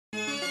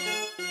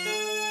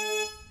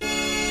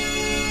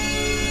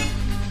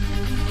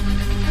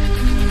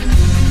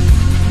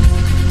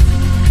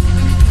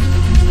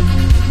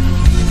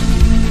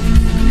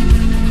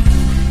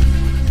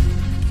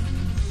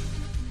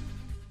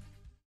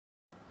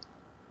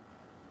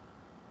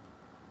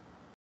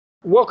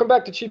Welcome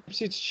back to Cheap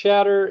Seats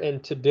Chatter,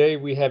 and today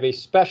we have a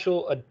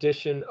special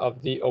edition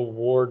of the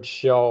award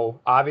show.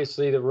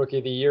 Obviously, the Rookie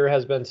of the Year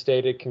has been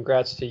stated.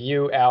 Congrats to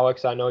you,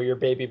 Alex. I know your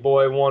baby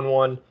boy won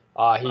one.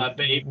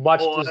 He's much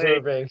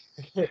deserving.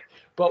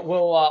 But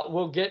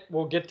we'll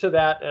get to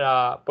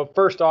that. But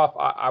first off,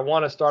 I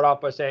want to start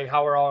off by saying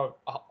how are all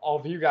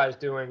of you guys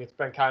doing? It's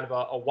been kind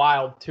of a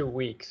wild 2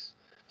 weeks,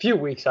 few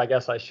weeks, I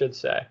guess I should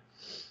say.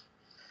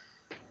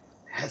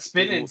 It's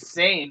been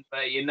insane,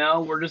 but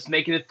we're just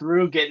making it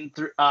through, getting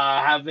through,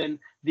 having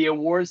the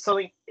awards,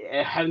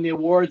 having the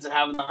awards and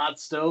having the hot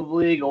stove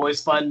league.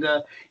 Always fun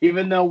to,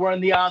 even though we're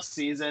in the off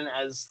season,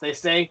 as they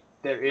say,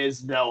 there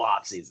is no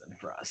off season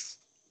for us.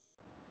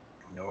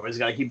 You always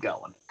got to keep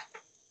going.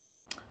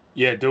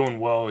 Yeah, doing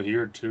well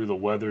here too. The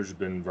weather's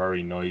been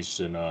very nice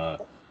in the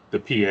PA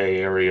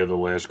area the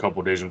last couple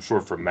of days. I'm sure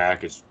for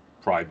Mac it's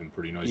probably been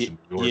pretty nice in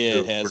New York.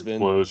 Yeah, it has been.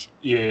 Close.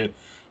 Yeah,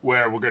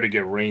 where we're going to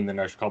get rain the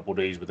next couple of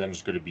days, but then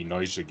it's going to be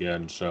nice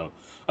again. So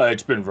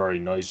it's been very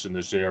nice in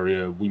this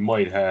area. We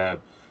might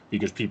have,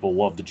 because people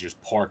love to just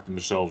park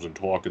themselves and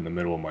talk in the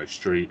middle of my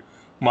street.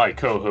 My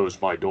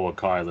co-host, my dog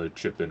Kyla,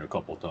 chipped in a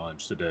couple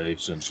times today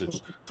since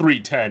it's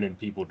 3:10 and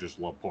people just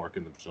love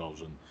parking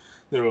themselves in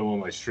the middle of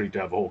my street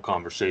to have a whole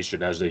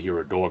conversation as they hear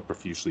a dog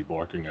profusely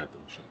barking at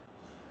them.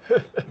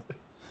 So.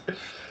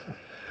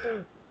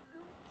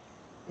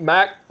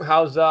 Mac,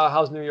 how's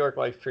New York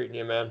life treating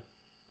you, man?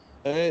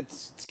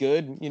 It's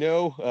good,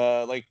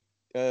 like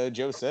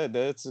Joe said,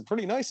 it's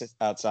pretty nice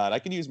outside. I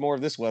could use more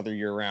of this weather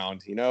year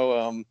round.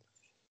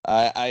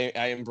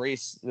 I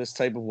embrace this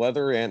type of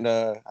weather, and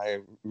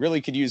I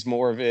really could use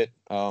more of it.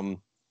 Cold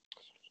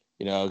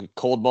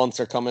months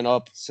are coming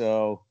up,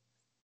 so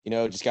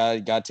just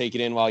gotta take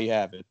it in while you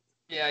have it.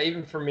 Yeah,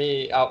 even for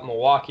me out in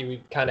Milwaukee,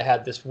 we've kind of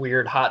had this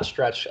weird hot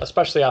stretch,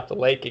 especially off the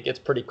lake. It gets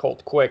pretty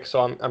cold quick,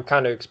 so I'm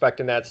kind of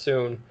expecting that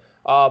soon.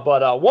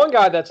 But one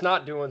guy that's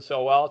not doing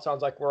so well, it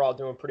sounds like we're all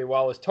doing pretty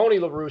well, is Tony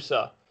La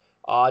Russa.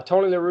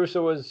 Tony La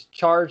Russa was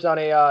charged on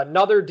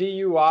another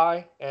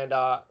DUI, and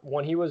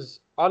when he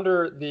was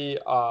under the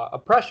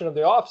oppression of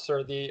the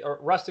officer, the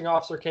arresting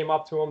officer came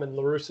up to him, and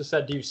La Russa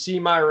said, "Do you see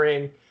my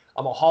ring?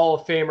 I'm a Hall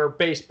of Famer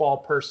baseball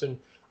person.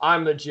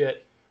 I'm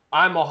legit.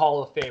 I'm a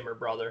Hall of Famer,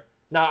 brother."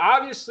 Now,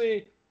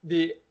 obviously,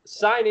 the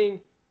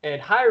signing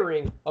and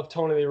hiring of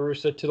Tony La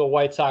Russa to the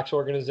White Sox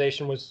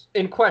organization was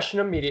in question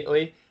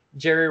immediately.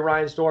 Jerry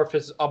Reinsdorf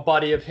is a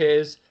buddy of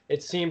his.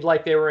 It seemed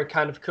like they were in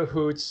kind of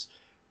cahoots.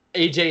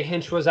 A.J.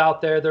 Hinch was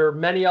out there. There are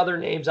many other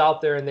names out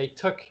there, and they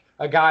took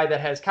a guy that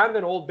has kind of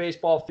an old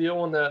baseball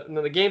feel when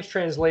the game's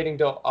translating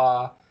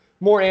to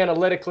more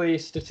analytically,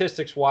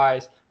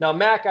 statistics-wise. Now,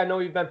 Mac, I know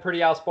you've been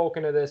pretty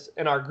outspoken to this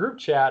in our group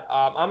chat.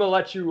 I'm going to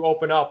let you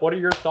open up. What are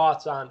your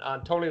thoughts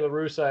on Tony La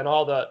Russa and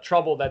all the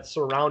trouble that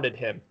surrounded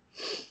him?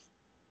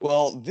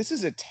 Well, this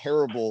is a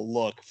terrible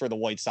look for the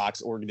White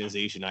Sox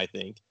organization, I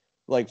think.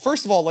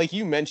 First of all, like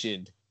you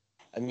mentioned,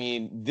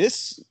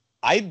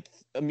 I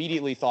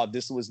immediately thought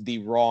this was the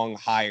wrong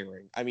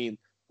hiring.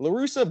 La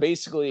Russa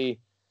basically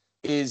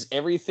is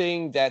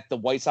everything that the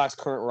White Sox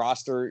current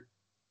roster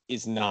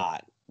is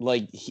not.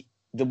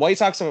 The White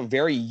Sox have a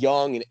very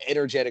young and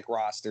energetic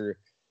roster.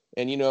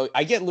 And,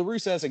 I get La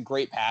Russa has a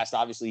great past.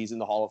 Obviously, he's in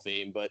the Hall of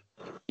Fame. But,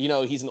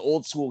 he's an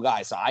old school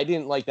guy. So I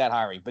didn't like that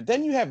hiring. But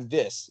then you have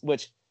this,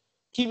 which,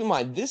 keep in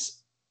mind,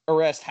 this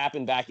arrest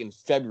happened back in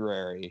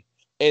February.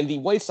 And the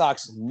White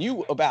Sox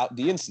knew about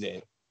the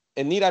incident.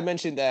 And need I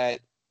mention that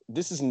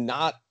this is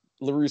not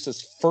La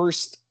Russa's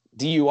first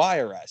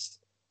DUI arrest.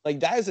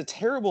 That is a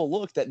terrible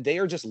look that they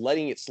are just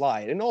letting it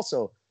slide. And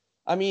also,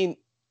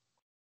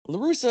 La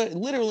Russa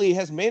literally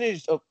has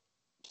managed a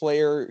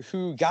player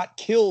who got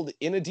killed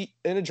in a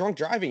drunk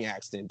driving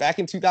accident back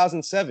in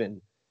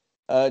 2007.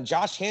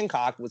 Josh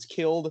Hancock was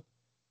killed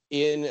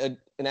in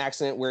an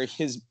accident where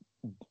his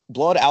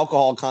blood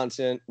alcohol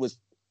content was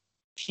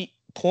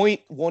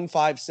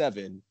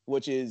 0.157,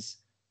 which is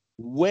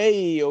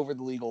way over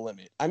the legal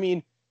limit.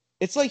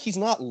 It's like he's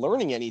not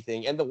learning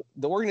anything, and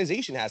the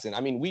organization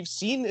hasn't. We've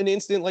seen an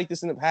incident like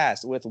this in the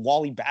past with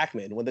Wally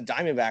Backman when the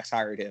Diamondbacks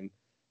hired him.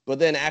 But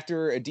then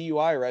after a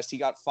DUI arrest, he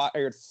got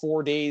fired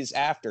 4 days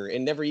after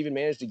and never even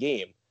managed a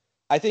game.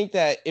 I think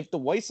that if the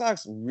White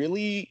Sox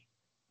really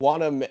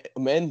want to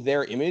amend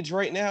their image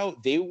right now,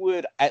 they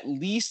would at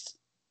least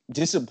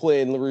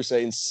discipline La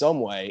Russa in some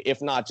way,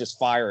 if not just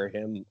fire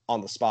him on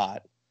the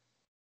spot.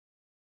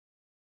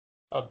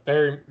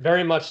 Very,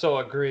 very much so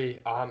agree.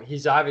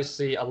 He's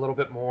obviously a little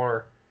bit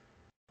more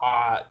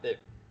I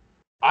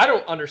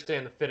don't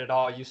understand the fit at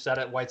all. You said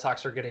it, White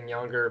Sox are getting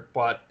younger,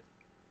 but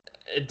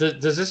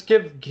does this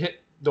give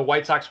the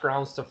White Sox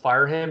grounds to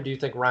fire him? Do you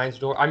think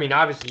Reinsdorf?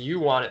 Obviously you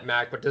want it,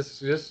 Mac, but does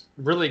this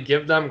really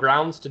give them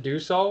grounds to do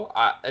so?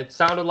 It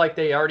sounded like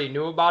they already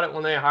knew about it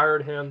when they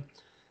hired him.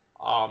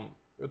 I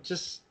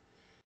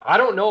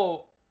don't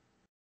know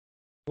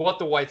what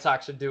the White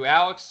Sox should do.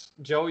 Alex,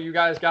 Joe, you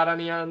guys got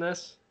any on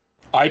this?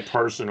 I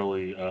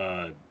personally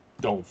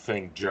don't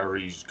think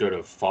Jerry's going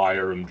to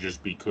fire him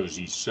just because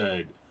he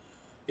said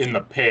in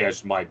the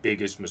past my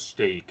biggest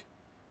mistake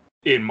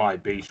in my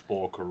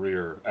baseball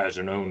career as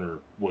an owner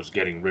was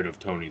getting rid of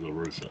Tony La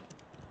Russa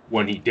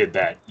when he did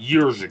that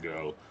years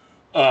ago,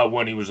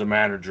 when he was a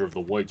manager of the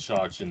White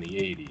Sox in the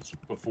 80s,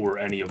 before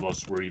any of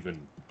us were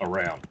even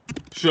around.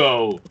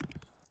 So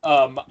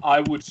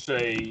I would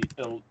say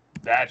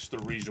that's the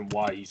reason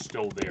why he's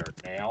still there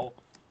now.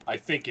 I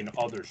think in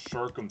other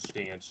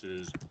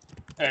circumstances,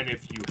 and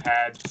if you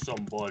had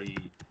somebody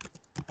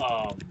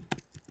um,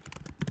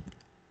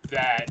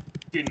 that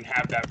didn't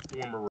have that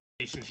former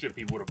relationship,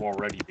 he would have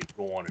already been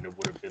gone, and it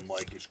would have been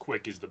like as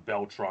quick as the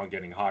Beltron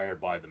getting hired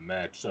by the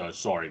Mets.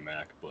 Sorry,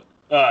 Mac, but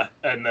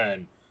and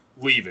then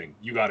leaving.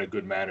 You got a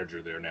good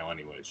manager there now,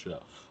 anyway.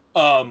 So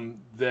and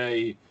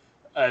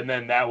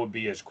then that would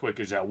be as quick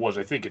as that was.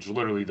 I think it's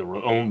literally the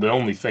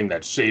only thing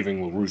that's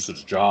saving La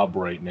Russa's job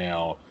right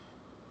now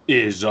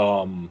is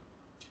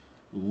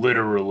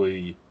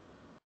literally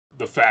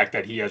the fact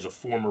that he has a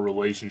former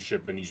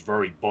relationship and he's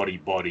very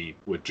buddy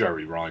with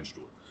Jerry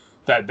Reinsdorf.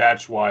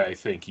 That's why I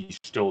think he's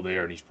still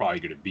there and he's probably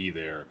going to be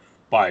there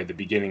by the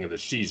beginning of the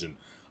season.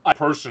 I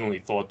personally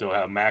thought, though,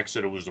 how Max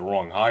said it was the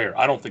wrong hire.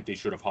 I don't think they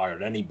should have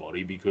hired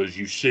anybody, because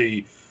you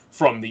see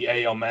from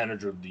the AL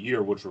Manager of the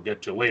Year, which we'll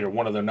get to later,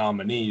 one of the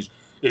nominees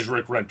is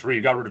Rick Renteria.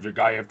 You got rid of a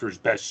guy after his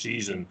best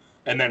season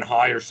and then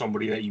hire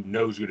somebody that you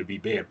know is going to be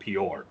bad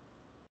PR.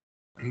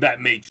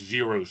 That makes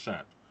zero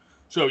sense.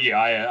 So, yeah,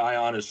 I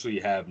honestly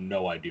have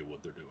no idea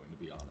what they're doing, to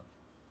be honest.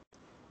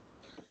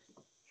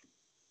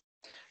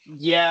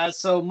 Yeah,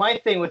 so my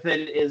thing with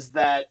it is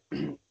that,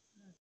 for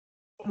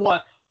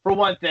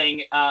one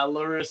thing, La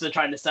Russa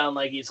trying to sound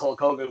like he's Hulk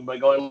Hogan by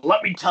going,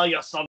 "Let me tell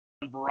you something,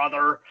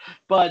 brother."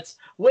 But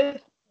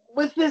with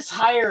this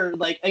hire,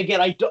 like,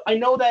 again, I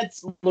know that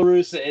La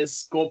Russa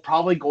is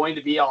probably going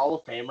to be a Hall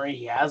of Famer.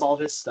 He has all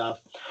his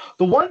stuff.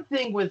 The one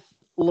thing with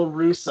La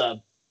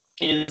Russa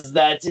is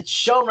that it's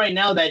shown right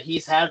now that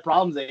he's had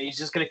problems and he's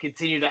just going to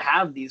continue to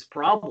have these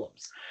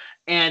problems.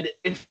 And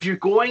if you're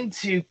going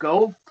to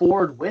go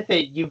forward with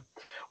it, you've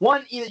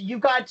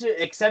got to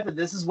accept that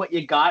this is what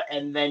you got,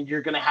 and then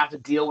you're going to have to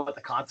deal with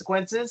the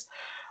consequences,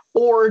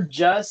 or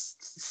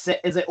just say,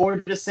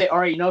 all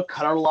right,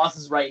 cut our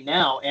losses right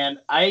now. And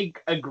I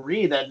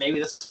agree that maybe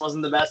this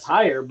wasn't the best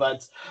hire,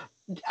 but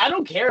I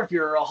don't care if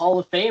you're a Hall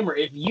of Famer.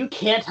 If you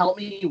can't help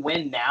me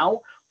win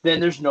now, then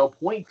there's no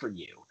point for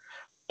you.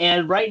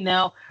 And right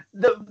now,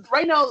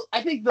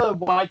 I think the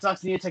White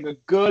Sox need to take a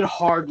good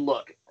hard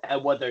look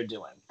at what they're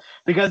doing.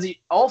 Because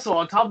also,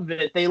 on top of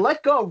it, they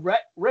let go of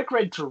Rick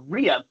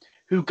Renteria,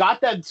 who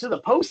got them to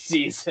the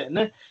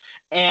postseason,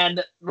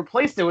 and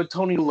replaced it with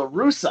Tony La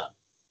Russa.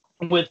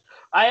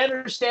 I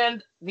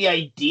understand the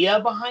idea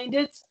behind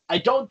it. I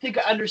don't think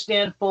I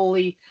understand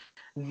fully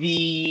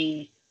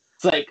the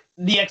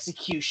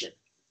execution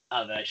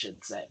of it, I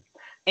should say.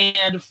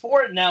 And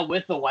for it now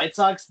with the White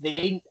Sox,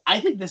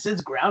 I think this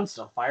is grounds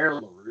to fire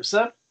La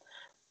Russa,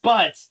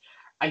 but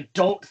I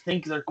don't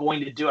think they're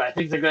going to do it. I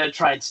think they're going to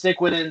try and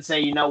stick with it and say,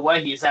 you know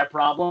what, he's had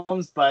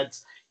problems, but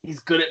he's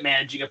good at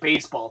managing a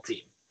baseball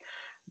team.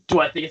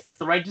 Do I think it's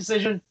the right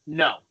decision?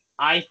 No.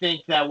 I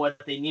think that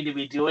what they need to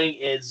be doing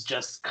is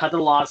just cut their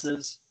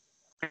losses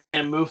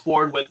and move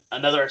forward with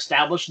another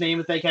established name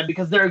if they can,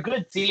 because they're a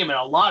good team and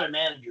a lot of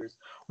managers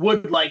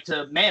would like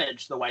to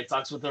manage the White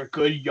Sox with their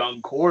good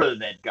young core that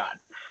they've got.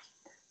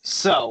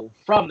 So,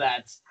 from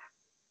that,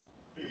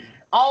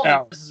 all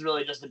of this is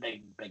really just a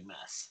big, big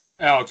mess.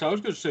 Alex, I was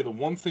going to say the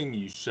one thing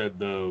you said,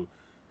 though,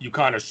 you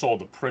kind of saw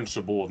the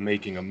principle of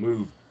making a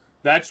move.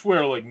 That's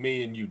where, like,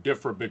 me and you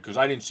differ, because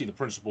I didn't see the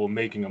principle of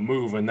making a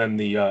move, and then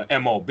the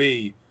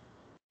MLB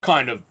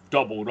kind of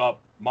doubled up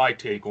my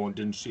take on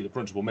didn't see the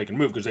principle of making a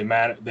move, because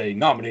they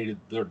nominated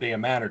their damn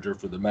manager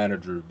for the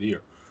Manager of the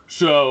Year.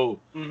 So,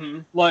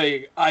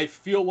 like, I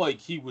feel like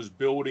he was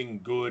building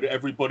good.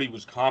 Everybody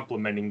was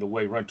complimenting the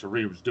way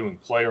Renteria was doing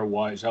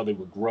player-wise, how they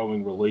were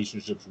growing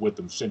relationships with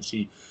him since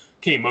he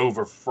came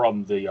over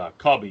from the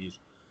Cubbies,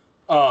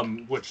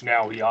 which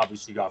now he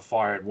obviously got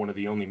fired, one of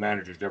the only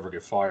managers to ever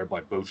get fired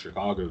by both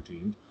Chicago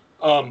teams.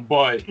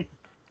 But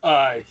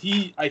I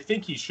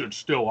think he should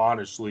still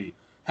honestly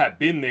have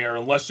been there,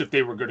 unless if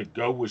they were going to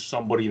go with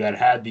somebody that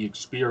had the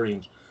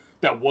experience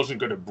that wasn't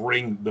going to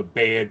bring the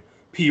bad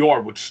PR,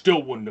 which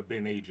still wouldn't have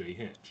been AJ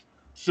Hinch.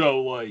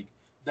 So, like,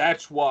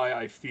 that's why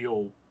I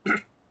feel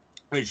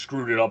they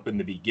screwed it up in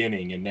the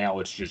beginning, and now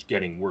it's just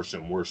getting worse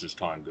and worse as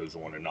time goes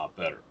on and not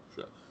better.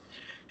 So.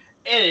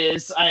 It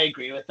is. I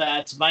agree with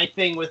that. My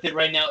thing with it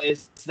right now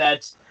is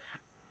that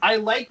I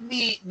like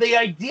the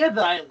idea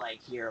that I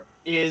like here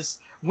is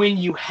when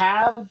you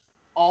have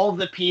all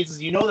the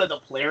pieces, you know that the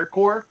player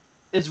core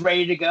is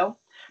ready to go,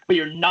 but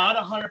you're not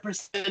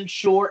 100%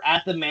 sure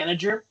at the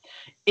manager.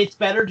 It's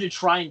better to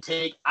try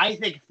and I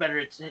think it's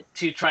better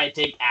to try and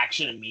take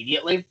action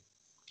immediately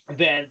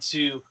than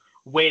to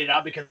wait it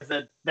out, because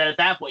then at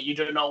that point you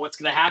don't know what's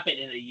going to happen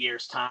in a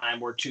year's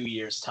time or 2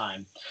 years'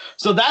 time.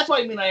 So that's why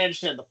I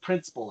understand the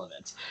principle of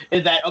it.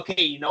 Is that,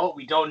 okay, you know what,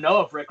 we don't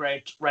know if Rick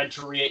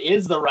Renteria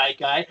is the right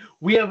guy.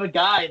 We have a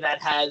guy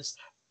that has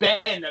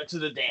been to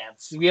the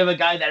dance. We have a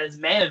guy that has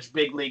managed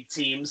big league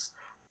teams.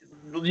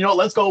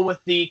 let's go with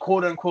the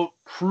quote-unquote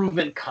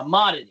proven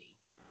commodity.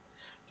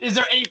 Is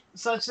there any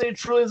such thing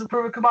truly as a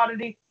proven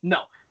commodity?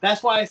 No.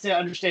 That's why I say I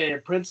understand it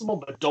in principle,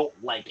 but don't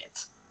like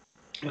it.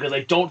 Because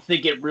I don't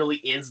think it really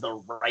is the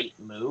right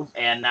move,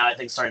 and now I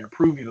think it's starting to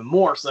prove even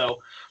more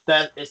so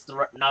that it's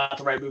not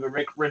the right move. And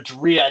Rick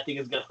Renteria, I think,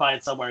 is going to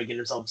find somewhere to get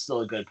himself still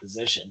a good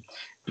position.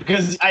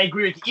 Because I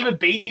agree with you. Even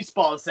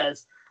baseball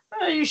says,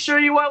 "Are you sure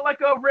you want to let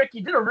go of Rick?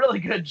 You did a really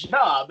good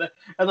job."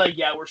 And like,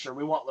 yeah, we're sure.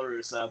 We want La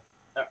Russa.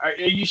 Are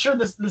you sure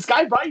this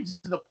guy brought you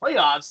to the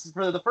playoffs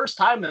for the first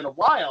time in a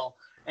while?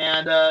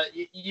 And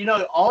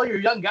all your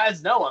young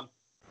guys know him,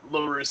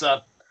 La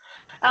Russa.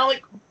 And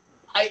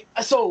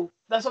so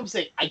that's what I'm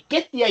saying. I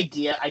get the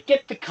idea. I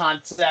get the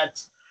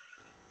concept,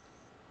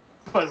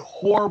 but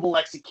horrible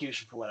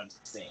execution for what I'm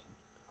saying.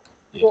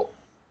 Well,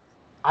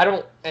 I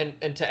don't,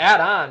 and to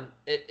add on,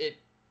 it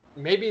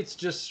maybe it's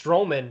just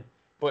Stroman,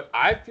 but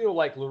I feel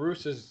like La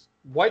Russa's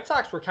White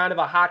Sox were kind of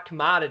a hot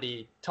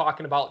commodity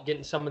talking about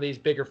getting some of these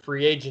bigger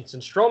free agents,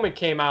 and Stroman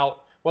came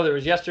out, whether it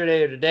was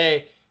yesterday or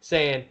today,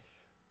 saying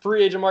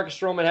free agent Marcus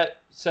Stroman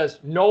says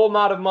no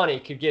amount of money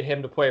could get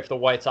him to play for the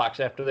White Sox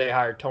after they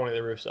hired Tony La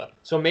Russa.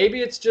 So maybe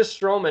it's just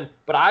Stroman,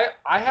 but I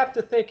have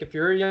to think, if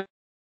you're a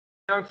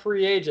young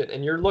free agent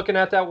and you're looking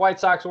at that White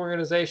Sox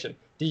organization,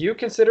 do you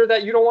consider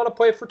that you don't want to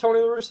play for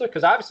Tony La Russa?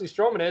 Because obviously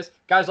Stroman is.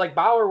 Guys like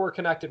Bauer were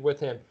connected with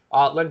him.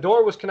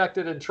 Lindor was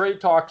connected in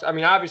trade talks. I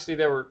mean, obviously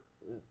they were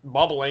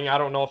bubbling. I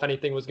don't know if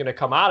anything was going to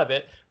come out of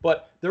it,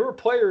 but there were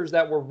players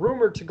that were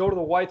rumored to go to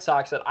the White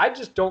Sox that I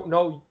just don't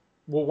know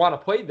will want to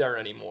play there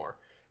anymore.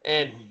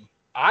 And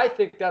I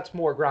think that's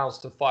more grounds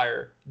to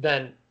fire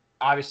than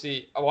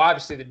obviously the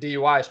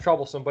DUI is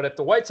troublesome, but if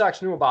the White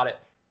Sox knew about it,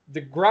 the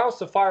grounds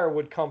to fire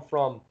would come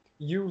from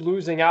you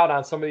losing out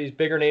on some of these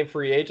bigger name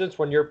free agents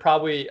when you're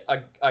probably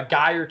a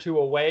guy or two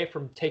away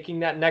from taking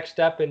that next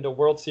step into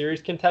World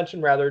Series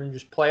contention rather than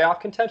just playoff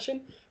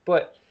contention.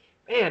 But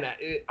man,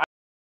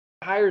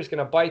 hire is going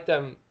to bite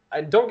them.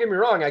 And don't get me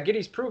wrong, I get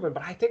he's proven,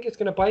 but I think it's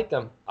going to bite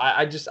them.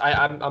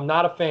 I'm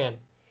not a fan.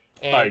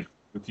 And I agree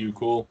with you,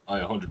 Cole. I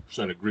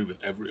 100% agree with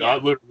I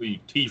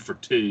literally T for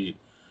T.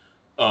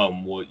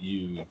 What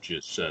you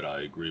just said,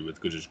 I agree with,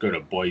 because it's going to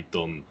bite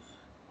them.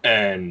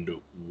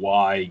 And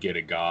why get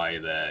a guy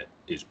that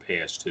is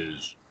past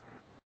his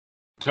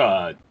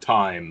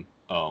time?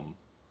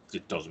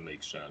 It doesn't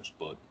make sense,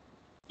 but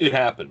it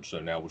happens. So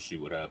now we'll see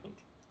what happens.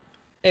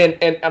 And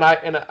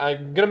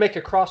I'm gonna make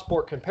a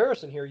cross-sport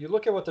comparison here. You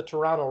look at what the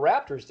Toronto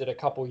Raptors did a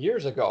couple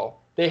years ago.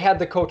 They had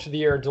the Coach of the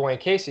Year in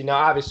Dwayne Casey. Now,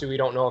 obviously, we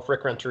don't know if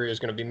Rick Renteria is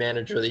going to be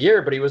Manager of the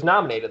Year, but he was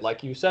nominated,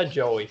 like you said,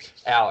 Joey,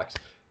 Alex.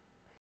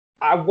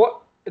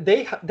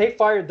 They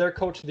fired their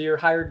Coach of the Year,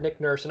 hired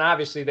Nick Nurse, and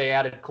obviously they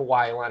added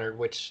Kawhi Leonard,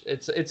 which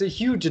it's a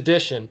huge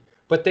addition.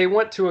 But they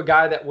went to a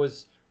guy that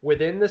was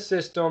within the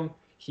system.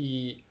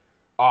 He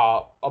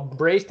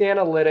embraced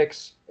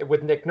analytics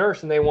with Nick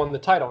Nurse, and they won the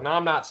title. Now,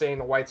 I'm not saying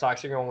the White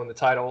Sox are going to win the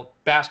title.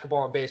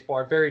 Basketball and baseball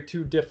are very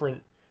two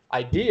different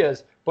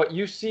ideas, but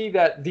you see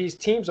that these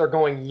teams are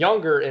going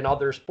younger in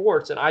other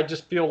sports, and I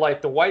just feel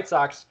like the White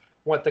Sox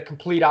went the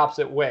complete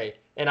opposite way.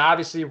 And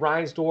obviously,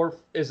 Reinsdorf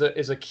is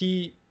a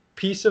key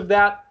piece of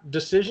that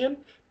decision,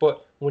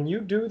 but when you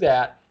do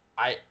that,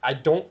 I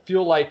don't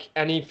feel like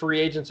any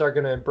free agents are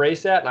going to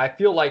embrace that, and I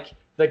feel like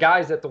the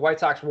guys that the White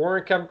Sox were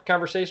in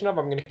conversation of,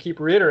 I'm going to keep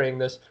reiterating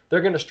this,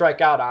 they're going to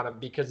strike out on him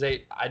because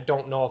I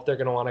don't know if they're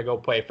going to want to go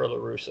play for La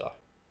Russa.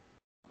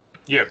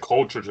 Yeah,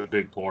 culture's a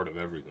big part of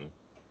everything.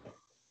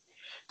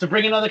 To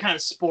bring another kind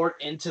of sport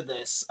into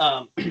this,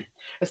 a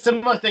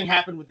similar thing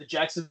happened with the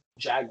Jacksonville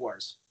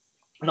Jaguars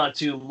not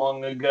too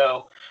long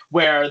ago,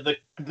 where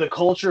the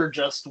culture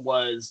just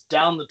was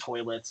down the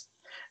toilet,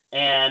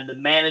 and the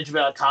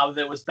management on top of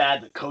it was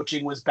bad, the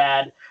coaching was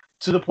bad,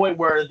 to the point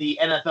where the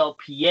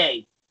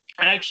NFLPA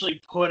actually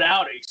put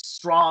out a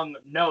strong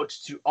note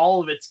to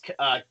all of its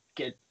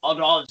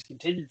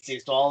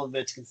contingencies, to all of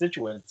its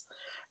constituents,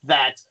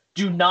 that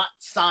do not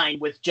sign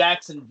with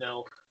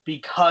Jacksonville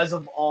because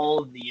of all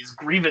of these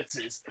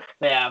grievances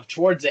they have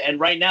towards it. And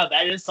right now,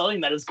 that is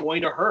something that is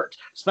going to hurt,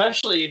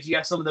 especially if you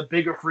have some of the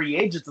bigger free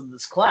agents in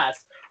this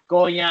class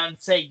going out and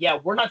saying, yeah,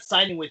 we're not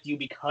signing with you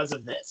because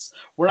of this.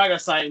 We're not going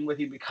to sign with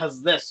you because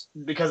of this.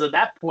 Because at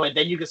that point,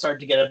 then you can start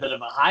to get a bit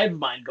of a hive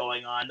mind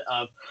going on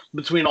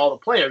between all the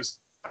players,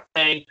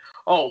 saying,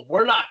 oh,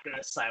 we're not going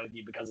to sign with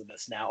you because of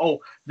this now. Oh,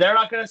 they're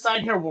not going to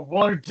sign here. Well,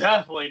 we're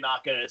definitely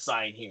not going to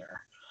sign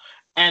here.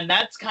 And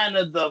that's kind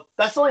of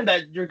that's something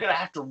that you're going to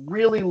have to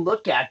really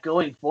look at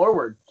going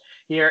forward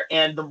here.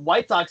 And the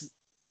White Sox,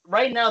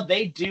 right now,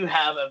 they do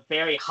have a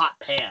very hot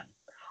pan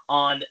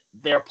on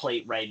their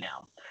plate right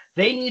now.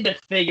 They need to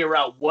figure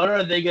out, what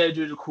are they going to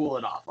do to cool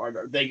it off?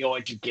 Are they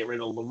going to get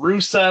rid of La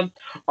Russa?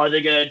 Are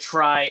they going to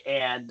try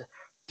and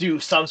do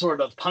some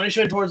sort of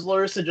punishment towards La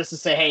Russa just to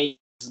say, hey,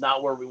 this is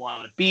not where we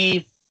want to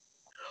be?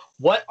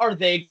 What are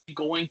they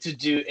going to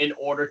do in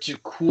order to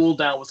cool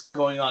down what's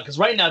going on? Because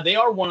right now, they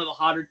are one of the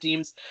hotter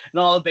teams in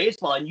all of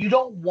baseball, and you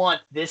don't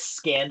want this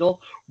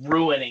scandal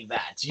ruining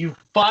that. You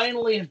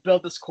finally have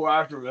built this core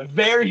after a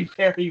very,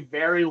 very,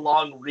 very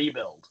long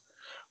rebuild.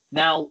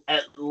 Now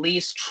at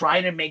least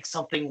try to make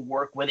something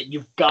work with it.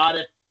 You've got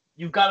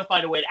to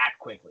find a way to act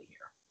quickly here.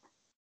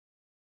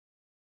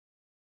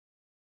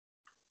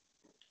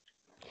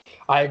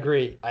 I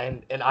agree,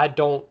 and I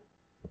don't.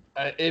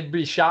 It'd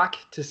be shock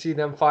to see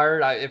them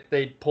fired if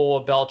they pull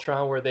a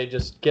Beltran where they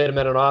just get him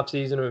in an off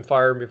season and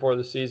fire him before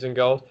the season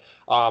goes.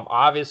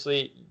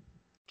 Obviously,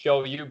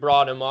 Joe, you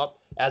brought him up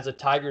as a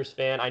Tigers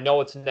fan. I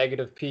know it's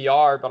negative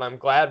PR, but I'm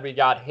glad we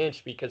got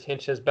Hinch because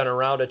Hinch has been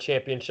around a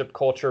championship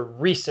culture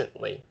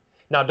recently.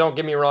 Now, don't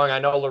get me wrong. I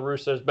know La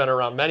Russa has been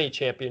around many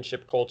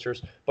championship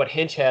cultures, but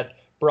Hinch had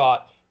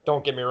brought.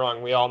 Don't get me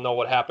wrong. We all know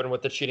what happened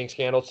with the cheating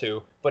scandal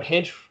too. But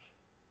Hinch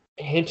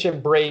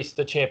embraced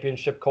the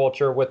championship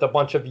culture with a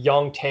bunch of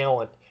young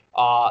talent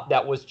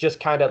that was just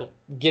kind of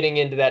getting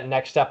into that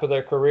next step of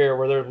their career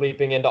where they're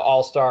leaping into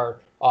all-star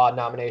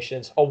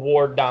nominations,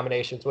 award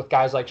nominations with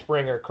guys like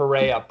Springer,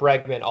 Correa,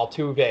 Bregman,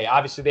 Altuve.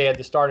 Obviously, they had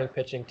the starting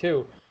pitching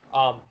too.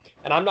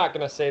 And I'm not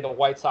going to say the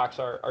White Sox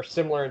are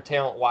similar in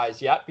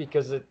talent-wise yet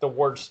because the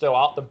word's still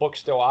out, the book's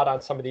still out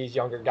on some of these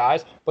younger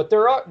guys. But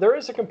there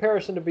is a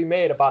comparison to be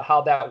made about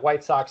how that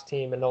White Sox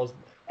team and those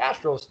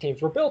Astros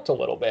teams were built a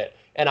little bit.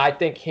 And I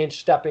think Hinch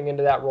stepping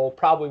into that role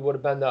probably would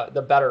have been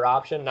the better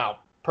option. Now,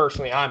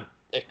 personally, I'm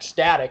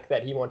ecstatic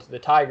that he went to the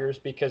Tigers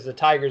because the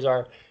Tigers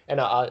are in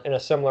a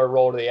similar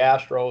role to the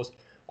Astros,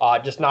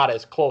 just not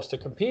as close to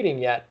competing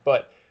yet.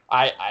 But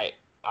I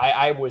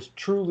was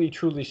truly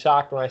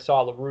shocked when I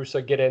saw La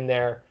Russa get in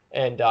there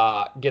and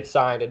get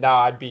signed. And now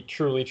I'd be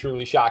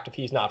truly shocked if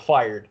he's not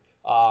fired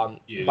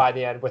by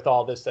the end with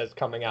all this that's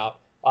coming out.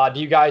 Do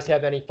you guys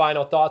have any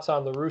final thoughts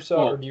on La Russa,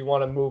 or do you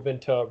want to move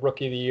into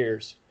Rookie of the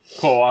Years?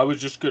 Cole, I was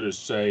just going to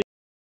say,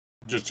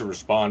 just to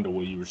respond to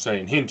what you were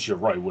saying, Hinch, you're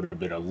right, would have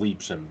been a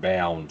leaps and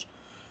bounds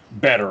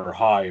better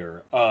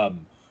hire.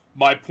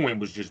 My point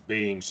was just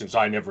being, since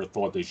I never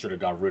thought they should have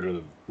got rid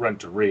of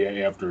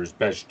Renteria after his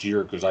best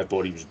year because I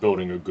thought he was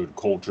building a good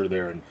culture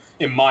there. And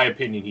in my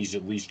opinion, he's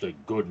at least a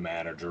good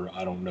manager.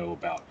 I don't know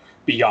about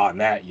beyond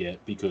that yet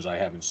because I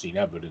haven't seen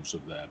evidence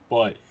of that.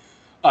 But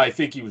I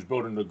think he was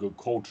building a good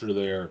culture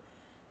there.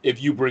 If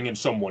you bring in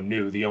someone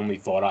new, the only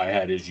thought I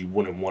had is you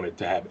wouldn't want it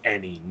to have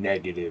any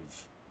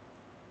negative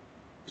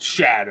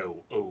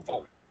shadow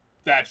over.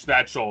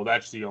 That's all.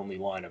 That's the only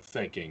line of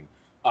thinking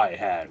I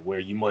had, where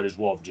you might as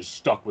well have just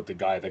stuck with the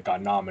guy that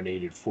got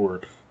nominated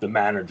for the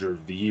manager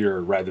of the year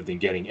rather than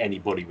getting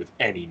anybody with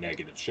any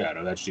negative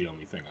shadow. That's the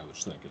only thing I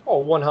was thinking.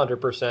 Oh,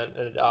 100%.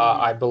 And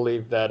I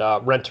believe that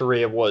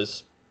Renteria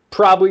was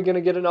probably going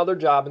to get another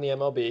job in the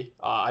MLB.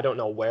 I don't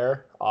know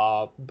where,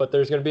 but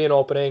there's going to be an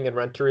opening, and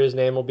Renteria's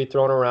name will be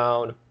thrown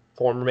around.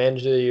 Former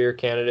Manager of the Year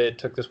candidate,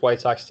 took this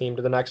White Sox team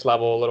to the next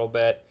level a little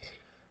bit.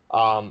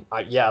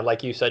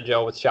 Like you said,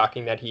 Joe, it's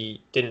shocking that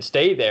he didn't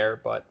stay there,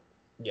 but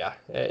yeah,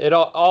 it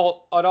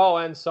all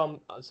ends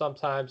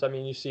sometimes. I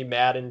mean, you see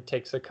Madden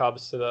takes the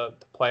Cubs to the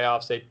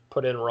playoffs. They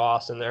put in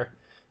Ross, and they're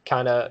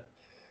kind of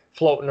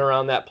floating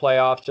around that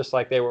playoffs just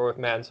like they were with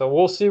Madden. So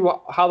we'll see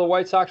how the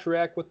White Sox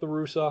react with the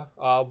Russa.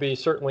 It'll be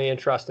certainly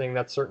interesting.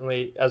 That's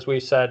certainly, as we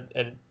said,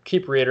 and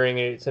keep reiterating,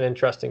 it's an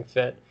interesting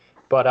fit.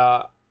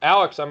 But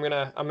Alex, I'm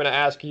gonna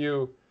ask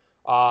you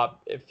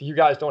if you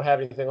guys don't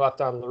have anything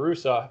left on La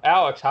Russa.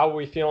 Alex, how are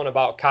we feeling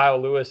about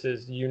Kyle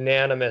Lewis's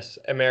unanimous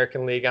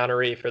American League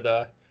honoree for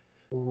the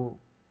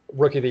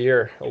Rookie of the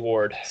Year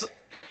award?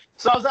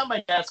 So I was at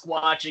my desk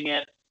watching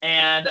it,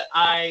 and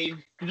I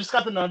just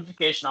got the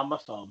notification on my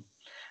phone.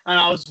 And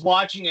I was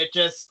watching it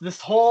just this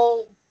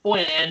whole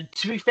point. And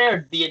to be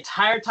fair, the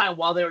entire time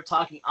while they were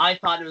talking, I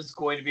thought it was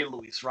going to be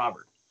Luis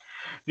Robert.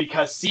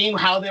 Because seeing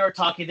how they were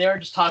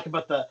just talking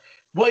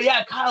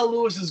about Kyle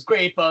Lewis is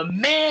great, but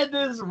man,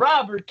 this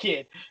Robert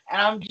kid.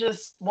 And I'm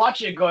just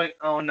watching it going,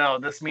 oh no,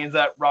 this means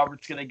that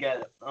Robert's going to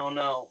get it. Oh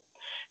no.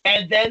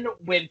 And then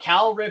when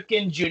Cal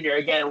Ripken Jr.,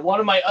 again, one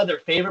of my other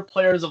favorite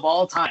players of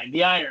all time,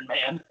 the Iron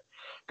Man,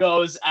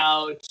 goes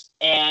out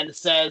and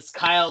says,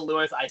 Kyle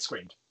Lewis, I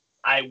screamed.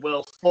 I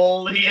will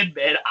fully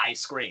admit I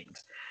screamed.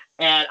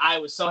 And I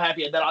was so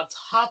happy. And then on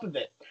top of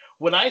it,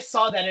 when I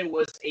saw that it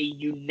was a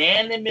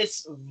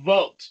unanimous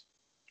vote,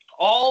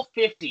 all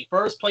 50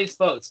 first-place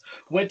votes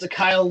went to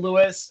Kyle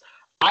Lewis,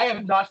 I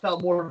have not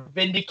felt more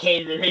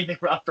vindicated than anything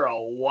after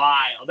a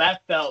while.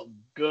 That felt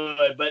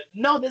good. But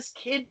no, this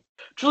kid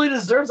truly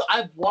deserves it.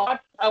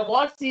 I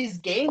watched these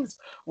games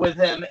with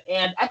him,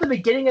 and at the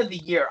beginning of the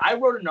year, I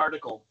wrote an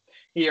article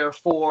here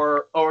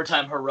for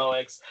Overtime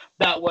Heroics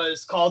that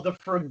was called The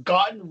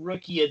Forgotten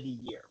Rookie of the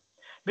Year.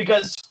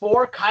 Because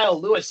for Kyle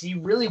Lewis, he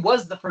really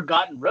was the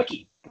forgotten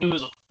rookie.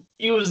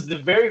 He was the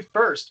very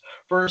first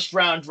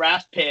round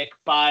draft pick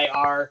by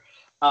our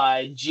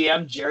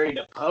GM Jerry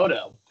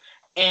Dipoto.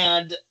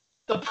 And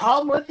the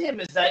problem with him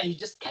is that he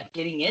just kept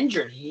getting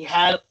injured. He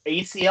had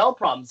ACL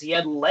problems. He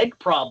had leg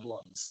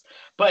problems.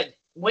 But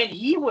when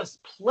he was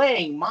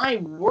playing, my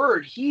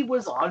word, he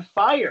was on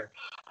fire.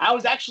 I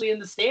was actually in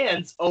the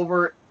stands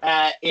over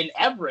in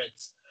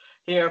Everett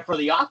here for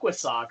the Aqua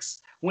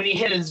Sox when he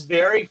hit his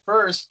very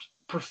first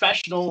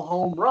professional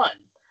home run.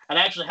 And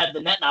I actually had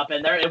the net not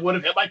been there, it would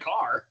have hit my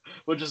car,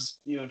 which is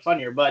even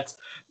funnier. But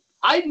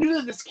I knew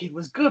that this kid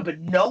was good, but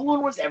no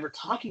one was ever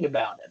talking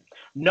about him.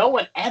 No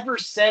one ever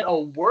said a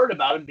word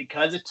about him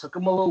because it took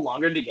him a little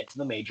longer to get to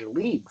the major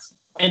leagues.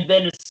 And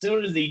then as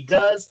soon as he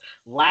does,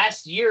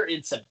 last year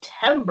in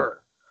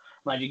September,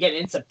 mind you, again,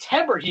 in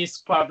September, he's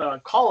probably on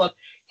call-up,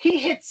 he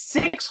hit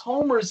 6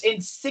 homers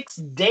in 6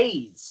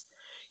 days.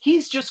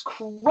 He's just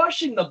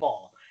crushing the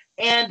ball.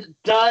 And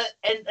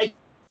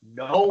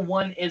no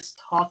one is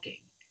talking.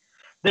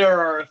 There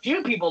are a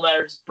few people that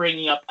are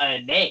bringing up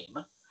a name,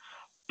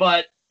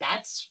 but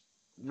that's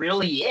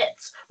really it.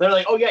 They're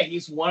like, oh yeah,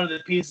 he's one of the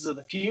pieces of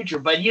the future,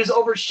 but he's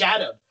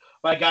overshadowed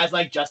by guys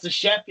like Justice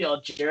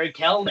Sheffield, Jared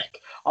Kelenic,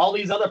 all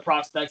these other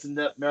prospects in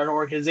the Mariner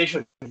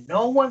organization.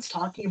 No one's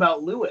talking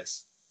about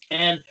Lewis.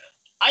 And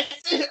I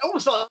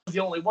almost thought I was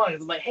the only one.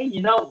 I'm like, hey,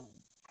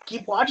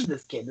 keep watching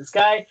this kid. This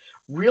guy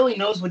really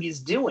knows what he's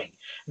doing.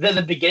 Then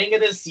the beginning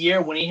of this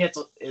year, when he hits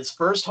his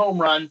first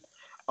home run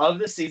of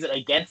the season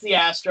against the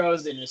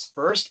Astros in his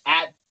first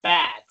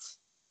at-bat,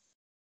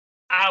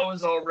 I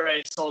was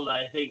already sold.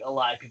 I think a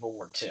lot of people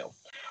were too.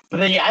 But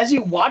then as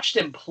you watched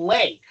him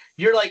play,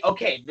 you're like,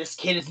 okay, this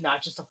kid is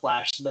not just a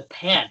flash in the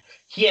pan.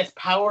 He has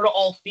power to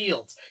all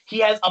fields. He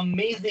has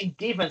amazing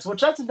defense,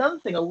 which that's another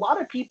thing. A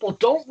lot of people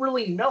don't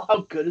really know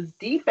how good his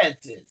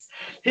defense is.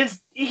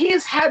 He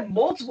has had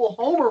multiple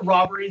homer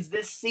robberies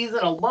this season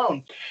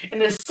alone.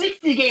 In a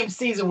 60-game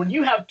season, when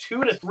you have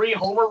 2 to 3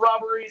 homer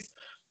robberies,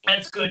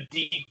 that's good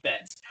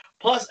defense.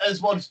 Plus,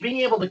 as well, just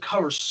being able to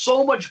cover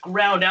so much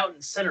ground out in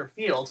center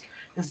field,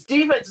 his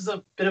defense is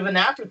a bit of an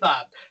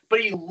afterthought. But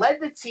he led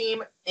the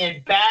team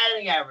in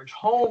batting average,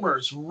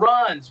 homers,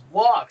 runs,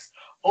 walks,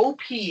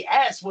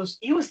 OPS.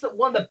 He was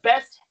one of the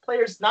best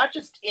players, not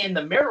just in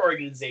the Mariner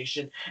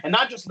organization and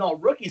not just in all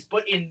rookies,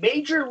 but in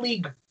Major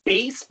League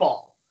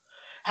Baseball.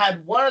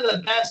 Had one of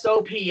the best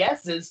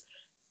OPSs.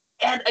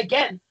 And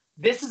again,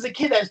 this is a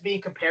kid that's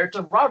being compared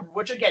to Robert,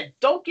 which, again,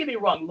 don't get me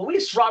wrong,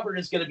 Luis Robert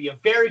is going to be a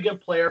very good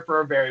player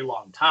for a very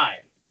long time.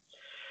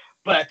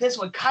 But at this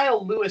one,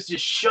 Kyle Lewis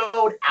just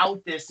showed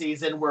out this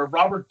season where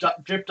Robert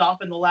dripped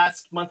off in the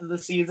last month of the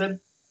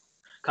season.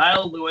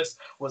 Kyle Lewis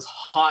was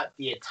hot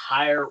the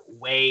entire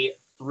way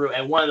through.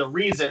 And one of the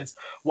reasons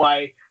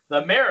why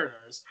the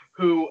Mariners,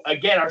 who,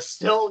 again, are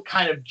still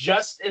kind of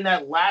just in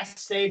that last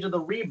stage of the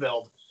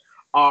rebuild,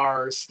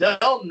 are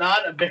still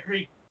not a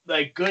very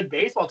good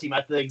baseball team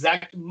at the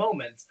exact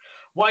moments,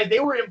 why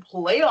they were in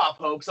playoff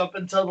hopes up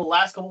until the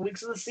last couple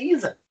weeks of the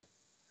season.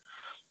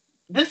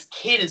 This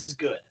kid is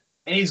good,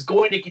 and he's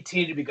going to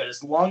continue to be good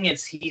as long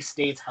as he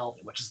stays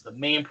healthy, which is the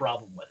main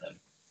problem with him.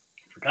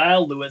 For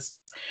Kyle Lewis,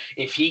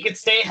 if he could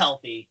stay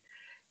healthy,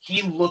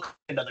 he looks like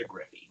another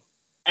Griffey.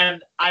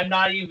 And I'm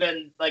not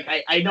even,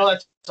 I know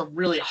that's a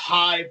really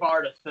high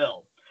bar to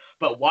fill,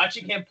 but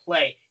watching him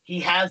play, he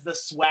has the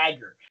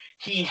swagger.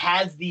 He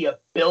has the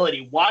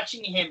ability.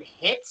 Watching him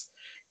hit,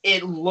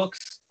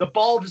 the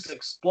ball just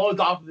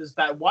explodes off of his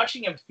bat.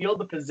 Watching him field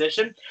the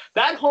position,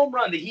 that home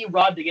run that he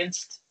robbed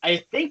against, I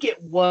think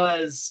it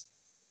was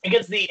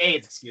against the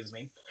A's,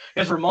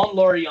 against Ramon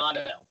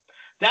Laureano.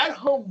 That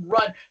home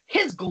run,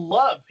 his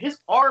glove, his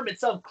arm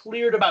itself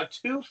cleared about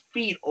 2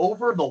 feet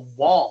over the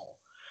wall.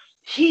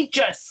 He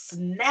just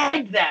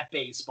snagged that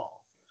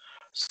baseball.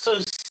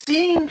 So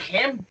seeing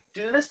him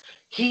do this,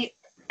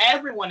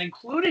 everyone,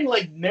 including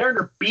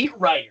Mariner beat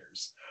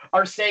writers,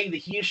 are saying that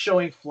he is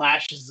showing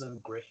flashes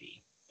of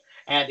Griffey.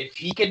 And if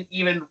he can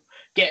even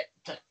get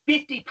to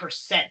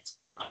 50%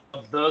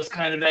 of those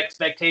kind of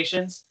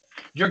expectations,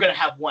 you're going to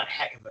have one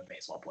heck of a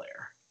baseball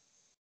player.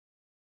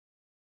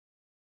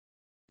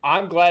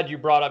 I'm glad you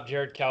brought up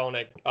Jared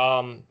Kelenic.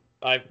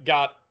 I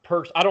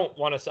don't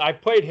want to say I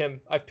played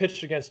him. I've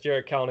pitched against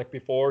Jared Kelenic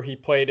before. He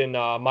played in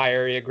my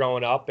area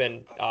growing up,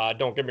 and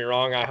don't get me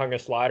wrong, I hung a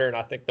slider, and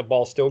I think the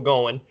ball's still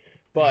going.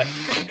 But,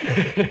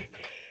 I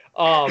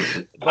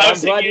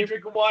was taking a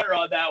drink of water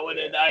on that one,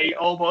 and I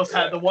almost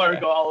had the water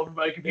go all over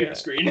my computer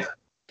screen.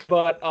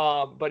 But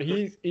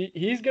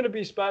he's going to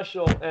be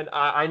special, and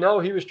I know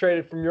he was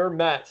traded from your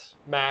Mets,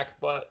 Mac.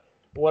 But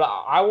what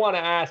I want to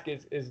ask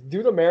is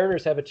do the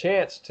Mariners have a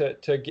chance to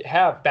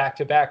have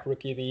back-to-back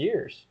Rookie of the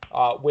Years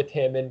with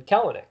him and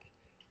Kelenic?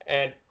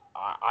 And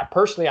I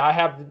personally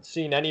haven't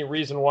seen any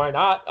reason why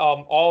not.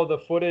 All the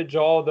footage,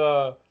 all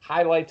the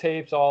highlight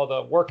tapes, all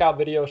the workout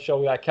videos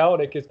show that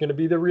Kelenic is going to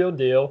be the real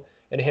deal,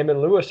 and him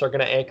and Lewis are going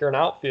to anchor an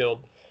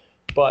outfield.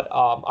 But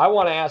I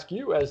want to ask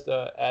you, as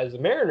a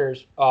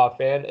Mariners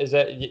fan, is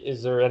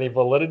there any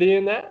validity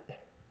in that?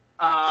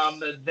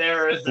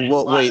 There is.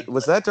 Wait,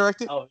 was that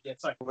directed? Oh, yeah,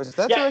 sorry. Was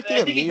that directed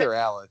at me or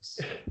Alex?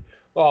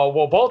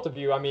 Well, both of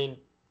you. I mean,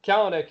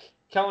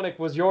 Kelenic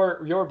was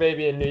your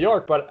baby in New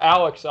York, but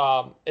Alex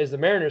is the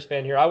Mariners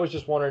fan here. I was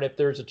just wondering if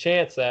there's a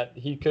chance that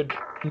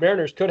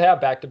Mariners could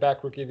have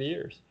back-to-back Rookie of the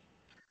Years.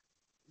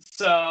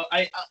 So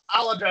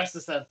I'll address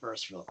this then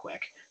first real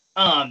quick.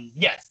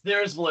 Yes,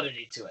 there is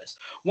validity to it.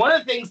 One of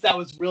the things that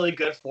was really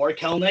good for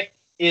Kelenic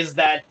is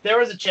that there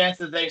was a chance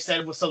that they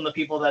said with some of the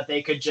people that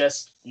they could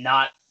just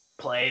not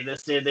play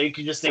this year. They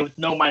could just stay with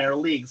no minor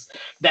leagues,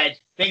 that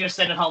they could just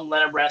send him home,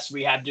 let him rest,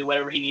 rehab, do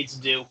whatever he needs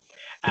to do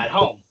at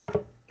home.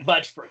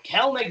 But for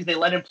Kelnick, they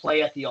let him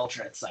play at the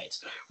alternate site,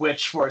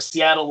 which for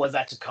Seattle was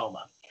at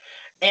Tacoma.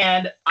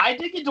 And I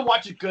did get to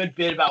watch a good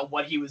bit about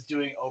what he was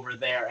doing over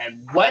there.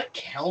 And what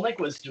Kelnick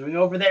was doing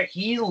over there,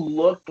 he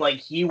looked like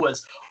he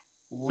was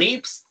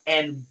leaps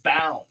and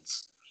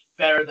bounds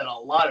better than a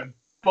lot of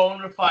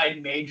bona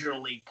fide major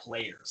league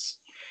players.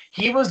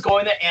 He was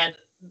going there, and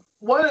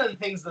one of the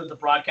things that the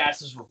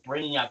broadcasters were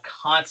bringing up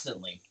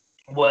constantly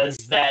was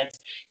that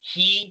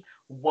he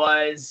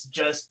was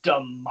just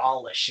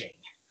demolishing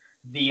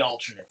the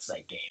alternate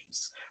site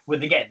games.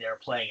 With, again, they were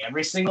playing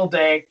every single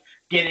day,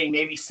 getting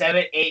maybe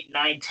 7, 8,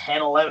 9,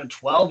 10, 11,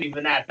 12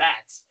 even at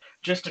bats,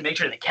 just to make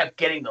sure they kept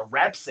getting the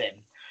reps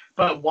in.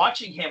 But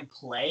watching him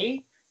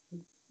play,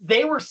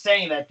 they were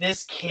saying that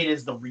this kid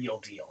is the real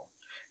deal.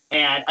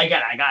 And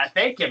again, I gotta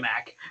thank you,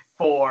 Mac,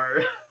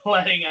 for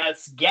letting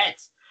us get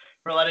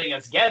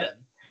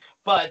him.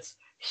 But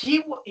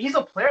he's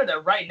a player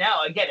that right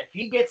now, again, if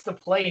he gets to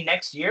play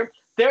next year,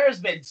 there has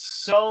been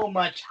so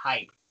much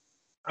hype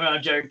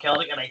around Jared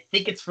Kelnick, and I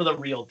think it's for the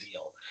real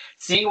deal.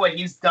 Seeing what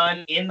he's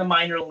done in the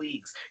minor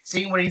leagues,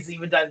 seeing what he's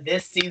even done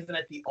this season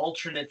at the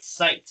alternate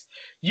site,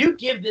 you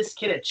give this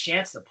kid a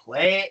chance to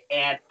play,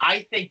 and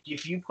I think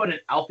if you put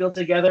an outfield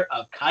together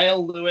of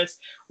Kyle Lewis,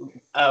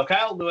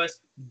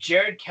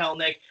 Jared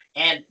Kelnick,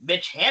 and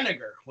Mitch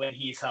Haniger when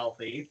he's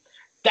healthy,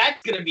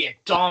 that's going to be a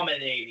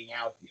dominating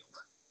outfield.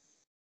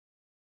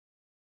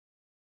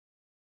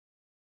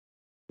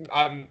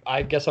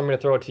 I guess I'm going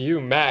to throw it to you,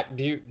 Mac.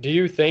 Do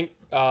you think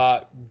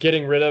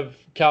getting rid of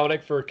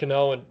Kelnick for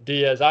Cano and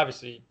Diaz?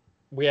 Obviously,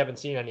 we haven't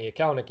seen any of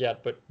Kelnick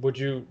yet, but would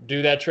you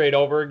do that trade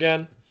over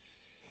again?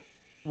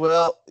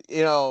 Well,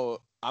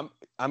 I'm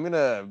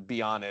gonna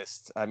be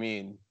honest. I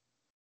mean,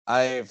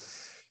 I've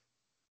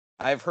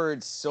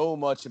heard so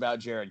much about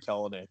Jared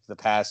Kelnick the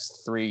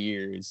past 3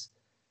 years,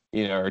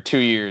 or 2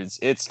 years.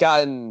 It's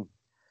gotten.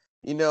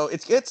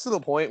 It gets to the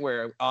point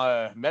where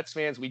Mets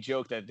fans, we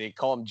joke that they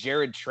call him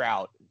Jared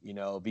Trout,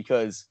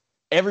 because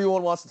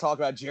everyone wants to talk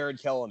about Jared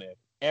Kelnick.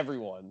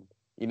 Everyone,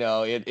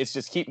 it's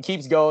just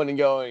keeps going and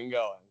going and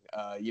going.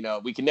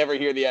 We can never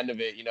hear the end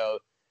of it.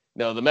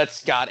 The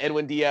Mets got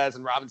Edwin Diaz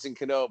and Robinson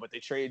Cano, but they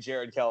traded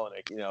Jared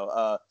Kelnick.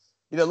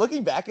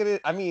 Looking back at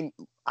it, I mean,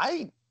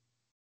 I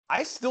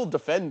still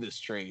defend this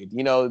trade.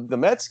 The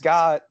Mets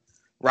got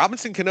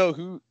Robinson Cano,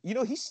 who,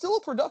 he's still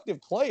a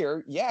productive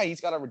player. Yeah, he's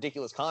got a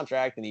ridiculous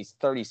contract, and he's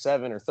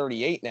 37 or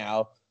 38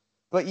 now.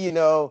 But,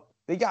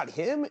 they got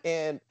him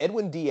and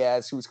Edwin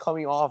Diaz, who's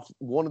coming off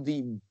one of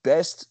the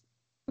best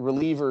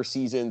reliever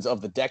seasons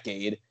of the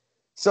decade.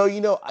 So,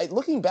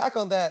 looking back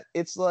on that,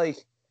 it's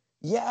like,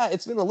 yeah,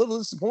 it's been a little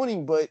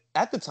disappointing. But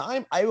at the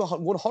time, I was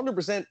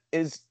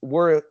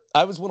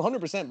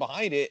 100%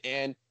 behind it.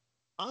 And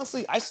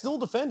honestly, I still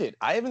defend it.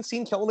 I haven't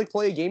seen Kelnick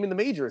play a game in the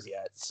majors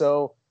yet.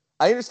 So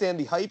I understand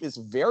the hype is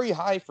very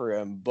high for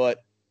him,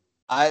 but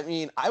I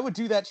mean, I would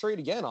do that trade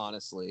again,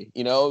 honestly.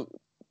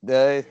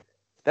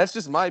 That's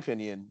just my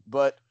opinion.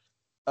 But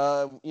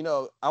I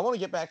want to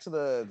get back to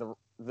the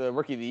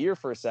Rookie of the Year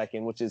for a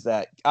second, which is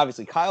that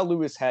obviously Kyle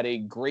Lewis had a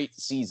great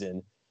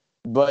season,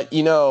 but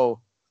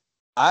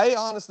I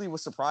honestly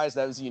was surprised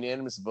that was a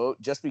unanimous vote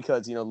just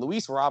because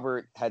Luis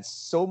Robert had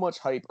so much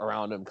hype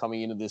around him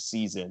coming into this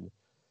season,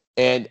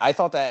 and I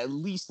thought that at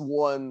least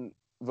one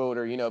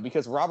voter,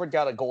 because Robert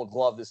got a Gold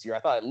Glove this year, I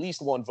thought at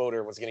least one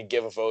voter was going to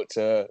give a vote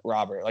to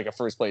Robert, like a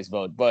first place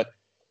vote. But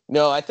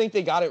no, I think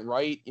they got it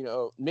right.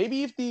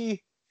 Maybe if the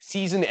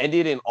season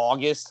ended in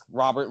August,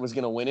 Robert was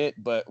going to win it.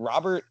 But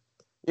Robert,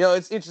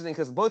 it's interesting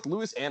because both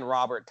Lewis and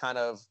Robert kind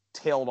of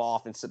tailed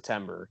off in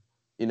September.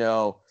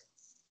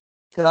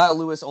 Kyle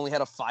Lewis only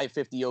had a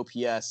 550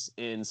 OPS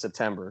in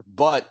September,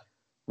 but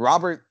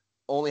Robert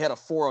only had a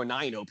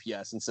 409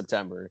 OPS in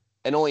September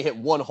and only hit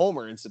one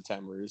homer in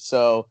September.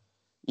 So,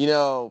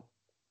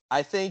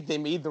 I think they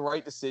made the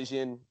right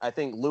decision. I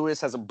think Lewis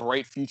has a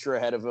bright future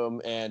ahead of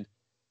him. And,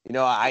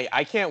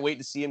 I can't wait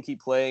to see him keep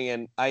playing.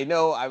 And I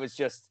know I was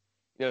just,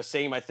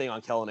 saying my thing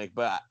on Kelnick,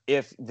 but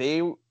if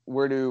they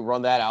were to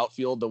run that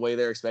outfield the way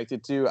they're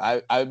expected to,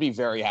 I would be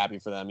very happy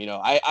for them.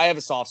 I have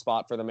a soft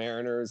spot for the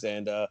Mariners,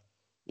 and,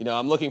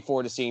 I'm looking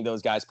forward to seeing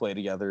those guys play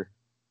together.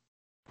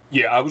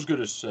 Yeah, I was going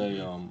to say,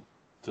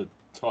 to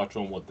touch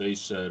on what they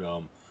said,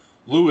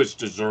 Lewis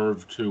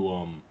deserved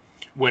to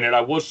win it.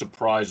 I was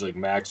surprised, like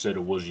Max said,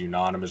 it was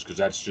unanimous because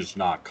that's just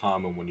not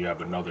common when you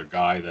have another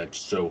guy that's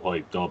so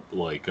hyped up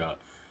like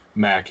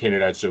Mac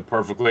hinted at so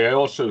perfectly. I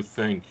also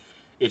think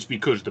it's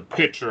because the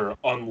pitcher,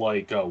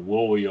 unlike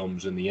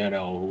Williams in the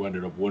NL, who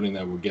ended up winning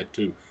that we'll get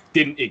to,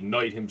 didn't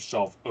ignite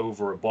himself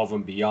over, above,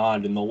 and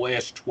beyond. In the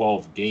last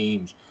 12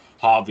 games,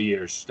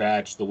 Javier's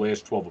stats, the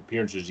last 12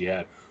 appearances he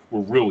had,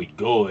 were really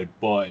good,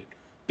 but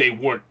they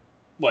weren't,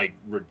 like,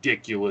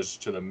 ridiculous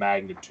to the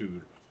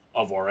magnitude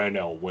of our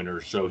NL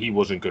winners, so he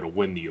wasn't going to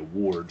win the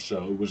award.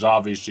 So it was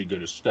obviously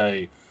going to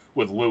stay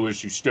with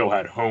Lewis, who still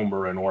had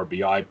homer and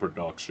RBI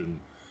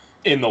production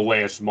in the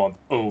last month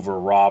over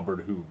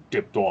Robert, who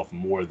dipped off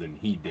more than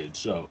he did.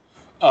 So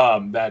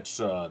that's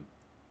the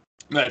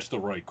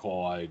right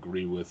call. I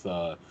agree with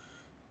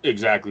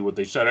exactly what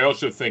they said. I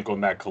also think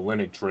on that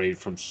Kalinick trade,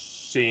 from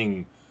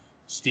seeing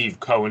Steve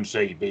Cohen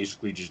say he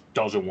basically just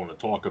doesn't want to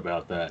talk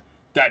about that,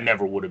 that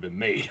never would have been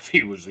made if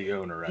he was the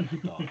owner at the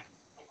time.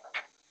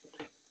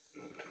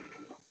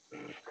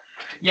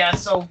 Yeah,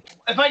 so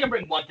if I can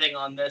bring one thing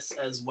on this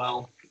as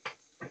well,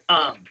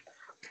 talking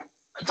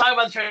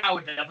about the trade, I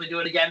would definitely do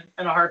it again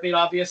in a heartbeat,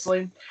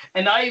 obviously,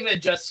 and not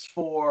even just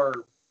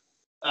for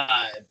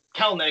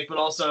Kelnick, but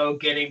also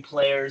getting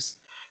players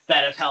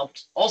that have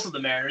helped also the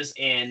Mariners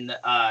in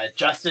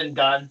Justin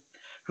Dunn,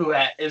 who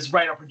is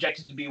right now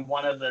projected to be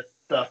one of the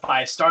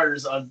 5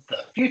 starters of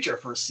the future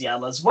for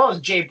Seattle, as well as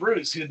Jay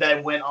Bruce, who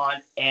then went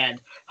on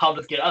and helped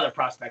us get other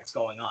prospects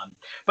going on.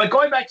 But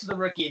going back to the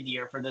Rookie of the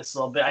Year for this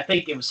little bit, I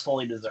think it was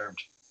fully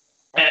deserved,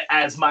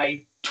 as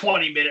my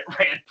 20-minute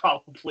rant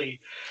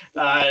probably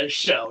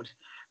showed.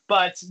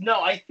 But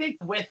no, I think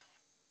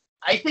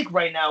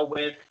right now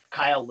with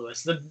Kyle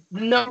Lewis, the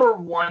number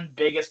one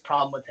biggest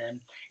problem with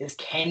him is,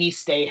 can he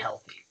stay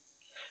healthy?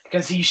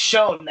 Because he's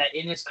shown that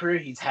in his career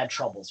he's had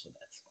troubles with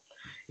it.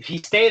 If he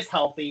stays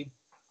healthy,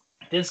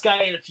 this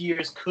guy in a few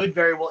years could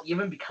very well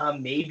even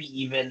become maybe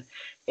even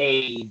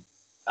a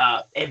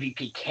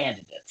MVP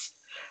candidate.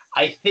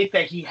 I think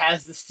that he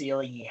has the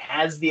ceiling. He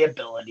has the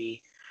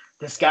ability.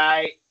 This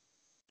guy,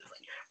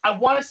 I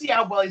want to see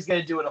how well he's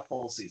going to do in a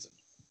full season.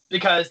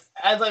 Because,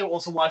 as I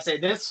also want to say,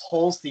 this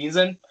whole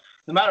season,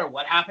 no matter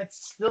what happens,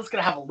 still going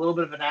to have a little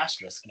bit of an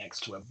asterisk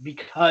next to him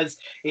because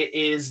it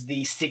is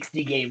the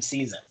 60-game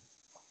season.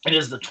 It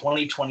is the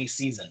 2020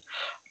 season.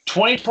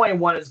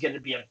 2021 is going to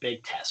be a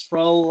big test for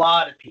a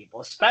lot of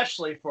people,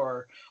 especially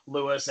for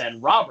Lewis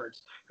and Robert,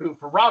 who,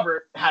 for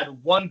Robert,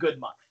 had one good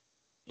month.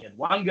 He had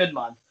one good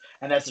month,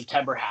 and then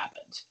September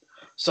happened.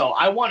 So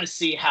I want to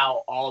see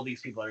how all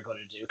these people are going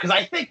to do, because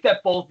I think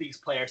that both these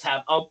players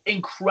have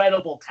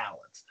incredible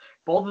talent.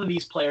 Both of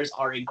these players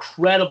are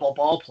incredible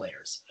ball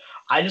players.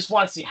 I just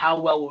want to see how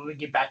well when we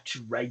get back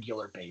to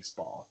regular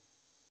baseball.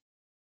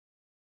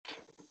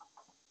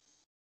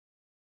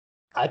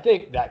 I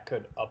think that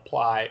could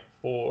apply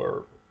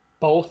for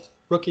both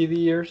Rookie of the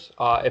Years.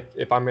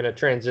 If I'm going to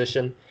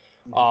transition,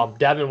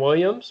 Devin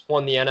Williams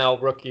won the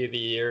NL Rookie of the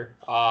Year.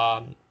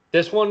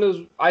 This one was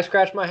I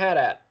scratched my head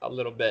at a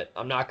little bit.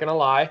 I'm not going to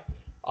lie.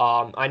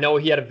 I know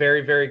he had a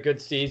very, very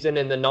good season,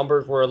 and the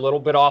numbers were a little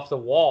bit off the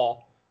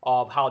wall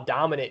of how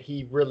dominant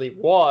he really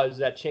was.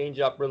 That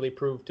changeup really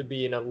proved to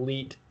be an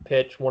elite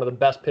pitch, one of the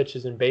best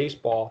pitches in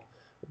baseball.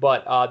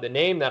 But the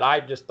name that I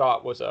just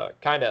thought was a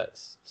kind of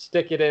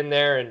stick it in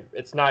there, and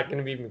it's not going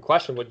to be even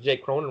questioned, with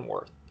Jake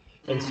Cronenworth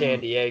in San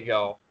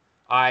Diego.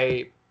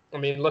 I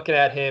mean, looking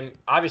at him,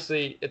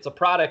 obviously it's a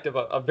product of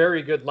a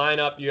very good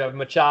lineup. You have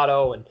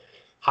Machado and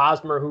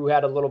Hosmer, who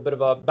had a little bit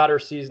of a better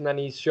season than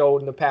he's showed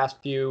in the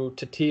past few.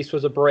 Tatis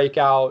was a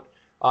breakout.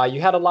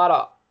 You had a lot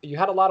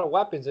of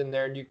weapons in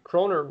there, and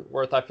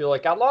Cronenworth, I feel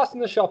like, got lost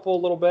in the shuffle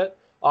a little bit.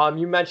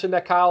 You mentioned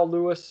that Kyle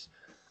Lewis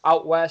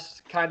out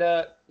west, kind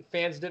of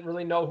fans didn't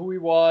really know who he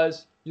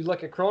was. You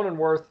look at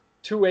Cronenworth,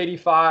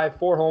 285,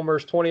 4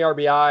 homers, 20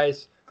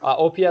 RBIs,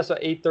 OPS of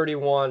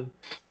 831.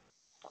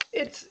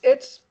 It's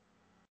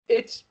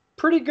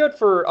pretty good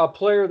for a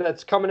player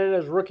that's coming in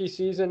as rookie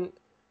season.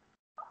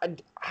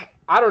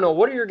 I don't know.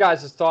 What are your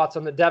guys' thoughts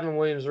on the Devin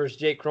Williams versus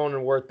Jake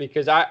Cronenworth?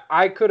 Because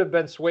I could have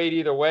been swayed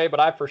either way, but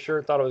I for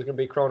sure thought it was going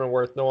to be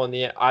Cronenworth, knowing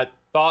I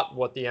thought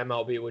what the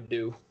MLB would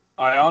do.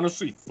 I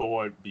honestly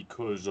thought,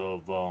 because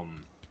of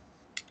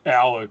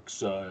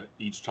Alex,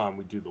 each time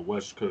we do the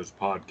West Coast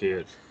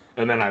podcast,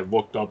 and then I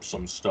looked up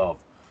some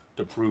stuff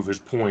to prove his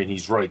point.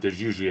 He's right.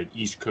 There's usually an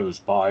East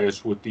Coast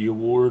bias with the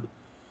award.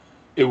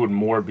 It would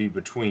more be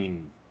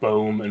between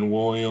Bohm and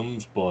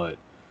Williams, but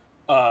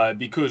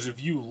because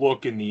if you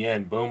look in the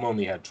end, Bohm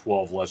only had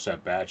 12 less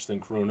at-bats than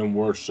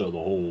Cronenworth, so the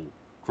whole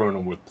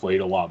Cronenworth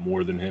played a lot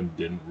more than him,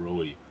 didn't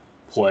really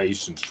play,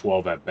 since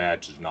 12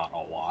 at-bats is not a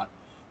lot.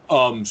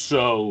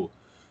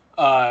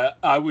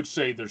 I would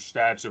say their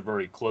stats are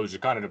very close.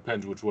 It kind of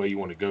depends which way you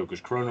want to go,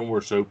 because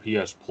Cronenworth's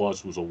OPS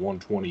plus was a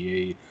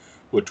 128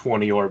 with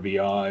 20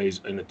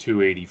 RBIs and a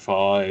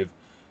 285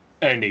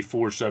 and a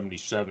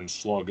 477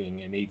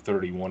 slugging and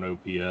 831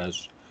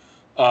 OPS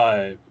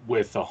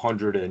with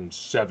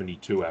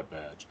 172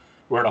 at-bats.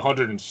 Where at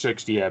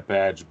 160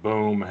 at-bats,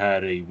 Bohm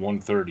had a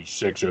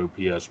 136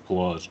 OPS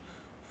plus,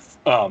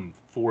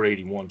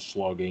 481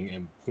 slugging,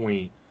 and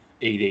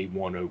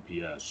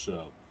 .881 OPS.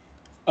 So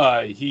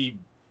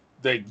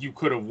that you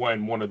could have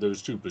won one of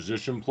those two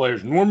position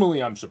players.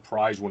 Normally, I'm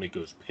surprised when it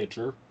goes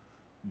pitcher,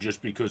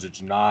 just because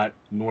it's not.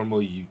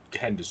 Normally, you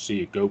tend to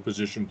see it go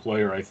position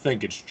player. I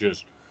think it's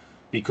just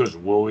because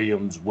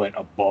Williams went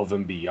above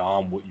and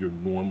beyond what your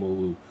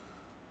normal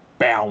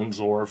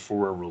bounds are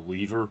for a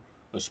reliever,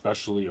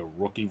 especially a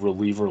rookie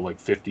reliever, like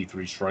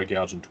 53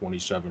 strikeouts in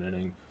 27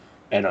 innings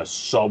and a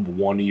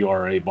sub-1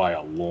 ERA by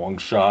a long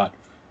shot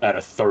at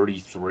a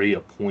 33, a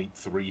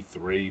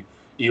 .33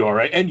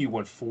 ERA, and you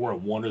went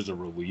 4-1 as a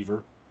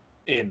reliever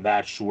in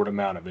that short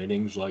amount of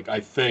innings. Like,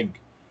 I think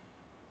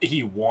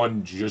he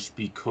won just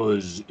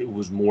because it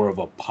was more of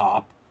a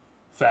pop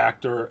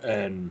factor,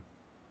 and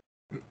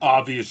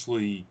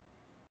obviously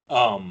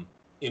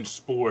In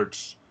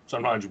sports,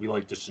 sometimes we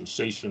like to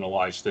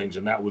sensationalize things,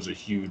 and that was a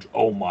huge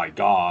oh my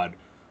god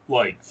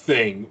like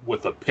thing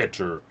with a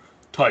pitcher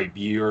type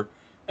year.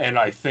 And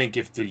I think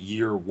if the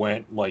year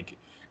went like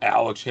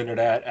Alex hinted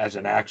at as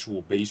an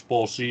actual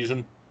baseball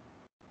season,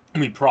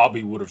 we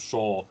probably would have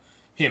saw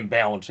him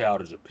balance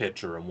out as a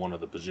pitcher and one of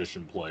the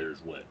position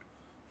players win.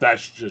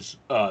 That's just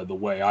the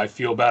way I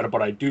feel about it.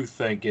 But I do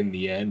think in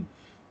the end,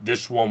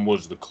 this one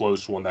was the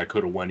close one that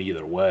could have went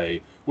either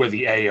way, where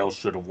the AL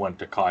should have went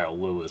to Kyle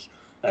Lewis,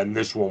 and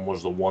this one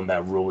was the one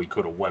that really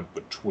could have went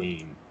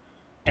between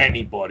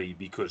anybody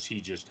because he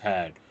just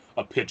had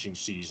a pitching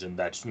season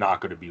that's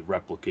not going to be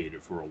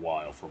replicated for a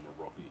while from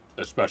a rookie,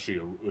 especially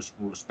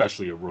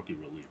a rookie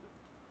reliever.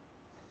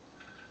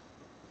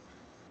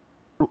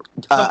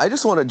 I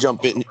just want to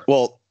jump in.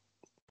 Well,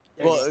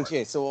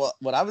 okay. So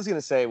what I was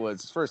gonna say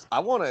was first, I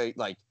want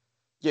to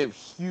give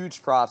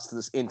huge props to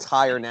this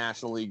entire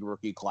National League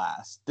rookie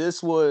class.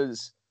 This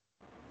was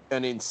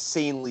an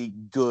insanely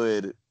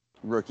good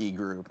rookie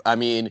group. I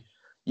mean,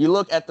 you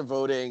look at the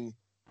voting,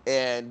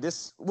 and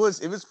it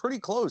was pretty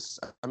close.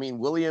 I mean,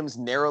 Williams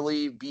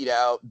narrowly beat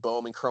out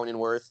Bohm and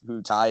Cronenworth,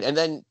 who tied, and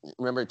then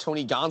remember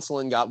Tony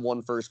Gonsolin got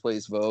one first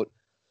place vote.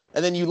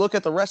 And then you look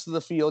at the rest of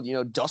the field,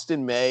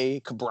 Dustin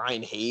May,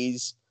 Brian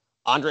Hayes,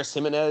 Andres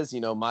Jimenez, he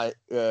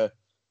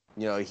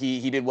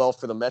did well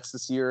for the Mets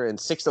this year, and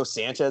Sixto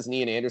Sanchez and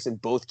Ian Anderson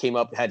both came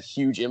up, had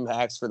huge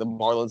impacts for the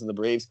Marlins and the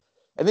Braves.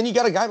 And then you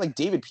got a guy like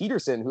David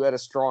Peterson who had a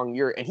strong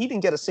year, and he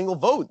didn't get a single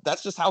vote.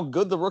 That's just how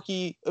good the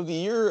rookie of the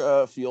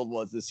year field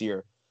was this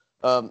year.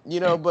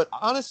 But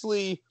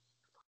honestly,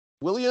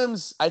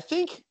 Williams, I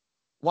think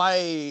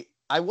why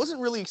I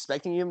wasn't really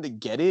expecting him to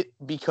get it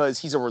because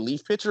he's a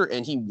relief pitcher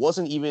and he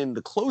wasn't even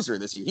the closer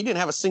this year. He didn't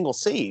have a single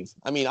save.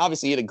 I mean,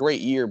 obviously he had a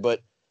great year,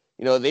 but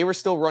they were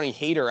still running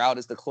Hader out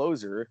as the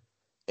closer.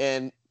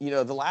 And,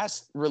 the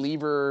last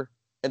reliever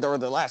or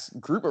the last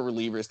group of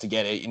relievers to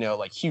get it,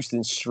 like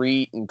Houston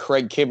Street and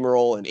Craig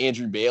Kimbrell and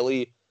Andrew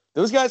Bailey,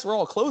 those guys were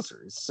all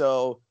closers.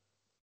 So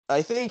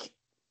I think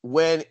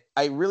when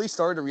I really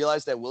started to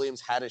realize that Williams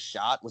had a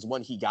shot was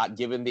when he got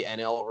given the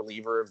NL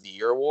Reliever of the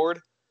Year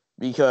award,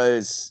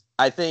 because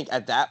I think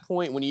at that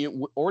point, when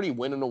you already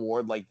win an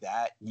award like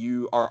that,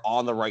 you are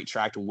on the right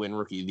track to win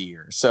Rookie of the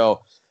Year.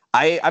 So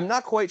I'm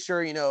not quite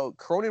sure.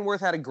 Cronenworth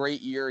had a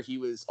great year. He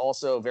was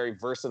also very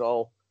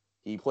versatile.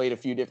 He played a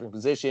few different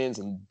positions,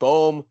 and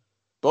Bohm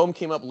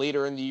came up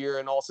later in the year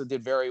and also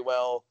did very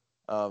well.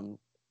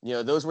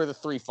 Those were the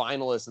three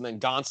finalists, and then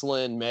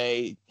Gonsolin,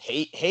 May,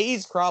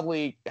 Hayes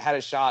probably had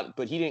a shot,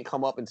 but he didn't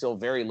come up until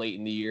very late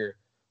in the year,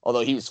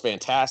 although he was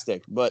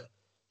fantastic. But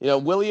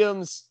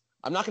Williams,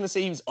 I'm not going to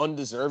say he was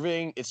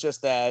undeserving. It's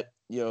just that,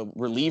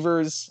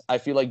 relievers, I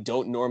feel like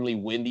don't normally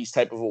win these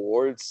type of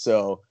awards.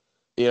 So,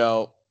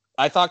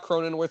 I thought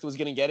Cronenworth was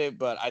going to get it,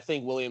 but I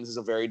think Williams is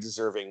a very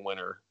deserving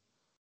winner.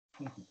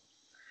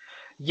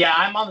 Yeah,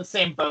 I'm on the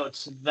same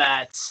boat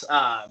that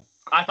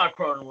I thought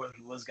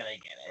Cronenworth was going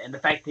to get it. And the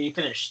fact that he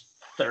finished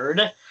third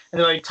and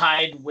then he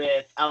tied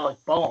with Alec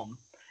Bohm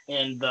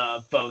in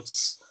the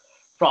votes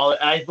for all,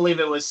 I believe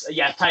it was,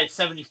 tied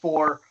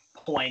 74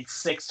 points,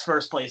 6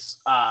 first place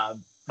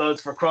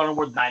votes for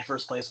Cronenworth, 9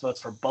 first place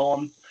votes for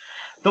Bohm.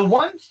 The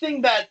one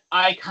thing that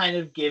I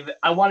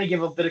want to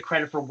give a bit of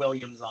credit for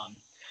Williams on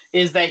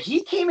is that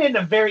he came in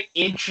a very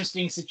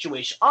interesting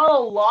situation. On a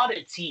lot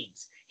of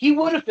teams, he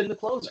would have been the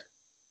closer.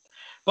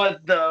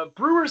 But the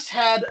Brewers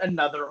had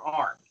another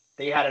arm.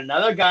 They had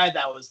another guy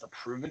that was the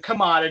proven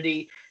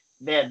commodity.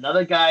 They had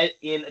another guy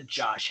in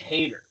Josh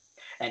Hader.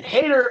 And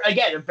Hader,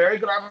 again, a very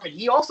good arm, but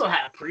he also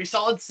had a pretty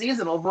solid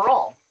season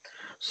overall.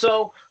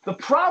 So the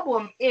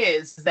problem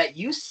is that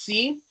you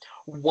see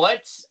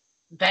what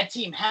that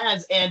team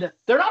has, and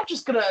they're not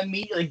just going to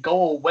immediately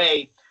go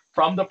away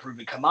from the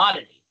proven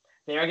commodity.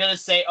 They're going to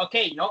say,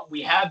 okay,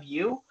 we have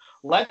you.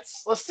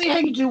 Let's see how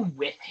you do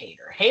with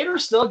Hader.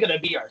 Hader's still going to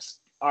be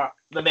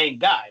the main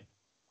guy.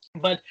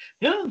 But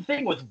the other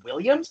thing with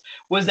Williams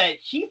was that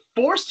he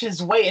forced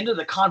his way into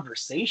the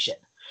conversation.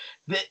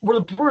 Where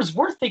the Brewers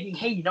were thinking,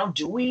 hey,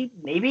 do we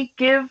maybe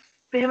give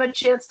him a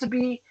chance to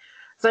be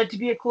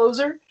a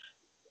closer?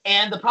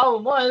 And the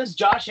problem was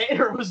Josh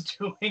Hader was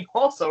doing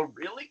also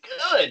really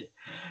good.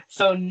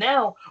 So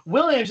now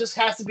Williams just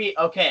has to be,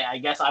 okay, I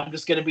guess I'm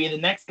just going to be the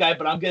next guy,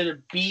 but I'm going to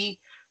be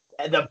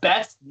the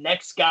best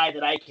next guy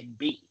that I can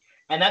be.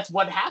 And that's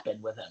what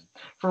happened with him.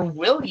 For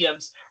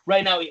Williams,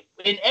 right now,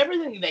 in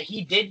everything that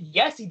he did,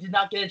 yes, he did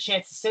not get a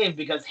chance to save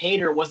because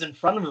Hader was in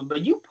front of him,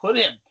 but you put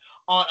him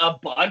on a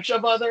bunch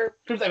of other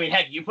teams. I mean,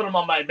 heck, you put him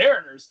on my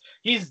Mariners,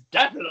 he's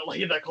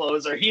definitely the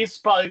closer. He's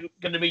probably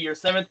going to be your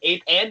 7th,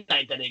 8th, and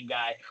 9th inning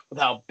guy with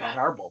how bad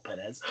our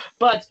bullpen is.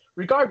 But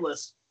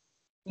regardless,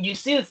 you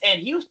see this,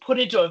 and he was put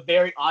into a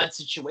very odd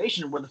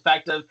situation where the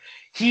fact of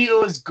he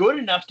was good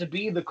enough to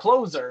be the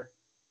closer.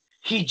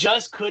 He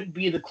just couldn't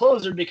be the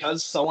closer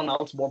because someone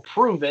else more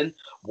proven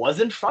was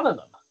in front of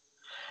him.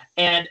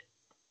 And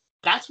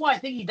that's why I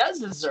think he does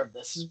deserve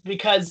this,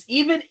 because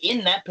even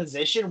in that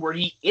position where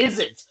he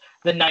isn't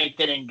the 9th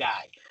inning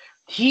guy,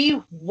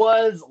 he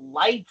was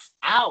lights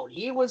out.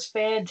 He was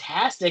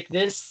fantastic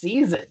this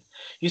season.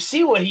 You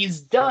see what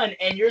he's done,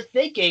 and you're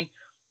thinking,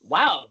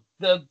 wow,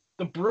 the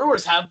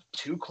Brewers have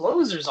two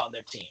closers on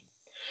their team.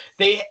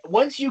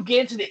 Once you get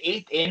into the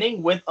 8th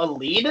inning with a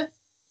lead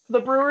for the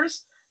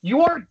Brewers,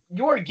 you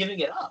are giving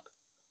it up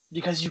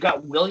because you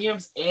got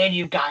Williams and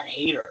you got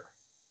Hader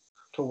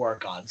to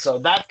work on. So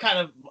that's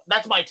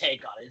my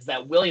take on it, is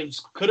that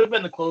Williams could have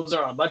been the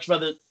closer on a bunch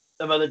of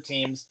other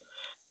teams,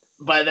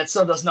 but that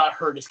still does not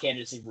hurt his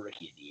candidacy for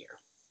Rookie of the Year.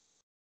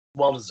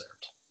 Well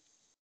deserved.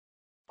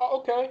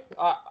 Okay.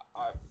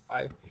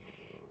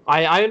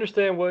 I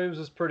understand Williams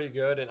is pretty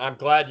good, and I'm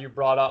glad you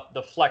brought up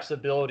the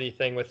flexibility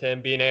thing with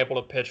him being able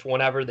to pitch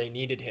whenever they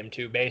needed him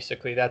to.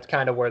 Basically, that's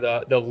kind of where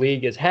the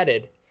league is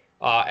headed,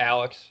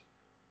 Alex.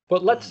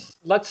 But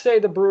let's say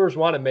the Brewers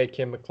want to make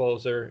him a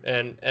closer,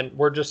 and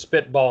we're just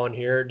spitballing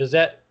here.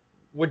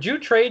 Would you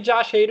trade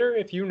Josh Hader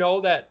if you know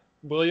that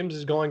Williams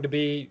is going to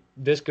be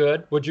this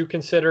good? Would you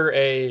consider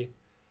a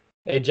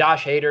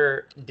Josh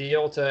Hader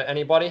deal to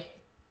anybody?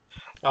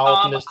 I'll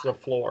open this to the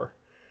floor.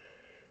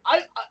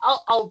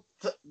 I'll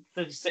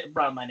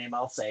brought up my name.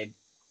 I'll say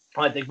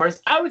I think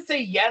first. I would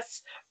say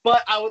yes,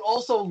 but I would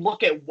also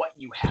look at what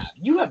you have.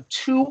 You have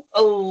two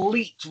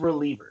elite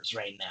relievers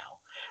right now,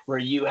 where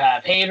you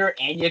have Hader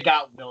and you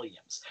got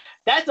Williams.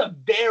 That's a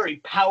very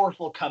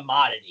powerful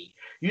commodity.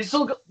 You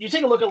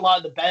take a look at a lot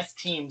of the best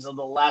teams of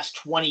the last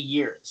 20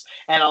 years,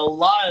 and a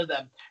lot of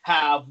them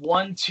have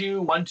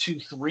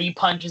 1-2, 3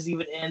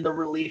 even in the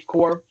relief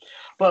corps.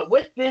 But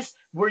with this,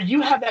 where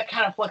you have that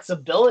kind of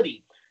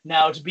flexibility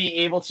now to be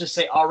able to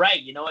say, all right,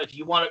 if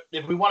we want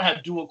to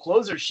have dual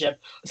closership,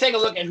 let's take a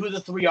look at who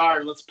the three are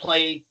and let's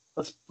play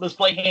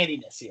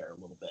handiness here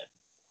a little bit.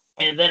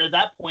 And then at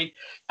that point,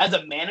 as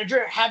a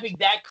manager, having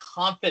that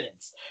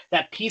confidence,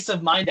 that peace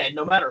of mind that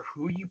no matter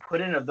who you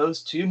put in of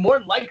those two, more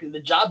than likely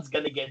the job's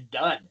going to get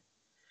done.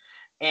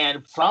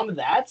 And from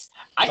that,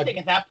 I think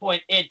at that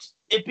point,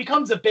 it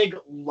becomes a big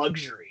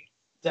luxury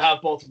to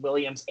have both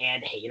Williams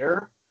and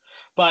Hader.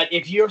 But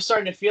if you're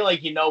starting to feel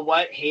like, you know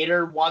what,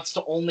 Hader wants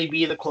to only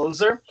be the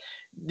closer,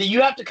 then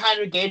you have to kind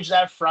of gauge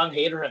that from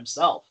Hader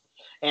himself.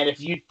 And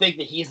if you think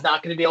that he's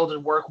not going to be able to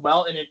work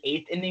well in an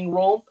 8th inning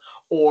role,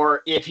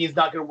 or if he's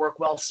not going to work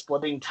well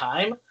splitting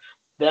time,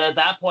 then at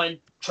that point,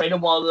 trade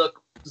him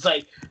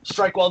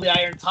strike while the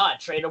iron's hot.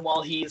 Trade him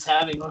while he's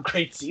having a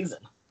great season.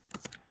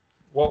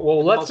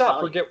 Well, let's not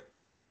forget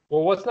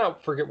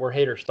where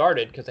Hader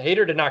started, because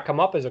Hader did not come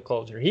up as a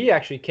closer. He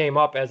actually came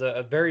up as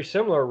a very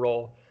similar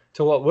role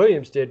to what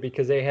Williams did,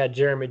 because they had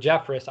Jeremy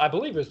Jeffress. I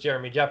believe it was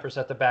Jeremy Jeffress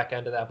at the back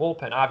end of that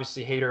bullpen.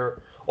 Obviously, Hader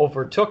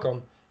overtook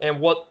him. And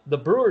what the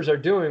Brewers are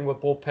doing with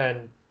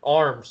bullpen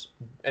arms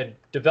and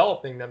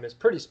developing them is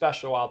pretty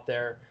special out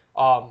there.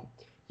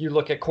 You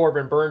look at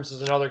Corbin Burns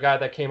is another guy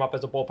that came up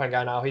as a bullpen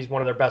guy now. He's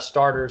one of their best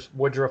starters.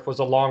 Woodruff was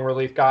a long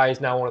relief guy.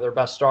 He's now one of their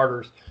best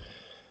starters.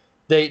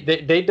 They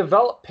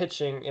develop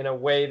pitching in a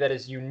way that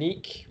is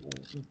unique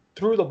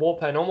through the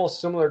bullpen, almost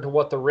similar to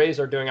what the Rays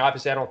are doing.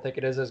 Obviously, I don't think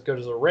it is as good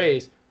as the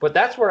Rays, but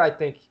that's where I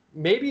think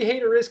maybe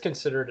Hader is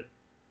considered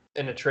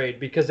in a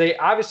trade, because they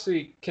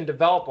obviously can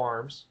develop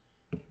arms.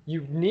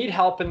 You need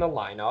help in the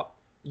lineup.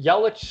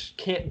 Yelich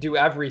can't do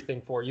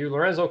everything for you.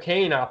 Lorenzo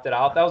Cain opted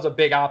out. That was a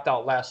big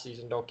opt-out last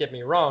season, don't get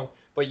me wrong.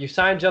 But you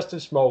signed Justin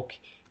Smoke.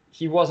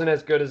 He wasn't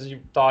as good as you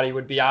thought he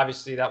would be.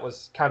 Obviously, that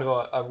was kind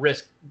of a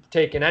risk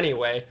taken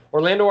anyway.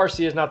 Orlando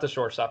Arcia is not the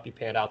shortstop he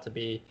panned out to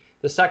be.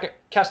 The second,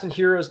 Keston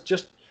Hiura is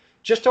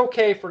just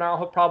okay for now.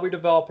 He'll probably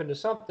develop into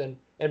something.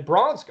 And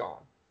Braun's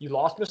gone. You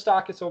lost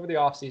Moustakas over the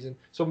offseason.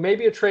 So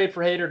maybe a trade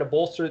for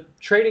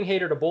trading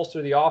Hader to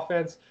bolster the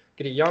offense,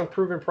 get a young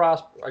proven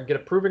prospect, or get a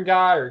proven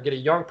guy, or get a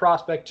young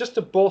prospect just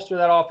to bolster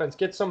that offense,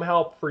 get some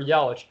help for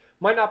Yelich.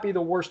 Might not be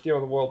the worst deal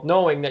in the world,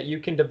 knowing that you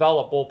can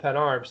develop bullpen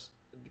arms,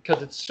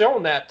 because it's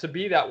shown that to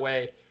be that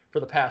way for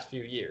the past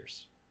few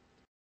years.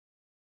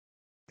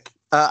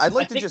 I'd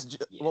like to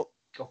just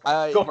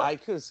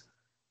because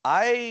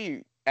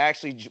I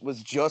actually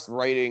was just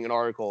writing an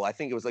article, I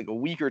think it was like a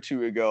week or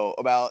two ago,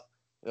 about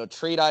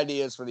trade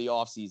ideas for the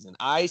offseason.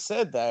 I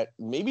said that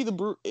maybe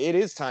it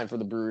is time for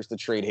the Brewers to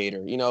trade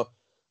Hader.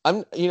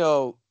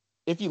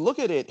 If you look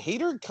at it,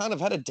 Hader kind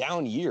of had a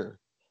down year.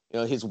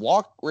 His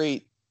walk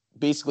rate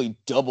basically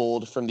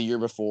doubled from the year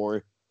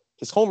before.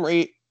 His home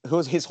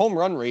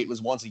run rate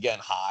was once again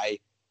high.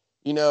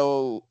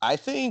 I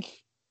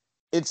think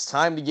it's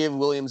time to give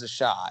Williams a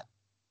shot.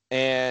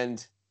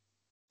 And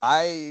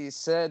I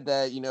said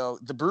that,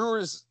 the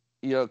Brewers,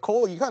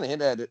 Cole, you kind of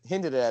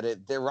hinted at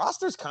it. Their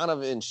roster's kind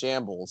of in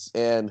shambles,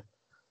 and,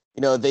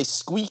 they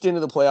squeaked into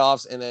the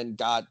playoffs and then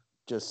got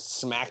just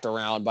smacked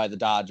around by the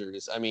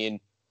Dodgers. I mean,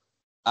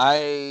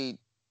 I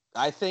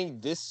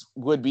think this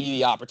would be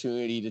the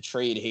opportunity to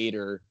trade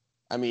Hader.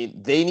 I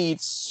mean, they need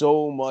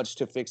so much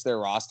to fix their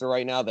roster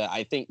right now that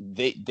I think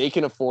they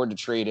can afford to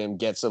trade him,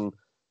 get some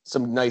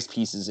nice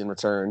pieces in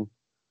return.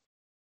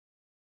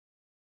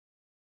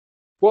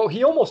 Well,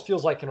 he almost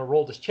feels like an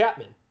Aroldis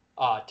Chapman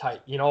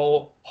type,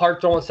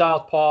 hard throwing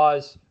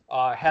southpaws,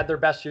 had their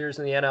best years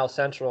in the NL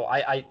Central.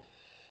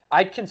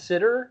 I'd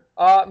consider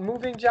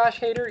moving Josh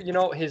Hader. You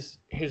know, his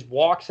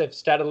walks have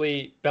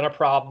steadily been a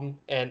problem,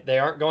 and they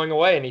aren't going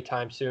away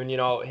anytime soon. You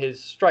know, his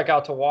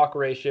strikeout to walk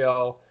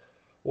ratio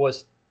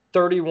was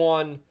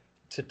 31-10,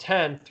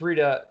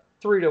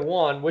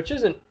 3-1, which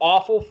isn't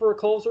awful for a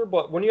closer,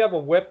 but when you have a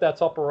whip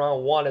that's up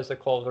around 1 as a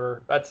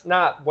closer, that's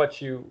not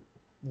what you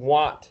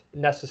want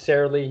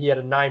necessarily. He had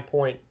a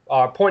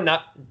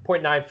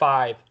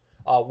 0.95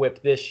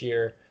 whip this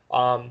year.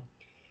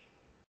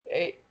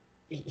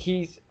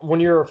 He's when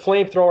you're a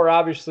flamethrower,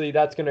 obviously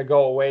that's going to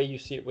go away. You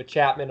see it with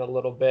Chapman a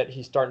little bit.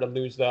 He's starting to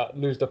lose the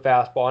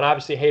fastball, and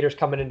obviously Hader's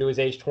coming into his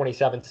age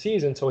 27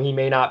 season, so he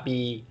may not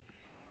be.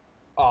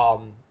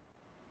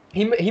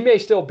 He may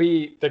still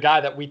be the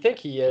guy that we think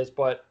he is,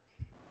 but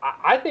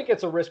I think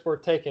it's a risk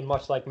worth taking.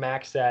 Much like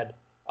Max said,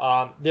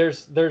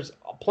 there's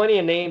plenty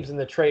of names in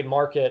the trade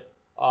market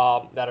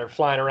that are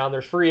flying around.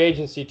 There's free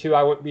agency too.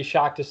 I wouldn't be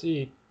shocked to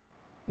see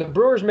the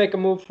Brewers make a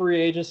move free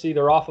agency.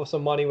 They're off of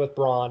some money with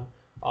Braun.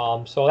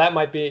 So that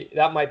might be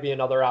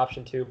another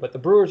option too. But the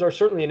Brewers are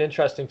certainly an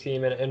interesting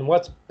team, and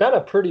what's been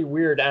a pretty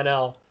weird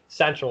NL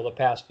Central the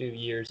past few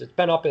years. It's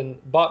been up in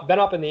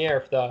the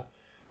air for the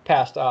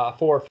past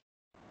 4.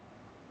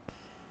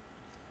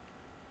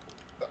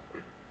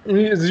 Do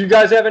you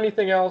guys have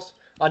anything else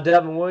on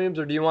Devin Williams,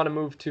 or do you want to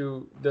move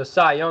to the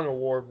Cy Young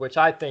Award, which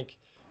I think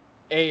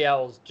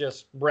AL's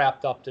just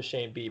wrapped up to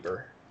Shane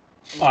Bieber?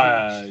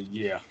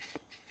 Yeah.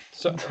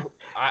 So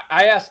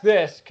I ask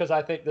this because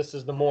I think this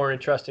is the more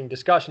interesting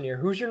discussion here.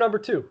 Who's your number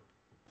 2?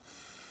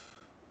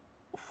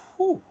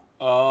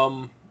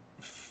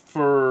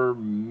 For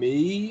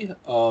me,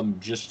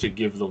 just to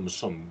give them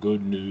some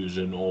good news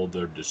in all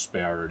their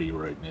disparity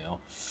right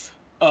now,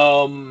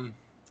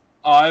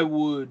 I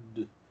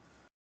would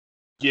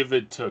give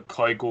it to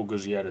Keuchel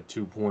because he had a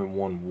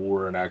 2.1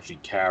 WAR and actually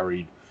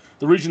carried.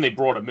 The reason they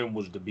brought him in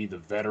was to be the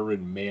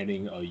veteran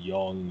manning a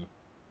young.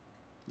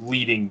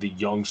 Leading the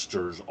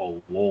youngsters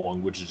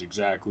along, which is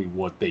exactly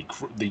what the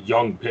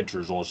young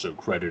pitchers also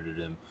credited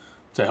him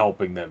to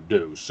helping them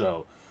do.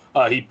 So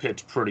he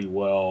pitched pretty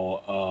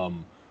well.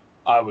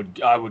 I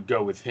would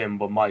go with him,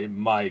 but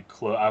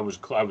I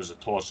was a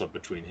toss up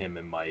between him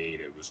and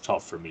Maeda. It was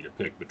tough for me to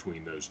pick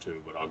between those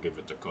two, but I'll give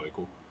it to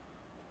Keuchel.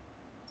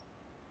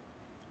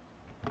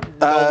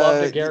 No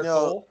love to Garrett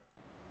Cole.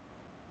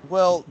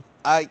 Well,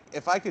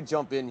 if I could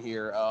jump in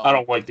here, I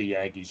don't like the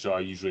Yankees, so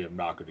I usually am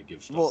not going to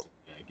give stuff to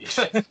the Yankees.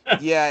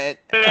 Yeah,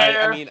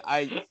 I mean,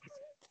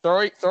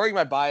 throwing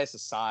my bias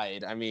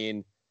aside, I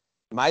mean,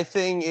 my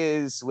thing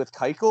is with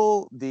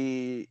Keuchel,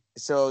 the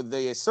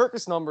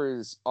surface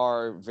numbers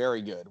are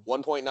very good,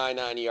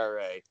 1.99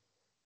 ERA,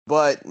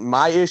 but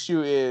my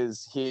issue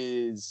is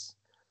his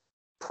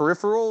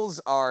peripherals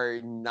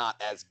are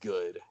not as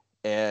good,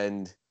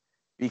 and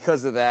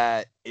because of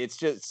that, it's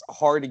just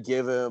hard to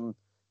give him.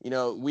 You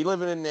know, we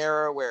live in an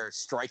era where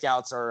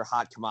strikeouts are a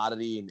hot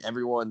commodity and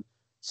everyone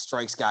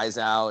strikes guys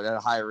out at a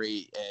high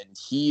rate. And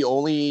he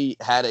only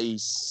had a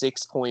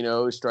 6.0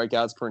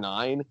 strikeouts per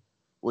 9,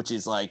 which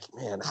is like,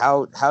 man,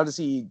 how does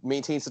he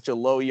maintain such a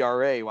low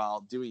ERA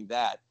while doing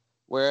that?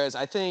 Whereas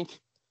I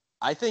think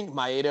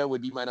Maeda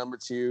would be my number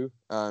 2.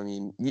 I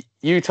mean,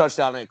 you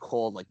touched on it,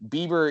 Cole. Like,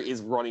 Bieber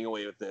is running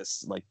away with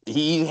this. Like,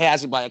 he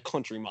has it by a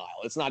country mile.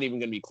 It's not even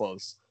going to be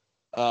close.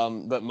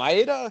 But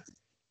Maeda,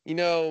 you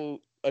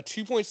know, a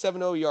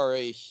 2.70 ERA,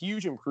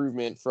 huge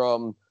improvement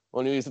from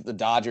when he was at the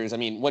Dodgers. I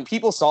mean, when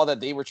people saw that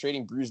they were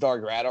trading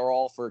Brusdar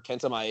Graterol for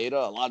Kenta Maeda,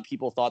 a lot of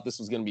people thought this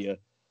was going to be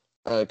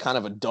a kind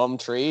of a dumb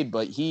trade,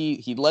 but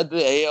he led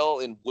the AL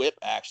in WHIP,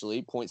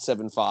 actually,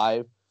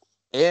 0.75,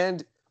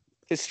 and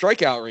his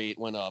strikeout rate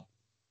went up.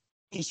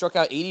 He struck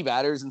out 80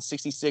 batters in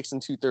 66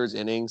 2/3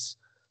 innings.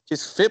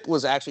 His FIP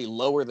was actually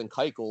lower than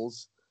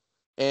Keuchel's,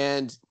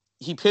 and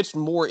he pitched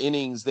more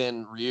innings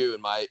than Ryu,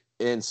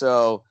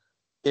 so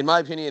in my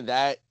opinion,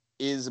 that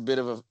is a bit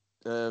of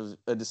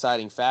a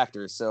deciding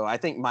factor. So I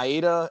think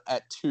Maeda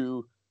at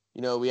 2,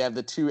 you know, we have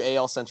the 2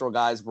 AL Central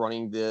guys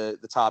running the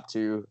top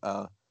 2.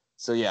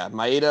 So yeah,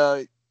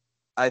 Maeda,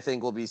 I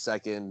think, will be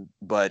second,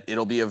 but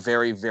it'll be a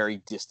very, very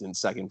distant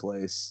second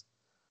place.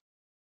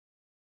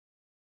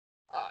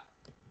 I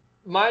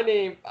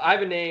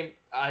have a name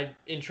I'm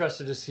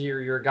interested to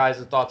hear your guys'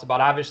 thoughts about.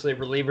 Obviously,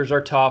 relievers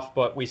are tough,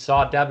 but we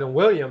saw Devin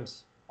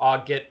Williams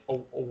get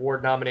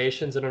award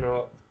nominations and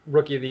a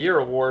Rookie of the Year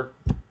award.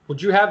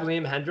 Would you have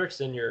Liam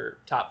Hendricks in your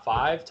top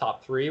 5,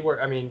 top 3?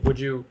 Would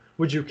you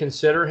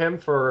consider him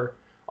for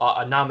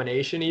a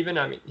nomination even?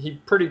 I mean, he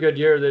pretty good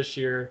year this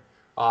year.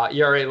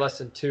 ERA less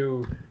than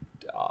 2,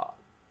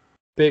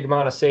 big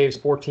amount of saves,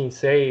 14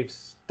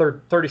 saves,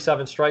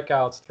 37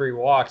 strikeouts, 3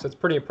 walks. That's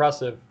pretty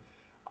impressive.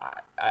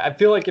 I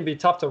feel like it'd be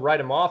tough to write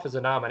him off as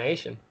a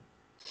nomination.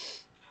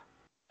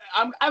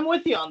 I'm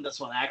with you on this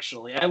one,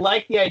 actually. I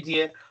like the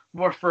idea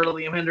more for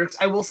Liam Hendricks.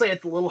 I will say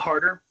it's a little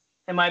harder,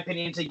 in my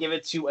opinion, to give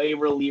it to a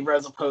reliever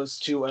as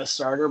opposed to a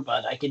starter,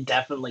 but I can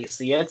definitely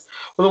see it.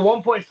 With a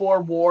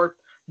 1.4 WAR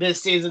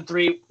this season,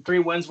 3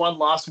 wins, 1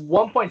 loss,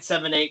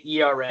 1.78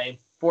 ERA,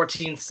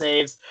 14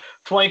 saves,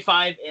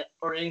 25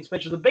 or innings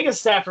pitched. The biggest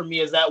stat for me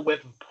is that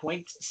whip of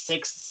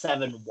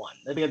 .671.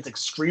 I think it's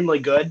extremely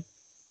good,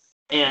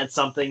 and it's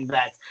something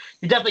that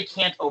you definitely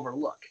can't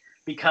overlook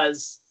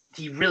because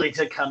he really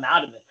did come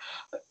out of it.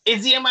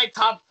 Is he in my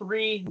top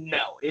 3?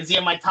 No. Is he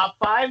in my top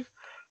 5?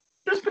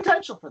 There's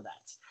potential for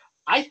that.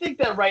 I think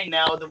that right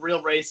now the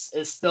real race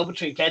is still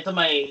between Kenta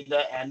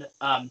Maeda and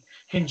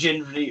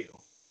Hyunjin Ryu.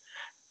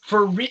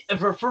 For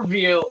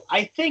Ryu,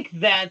 I think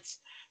that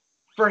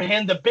for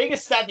him, the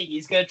biggest stat that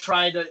he's going to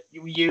try to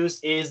use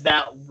is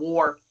that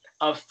WAR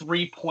of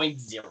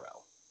 3.0.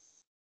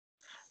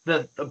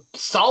 The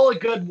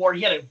solid good WAR.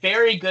 He had a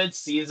very good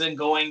season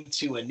going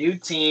to a new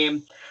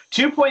team.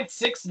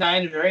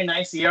 2.69, a very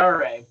nice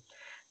ERA.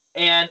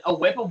 And a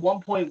whip of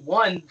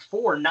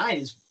 1.149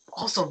 is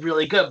also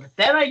really good. But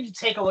then I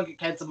take a look at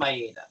Kenta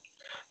Maeda.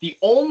 The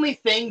only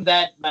thing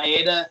that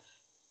Maeda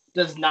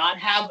does not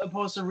have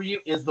opposed to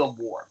Ryu is the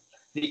WAR.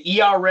 The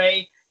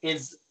ERA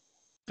is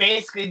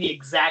basically the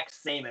exact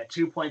same at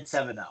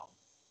 2.70.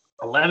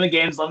 11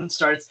 games, 11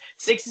 starts,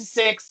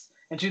 66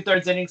 and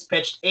 2/3 innings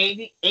pitched,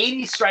 80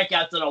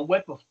 strikeouts, and a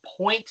whip of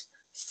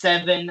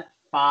 .750.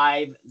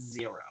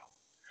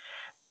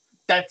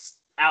 That's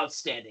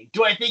outstanding.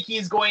 Do I think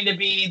he's going to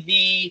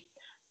be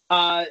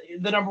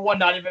the number one?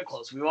 Not even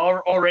close. We've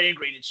already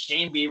agreed it's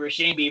Shane Bieber.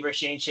 Shane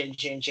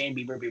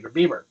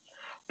Bieber.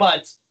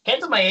 But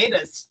Kenta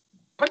Maeda's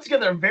put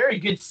together a very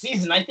good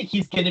season. I think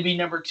he's going to be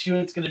number 2.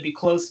 It's going to be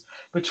close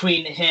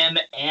between him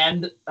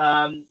and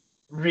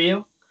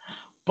Ryu.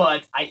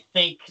 But I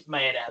think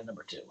Maeda has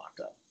number 2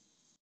 locked up.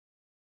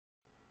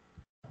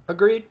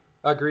 Agreed.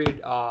 I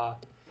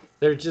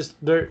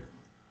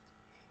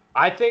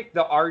think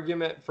the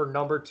argument for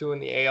number 2 in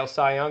the AL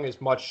Cy Young is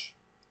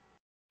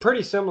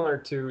pretty similar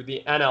to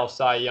the NL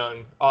Cy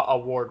Young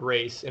award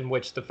race, in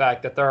which the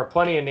fact that there are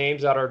plenty of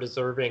names that are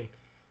deserving.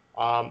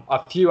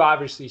 A few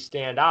obviously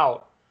stand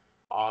out.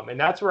 And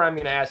that's where I'm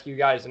going to ask you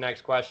guys the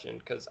next question,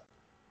 because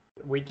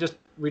we just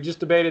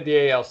debated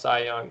the AL Cy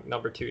Young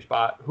number 2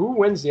 spot. Who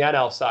wins the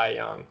NL Cy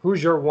Young?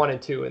 Who's your 1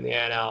 and 2 in the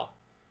NL?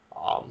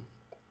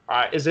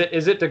 Is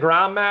it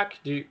DeGrom, Mac?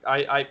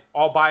 I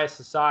all bias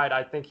aside,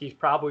 I think he's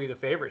probably the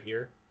favorite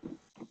here.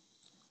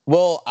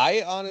 Well,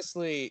 I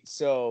honestly,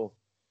 so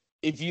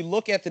if you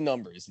look at the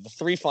numbers, the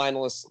 3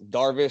 finalists,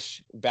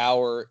 Darvish,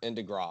 Bauer, and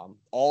DeGrom,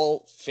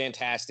 all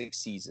fantastic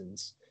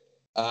seasons.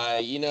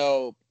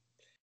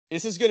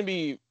 This is going to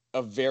be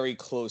a very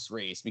close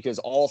race because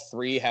all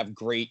 3 have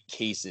great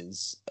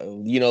cases.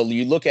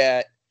 You look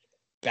at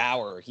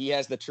Bauer, he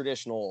has the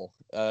traditional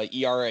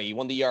ERA. He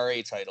won the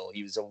ERA title.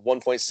 He was a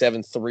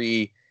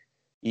 1.73.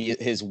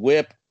 His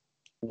whip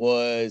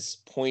was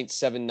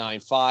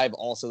 .795,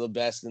 also the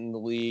best in the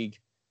league.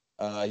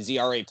 His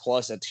ERA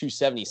plus at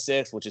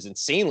 2.76, which is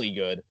insanely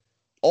good,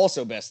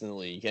 also best in the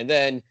league. And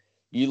then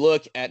you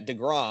look at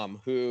DeGrom,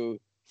 who,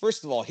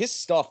 first of all, his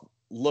stuff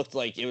looked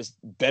like it was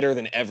better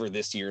than ever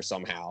this year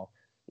somehow.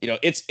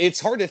 It's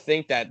hard to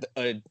think that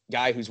a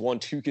guy who's won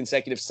 2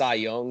 consecutive Cy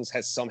Youngs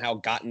has somehow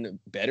gotten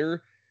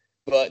better.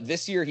 But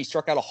this year he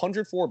struck out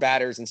 104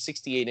 batters in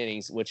 68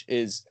 innings, which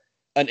is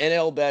an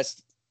NL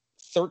best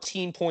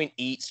 13.8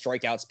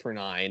 strikeouts per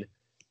 9.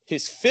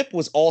 His FIP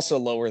was also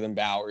lower than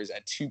Bauer's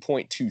at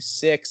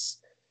 2.26.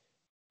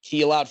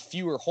 He allowed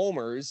fewer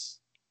homers.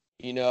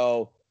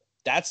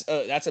 That's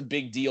a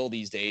big deal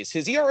these days.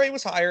 His ERA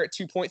was higher at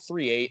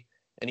 2.38,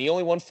 and he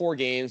only won 4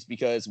 games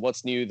because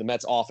what's new, the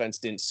Mets offense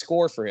didn't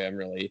score for him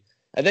really.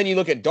 And then you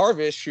look at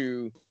Darvish,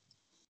 who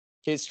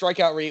his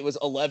strikeout rate was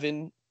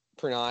 11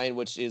 per 9,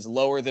 which is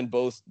lower than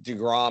both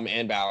DeGrom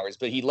and Bauer's,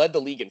 but he led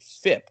the league in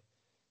FIP.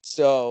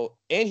 So,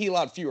 and he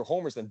allowed fewer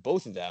homers than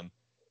both of them.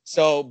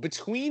 So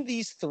between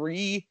these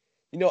 3,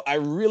 I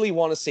really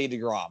want to say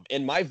DeGrom,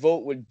 and my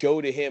vote would go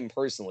to him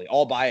personally,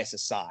 all bias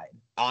aside.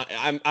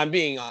 I'm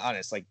being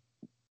honest. I'm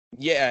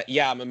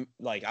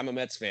a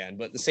Mets fan,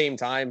 but at the same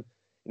time,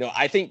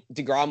 I think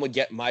DeGrom would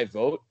get my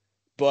vote.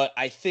 But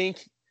I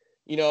think,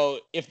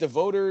 if the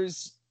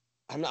voters,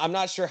 I'm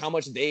not sure how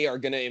much they are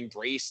going to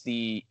embrace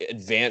the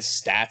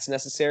advanced stats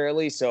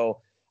necessarily. So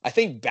I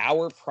think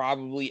Bauer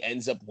probably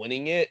ends up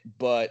winning it,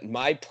 but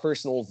my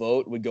personal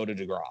vote would go to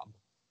DeGrom.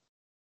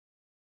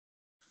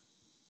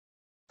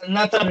 And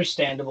that's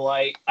understandable.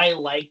 I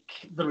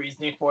like the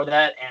reasoning for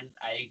that, and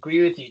I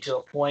agree with you to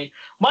a point.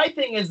 My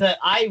thing is that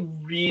I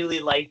really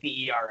like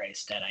the ERA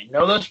stat. I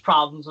know there's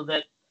problems with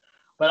it,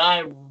 but I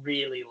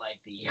really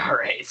like the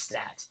ERA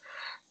stat.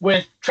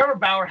 With Trevor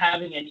Bauer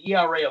having an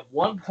ERA of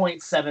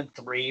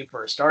 1.73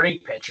 for a starting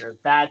pitcher,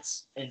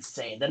 that's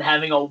insane. Then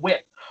having a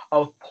whip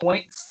of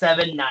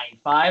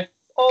 .795,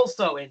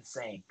 also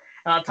insane.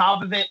 And on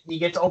top of it, he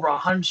gets over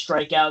 100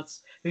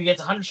 strikeouts. He gets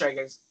 100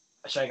 strikeouts,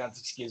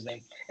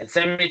 and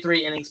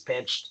 73 innings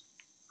pitched.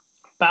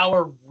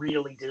 Bauer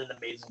really did an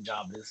amazing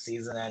job this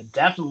season and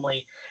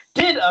definitely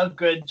did a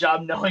good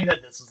job knowing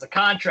that this was a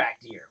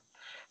contract year.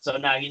 So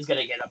now he's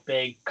going to get a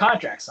big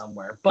contract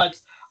somewhere. But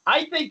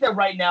I think that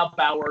right now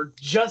Bauer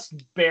just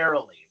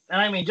barely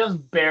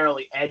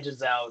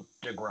edges out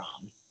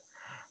DeGrom.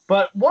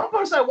 But one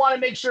person I want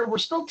to make sure we're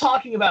still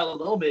talking about a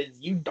little bit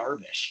is Yu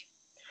Darvish.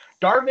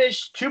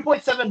 Darvish,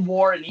 2.7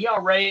 WAR, an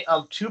ERA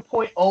of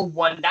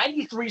 2.01,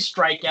 93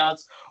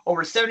 strikeouts,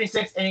 over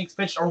 76 innings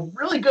pitched, a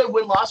really good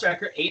win-loss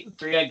record,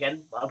 8-3.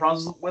 Again, a lot of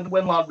problems with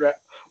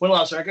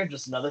win-loss record,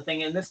 just another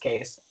thing in this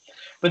case.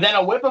 But then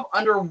a whip of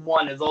under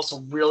 1 is also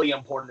really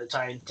important to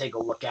try and take a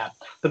look at.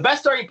 The best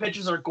starting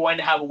pitchers are going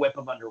to have a whip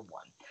of under 1.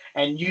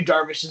 And Yu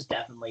Darvish is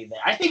definitely there.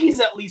 I think he's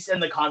at least in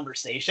the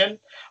conversation,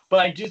 but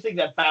I do think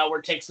that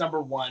Bauer takes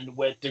number 1,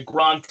 with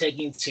DeGrom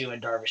taking 2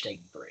 and Darvish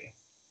taking 3.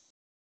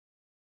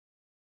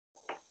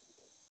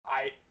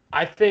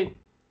 I think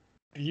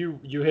you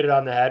hit it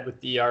on the head with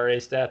the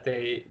ERA stat.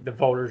 The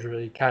voters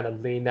really kind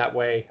of lean that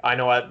way. I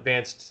know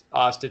advanced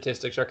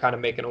statistics are kind of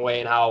making a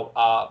way in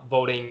how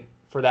voting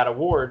for that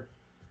award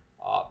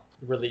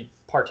really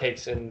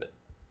partakes in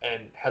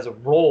and has a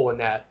role in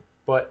that.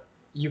 But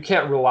you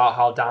can't rule out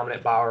how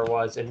dominant Bauer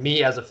was. And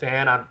me as a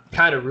fan, I'm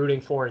kind of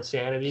rooting for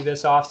insanity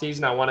this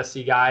offseason. I want to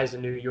see guys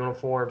in new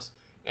uniforms.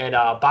 And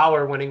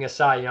Bauer winning a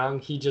Cy Young,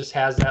 he just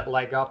has that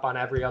leg up on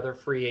every other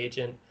free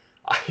agent.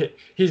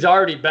 He's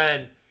already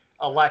been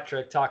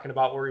electric, talking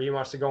about where he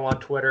wants to go on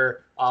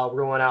Twitter,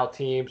 ruling out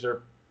teams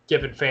or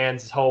giving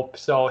fans hope.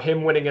 So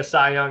him winning a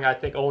Cy Young, I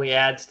think, only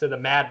adds to the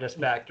madness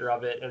factor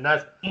of it. And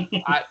that's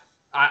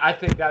I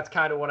think that's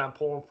kind of what I'm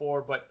pulling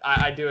for. But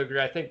I do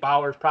agree. I think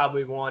Bauer's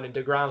probably 1 and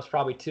DeGrom's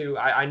probably 2.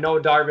 I know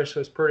Darvish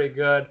was pretty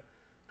good,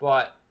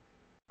 but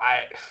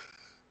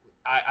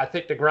I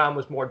think DeGrom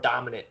was more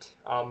dominant.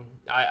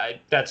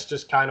 That's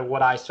just kind of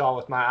what I saw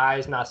with my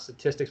eyes, not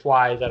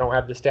statistics-wise. I don't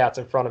have the stats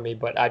in front of me,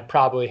 but I'd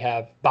probably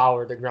have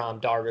Bauer, DeGrom,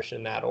 Darvish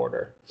in that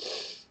order.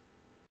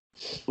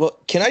 Well,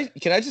 can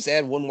I just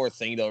add one more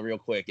thing, though, real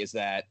quick, is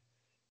that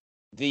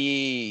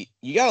you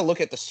got to look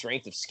at the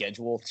strength of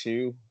schedule,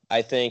 too,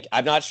 I think.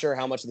 I'm not sure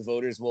how much the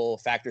voters will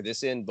factor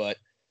this in, but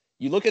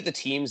you look at the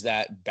teams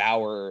that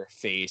Bauer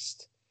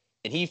faced,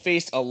 and he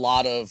faced a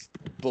lot of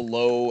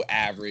below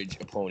average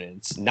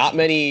opponents. Not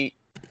many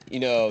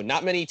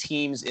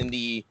teams in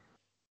the,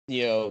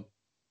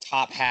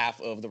 top half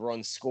of the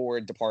runs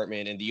scored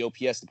department and the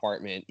OPS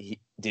department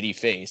did he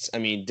face. I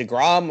mean,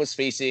 DeGrom was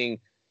facing,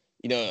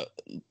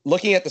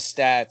 looking at the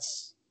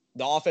stats,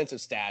 the offensive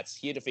stats,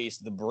 he had to face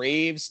the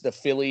Braves, the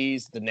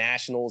Phillies, the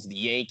Nationals, the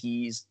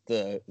Yankees,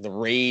 the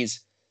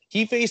Rays.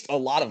 He faced a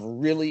lot of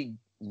really,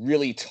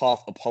 really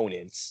tough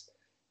opponents,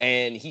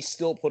 and he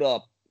still put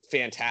up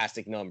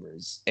fantastic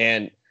numbers.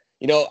 And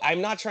I'm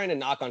not trying to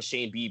knock on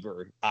Shane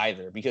Bieber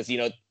either, because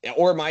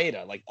or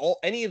Maeda, like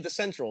any of the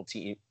central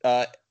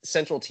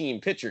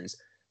team pitchers,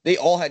 they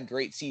all had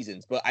great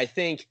seasons. But I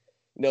think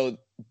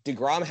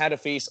DeGrom had to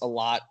face a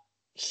lot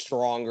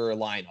stronger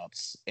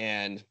lineups,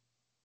 and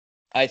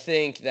I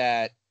think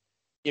that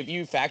if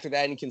you factor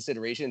that in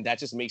consideration, that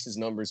just makes his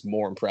numbers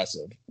more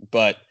impressive.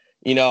 But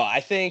I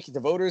think the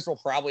voters will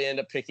probably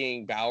end up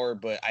picking Bauer,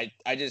 but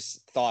I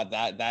just thought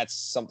that that's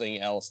something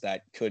else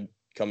that could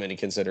come into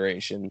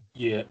consideration.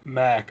 Yeah,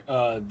 Mac,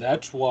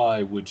 that's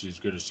why, which is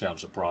going to sound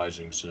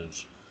surprising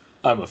since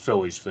I'm a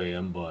Phillies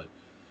fan, but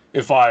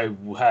if I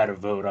had a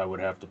vote, I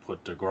would have to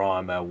put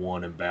DeGrom at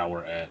 1 and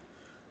Bauer at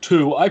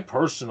 2. I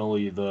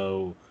personally,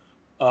 though,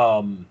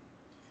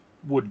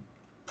 would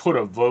put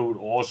a vote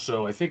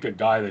also. I think a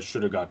guy that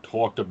should have got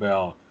talked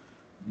about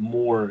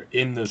more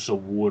in this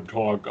award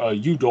talk.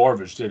 Yu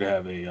Darvish did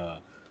have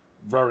a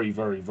very,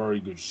 very, very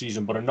good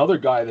season, but another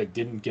guy that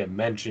didn't get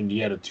mentioned, he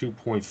had a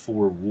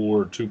 2.4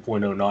 WAR,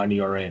 2.09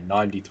 ERA, and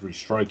 93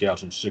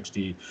 strikeouts and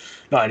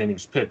 69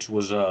 innings pitched,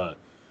 was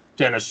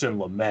Denison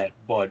Lamet.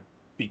 But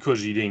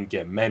because he didn't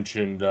get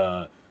mentioned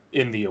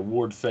in the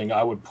award thing,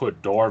 I would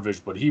put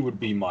Darvish, but he would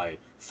be my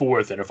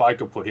 4th, and if I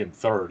could put him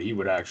 3rd, he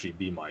would actually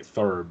be my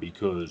 3rd,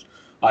 because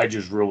I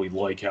just really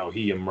like how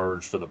he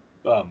emerged for the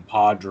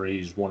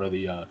Padres, one of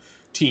the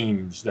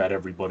teams that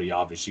everybody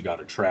obviously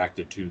got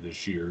attracted to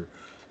this year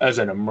as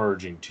an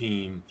emerging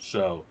team.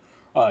 So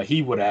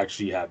he would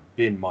actually have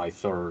been my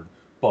 3rd,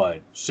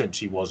 but since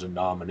he wasn't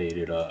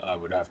nominated, I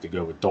would have to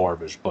go with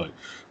Darvish. But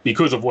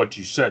because of what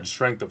you said,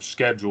 strength of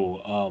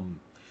schedule,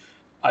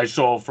 I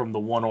saw from the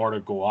one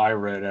article I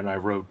read, and I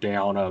wrote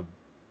down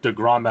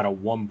DeGrom at a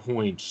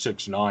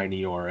 1.69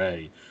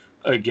 ERA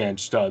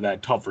against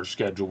that tougher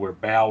schedule, where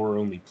Bauer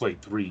only played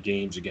 3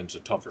 games against a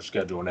tougher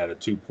schedule and had a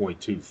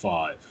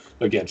 2.25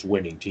 against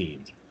winning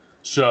teams.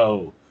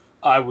 So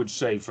I would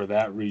say for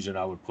that reason,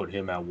 I would put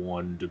him at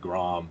 1,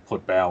 DeGrom,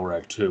 put Bauer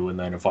at 2, and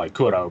then if I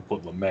could, I would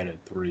put Lamet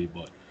at 3,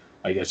 but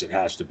I guess it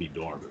has to be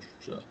Darvish.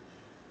 So.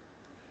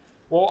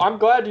 Well, I'm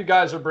glad you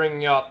guys are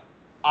bringing up.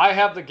 I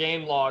have the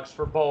game logs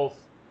for both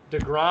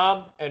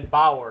DeGrom and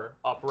Bauer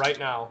up right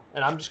now,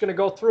 and I'm just going to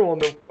go through them.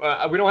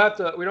 We don't have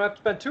to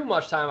spend too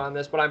much time on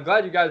this, but I'm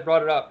glad you guys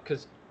brought it up,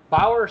 because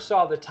Bauer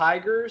saw the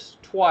Tigers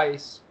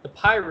twice, the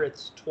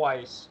Pirates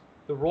twice,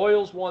 the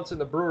Royals once,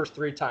 and the Brewers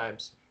 3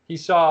 times. He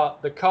saw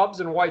the Cubs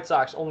and White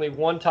Sox only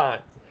 1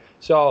 time.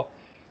 So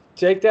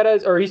take that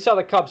as, or he saw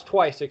the Cubs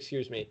twice,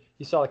 excuse me.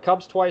 He saw the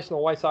Cubs twice and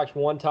the White Sox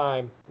 1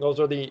 time. Those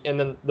are and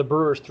then the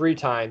Brewers 3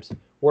 times.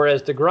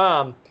 Whereas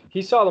DeGrom,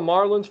 he saw the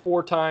Marlins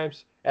 4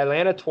 times,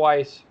 Atlanta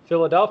twice,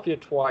 Philadelphia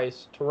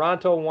twice,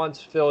 Toronto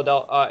once,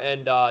 Philadelphia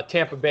and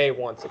Tampa Bay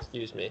once,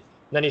 excuse me. And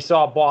then he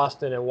saw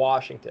Boston and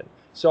Washington.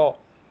 So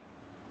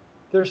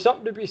there's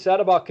something to be said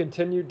about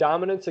continued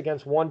dominance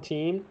against one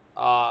team,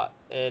 and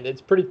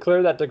it's pretty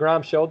clear that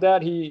DeGrom showed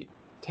that. He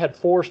had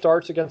 4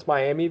 starts against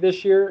Miami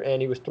this year,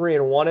 and he was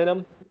 3-1 in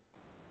them.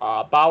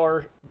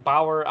 Bauer,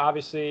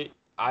 obviously,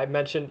 I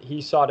mentioned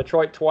he saw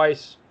Detroit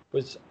twice,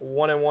 was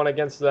 1-1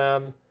 against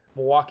them.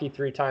 Milwaukee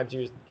 3 times, he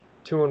was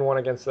 2-1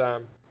 against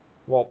them.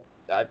 Well,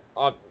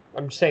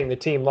 I'm saying the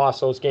team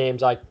lost those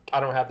games. I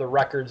don't have the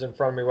records in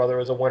front of me whether it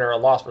was a win or a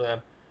loss for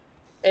them.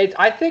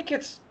 I think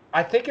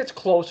it's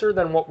closer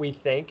than what we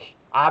think.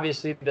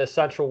 Obviously, the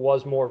Central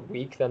was more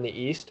weak than the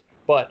East,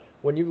 but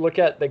when you look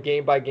at the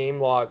game-by-game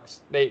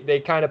logs,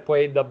 they kind of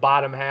played the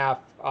bottom half,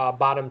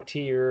 bottom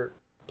tier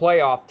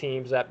playoff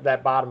teams,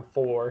 that bottom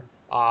 4,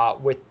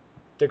 with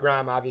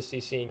DeGrom obviously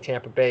seeing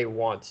Tampa Bay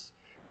once,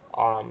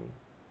 and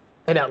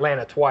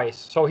Atlanta twice.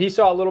 So he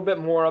saw a little bit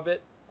more of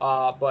it,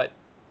 but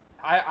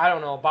I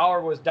don't know.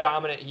 Bauer was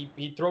dominant.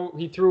 He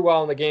threw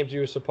well in the games he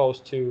was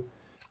supposed to.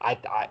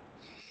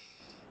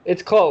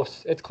 It's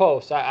close. It's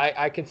close.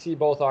 I can see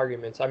both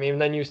arguments. I mean,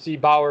 then you see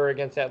Bauer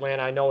against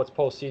Atlanta. I know it's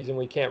postseason.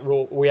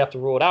 We have to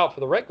rule it out for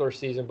the regular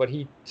season, but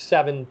he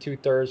 7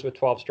 2/3 with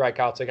 12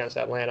 strikeouts against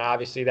Atlanta.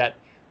 Obviously, that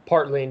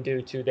partly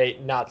due to they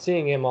not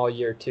seeing him all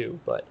year too.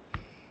 But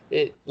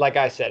like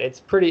I said,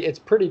 it's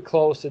pretty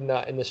close in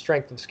the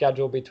strength of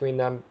schedule between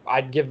them.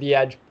 I'd give the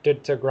edge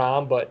to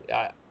Grom, but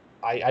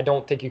I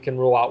don't think you can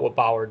rule out what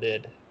Bauer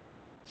did.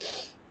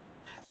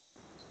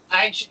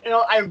 I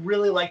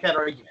really like that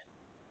argument.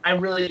 I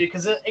really do,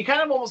 because it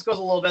kind of almost goes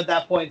a little bit at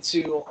that point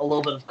to a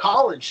little bit of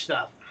college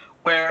stuff,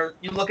 where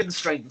you look at the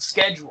strength of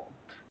schedule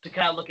to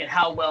kind of look at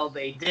how well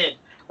they did.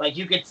 Like,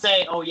 you could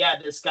say, oh yeah,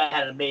 this guy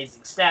had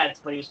amazing stats,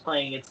 but he was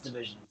playing against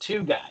Division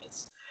II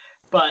guys.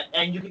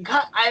 And you can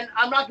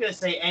I'm not going to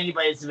say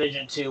anybody's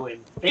Division II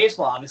in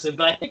baseball, obviously,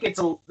 but I think it's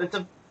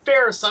a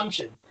fair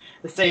assumption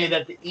to say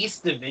that the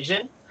East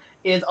Division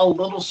is a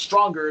little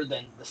stronger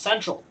than the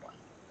Central one,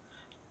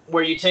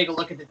 where you take a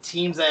look at the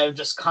teams that have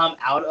just come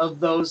out of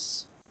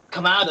those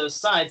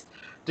sides.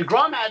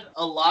 DeGrom had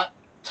a lot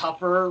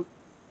tougher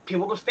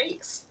people to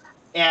face,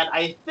 and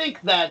I think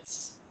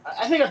that's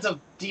a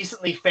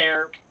decently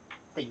fair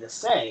thing to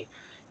say.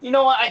 You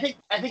know what? I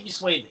think you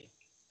swayed me.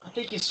 I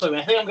think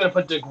I'm going to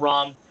put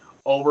DeGrom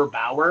over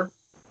Bauer,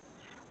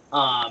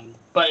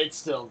 but it's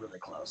still really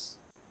close.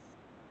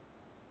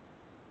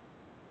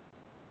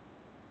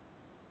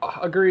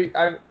 Agree.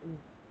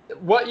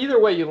 Either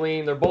way you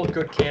lean, they're both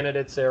good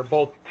candidates. They're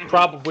both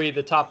probably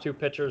the top 2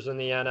 pitchers in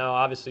the NL.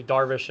 Obviously,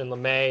 Darvish and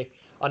LeMay.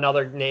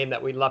 Another name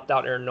that we left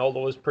out, Aaron Nola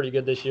was pretty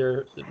good this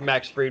year.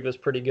 Max Fried was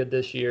pretty good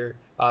this year.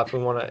 If we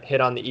want to hit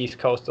on the East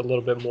Coast a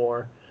little bit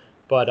more,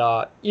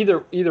 but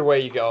either way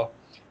you go.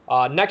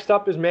 Next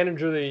up is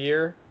Manager of the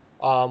Year.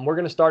 We're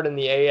going to start in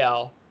the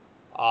AL.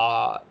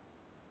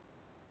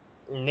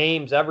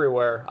 Names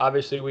everywhere.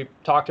 Obviously, we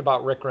talked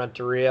about Rick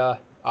Renteria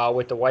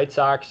with the White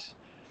Sox.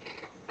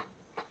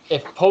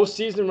 If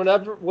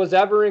postseason was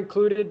ever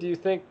included, do you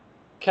think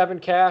Kevin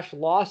Cash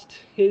lost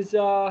his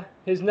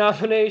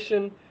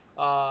nomination?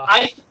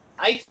 I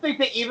think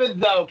that even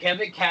though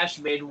Kevin Cash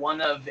made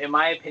in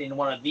my opinion,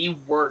 one of the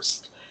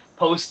worst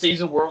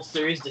postseason World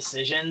Series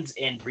decisions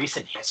in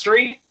recent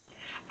history,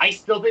 I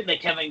still think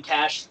that Kevin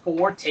Cash,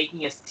 for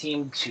taking his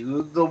team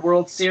to the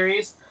World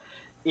Series,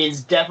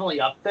 is definitely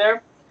up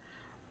there.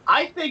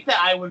 I think that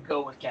I would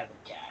go with Kevin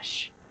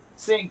Cash.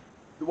 Seeing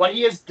what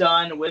he has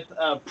done with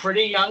a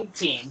pretty young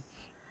team,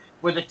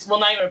 not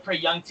even a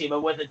pretty young team,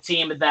 but with a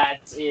team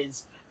that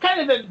is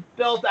kind of been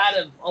built out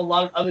of a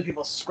lot of other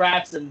people's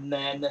scraps and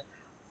then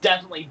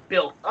definitely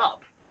built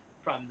up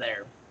from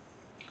there.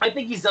 I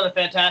think he's done a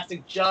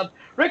fantastic job.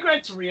 Rick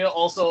Renteria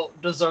also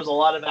deserves a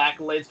lot of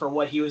accolades for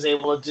what he was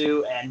able to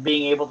do and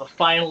being able to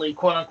finally,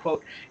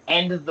 quote-unquote,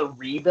 end the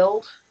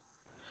rebuild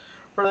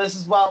for this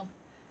as well.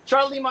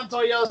 Charlie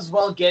Montoya as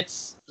well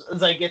gets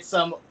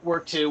some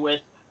work too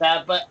with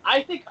that, but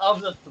I think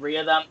of the 3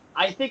 of them,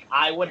 I think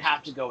I would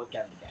have to go with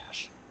Kevin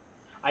Cash.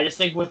 I just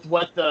think with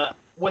the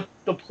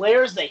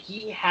players that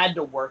he had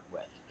to work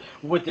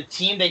with the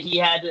team that he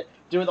had to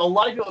do with, a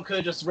lot of people could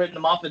have just written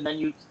them off, and then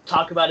you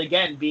talk about,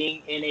 again,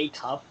 being in a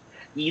tough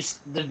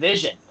East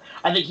Division.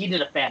 I think he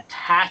did a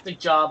fantastic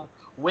job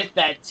with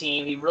that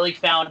team. He really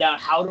found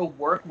out how to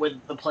work with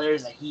the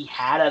players that he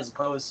had, as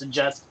opposed to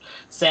just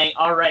saying,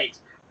 all right,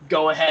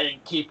 go ahead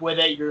and keep with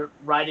it, you're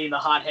riding the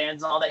hot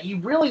hands and all that. He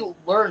really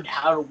learned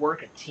how to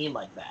work a team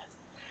like that.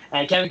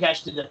 And Kevin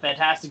Cash did a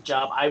fantastic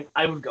job.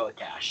 I would go with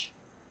Cash.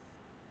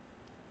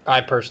 I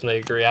personally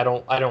agree. I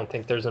don't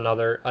think there's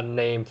a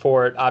name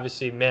for it.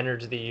 Obviously,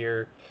 Manager of the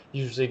Year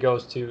usually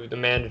goes to the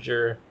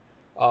manager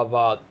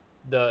of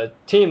the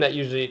team that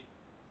usually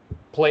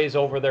plays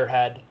over their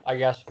head, I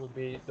guess would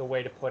be the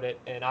way to put it.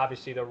 And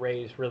obviously, the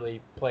Rays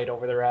really played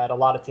over their head. A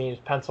lot of teams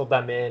penciled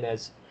them in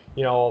as,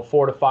 a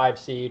 4 to 5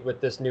 seed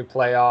with this new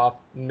playoff,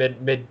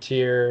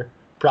 mid-tier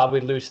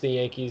probably lose to the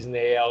Yankees in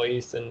the AL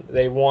East, and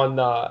they won.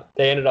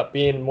 They ended up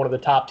being one of the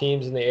top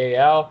teams in the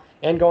AL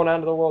and going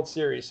on to the World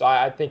Series. So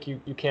I think you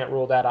can't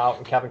rule that out.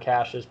 And Kevin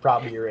Cash is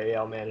probably your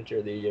AL Manager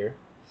of the Year.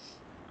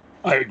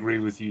 I agree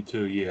with you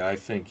too. Yeah, I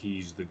think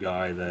he's the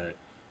guy that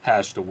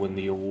has to win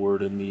the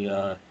award in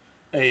the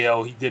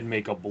AL. He did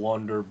make a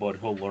blunder, but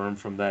he'll learn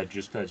from that,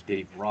 just as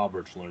Dave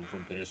Roberts learned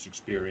from past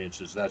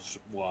experiences. That's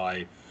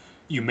why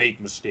you make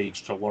mistakes,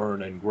 to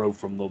learn and grow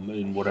from them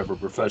in whatever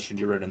profession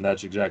you're in, and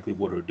that's exactly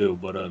what he'll do.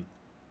 But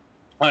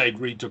I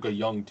agree. Took a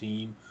young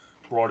team,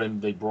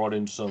 they brought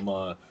in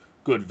some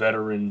good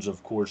veterans,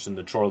 of course, in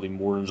the Charlie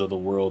Mortons of the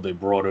world. They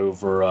brought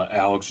over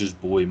Alex's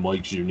boy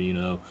Mike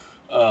Zunino.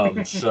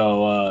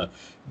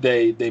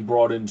 They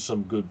brought in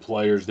some good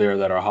players there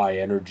that are high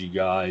energy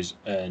guys,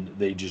 and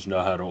they just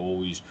know how to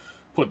always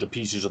put the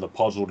pieces of the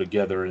puzzle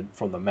together. And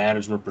from the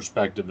management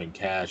perspective, and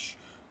Cash,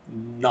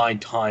 9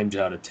 times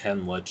out of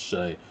 10, let's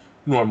say,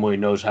 normally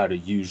knows how to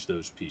use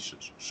those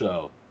pieces.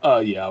 So,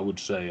 yeah, I would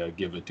say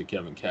give it to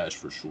Kevin Cash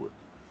for sure.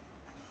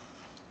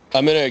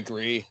 I'm going to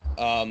agree.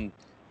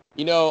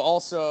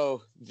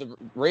 Also, the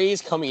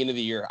Rays coming into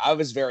the year, I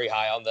was very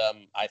high on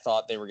them. I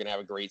thought they were going to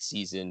have a great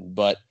season,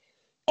 but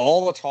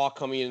all the talk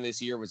coming in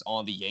this year was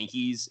on the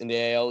Yankees in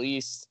the AL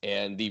East,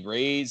 and the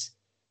Rays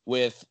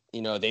with,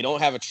 they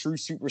don't have a true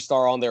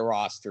superstar on their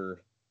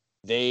roster.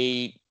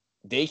 They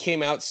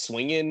came out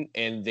swinging,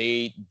 and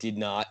they did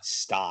not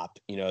stop.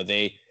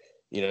 They're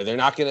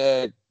not going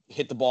to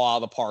hit the ball out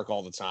of the park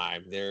all the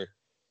time.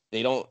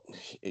 They dealt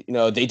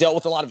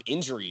with a lot of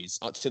injuries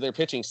to their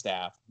pitching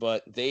staff,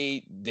 but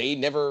they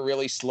never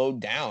really slowed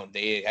down.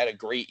 They had a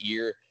great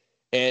year,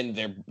 and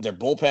their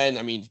bullpen,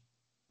 I mean,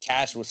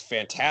 Cash was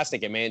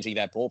fantastic at managing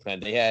that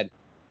bullpen. They had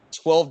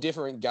 12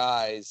 different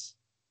guys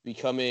they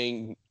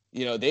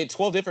had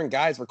 12 different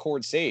guys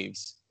record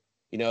saves.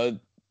 They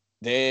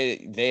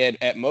had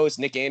at most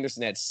Nick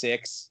Anderson had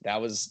 6.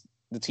 That was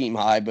the team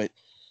high, but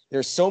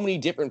there's so many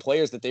different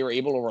players that they were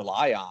able to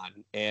rely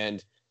on.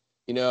 And,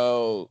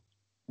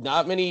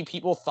 not many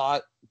people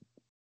thought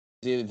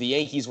the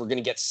Yankees were going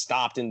to get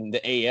stopped in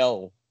the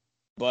AL,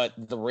 but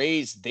the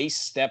Rays, they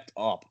stepped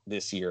up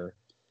this year.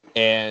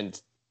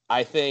 And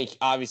I think,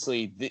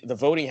 obviously, the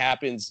voting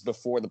happens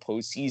before the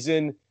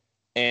postseason,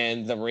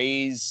 and the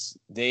Rays,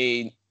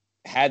 they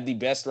had the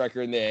best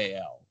record in the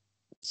AL.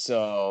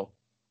 So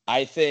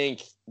I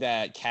think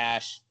that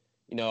Cash,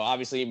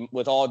 obviously,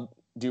 with all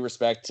due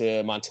respect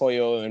to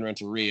Montoyo and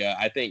Renteria,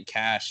 I think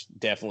Cash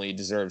definitely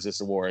deserves this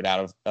award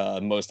out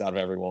of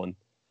everyone.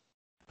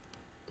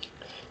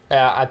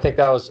 Yeah, I think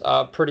that was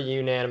a pretty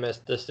unanimous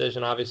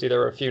decision. Obviously, there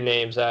were a few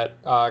names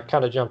that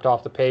kind of jumped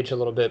off the page a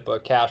little bit,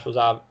 but Cash was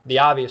the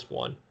obvious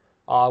one.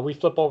 We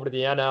flip over to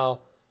the NL.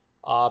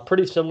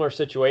 Pretty similar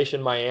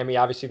situation. Miami,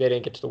 obviously, they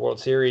didn't get to the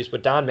World Series,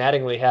 but Don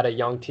Mattingly had a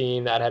young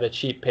team that had a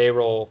cheap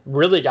payroll,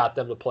 really got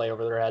them to play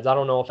over their heads. I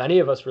don't know if any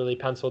of us really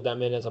penciled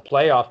them in as a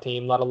playoff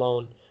team, let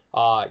alone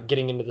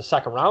getting into the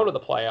second round of the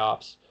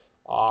playoffs.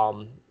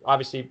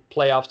 Obviously,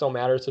 playoffs don't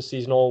matter. It's a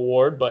seasonal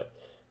award, but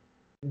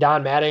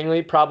Don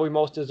Mattingly, probably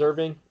most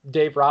deserving.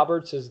 Dave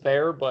Roberts is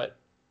there, but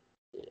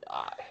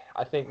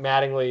I think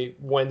Mattingly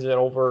wins it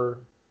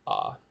over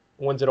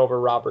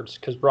Roberts,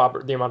 because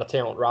the amount of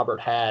talent Robert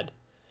had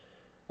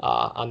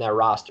on that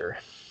roster.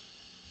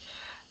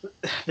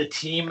 The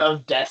team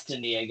of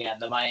destiny again,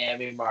 the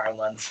Miami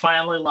Marlins,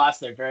 finally lost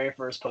their very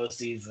first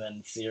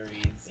postseason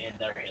series in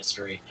their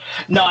history.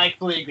 No, I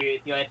fully agree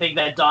with you. I think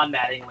that Don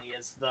Mattingly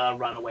is the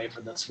runaway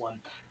for this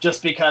one,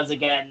 just because,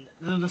 again,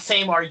 the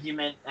same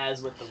argument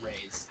as with the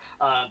Rays.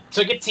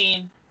 Took a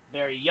team,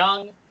 very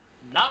young,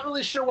 not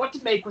really sure what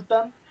to make with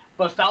them,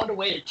 but found a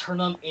way to turn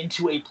them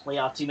into a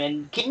playoff team.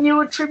 And can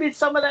you attribute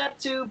some of that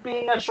to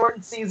being a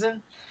shortened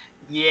season?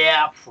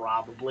 Yeah,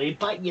 probably,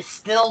 but you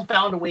still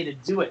found a way to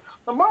do it.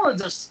 The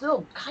Marlins are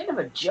still kind of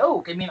a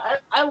joke. I mean,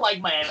 I like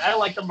Miami. I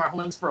like the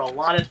Marlins for a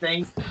lot of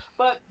things,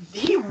 but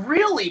he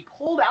really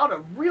pulled out a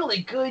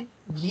really good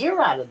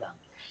year out of them.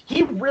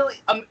 He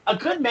really, a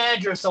good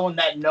manager is someone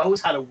that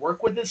knows how to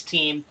work with his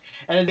team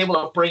and is able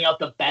to bring out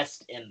the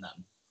best in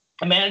them.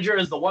 A manager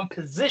is the one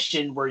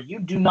position where you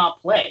do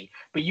not play,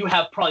 but you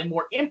have probably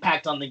more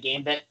impact on the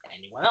game than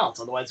anyone else.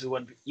 Otherwise, we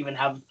wouldn't even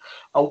have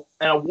an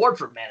award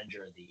for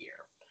Manager of the Year.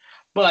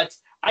 But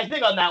I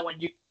think on that one,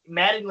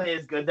 Mattingly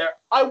is good there.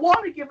 I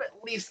want to give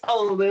at least a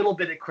little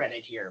bit of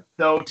credit here,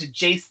 though, to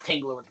Jace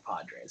Tingler with the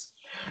Padres.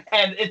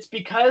 And it's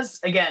because,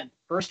 again,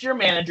 first-year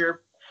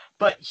manager,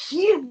 but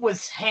he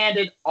was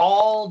handed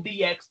all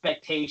the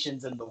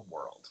expectations in the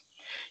world.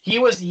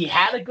 He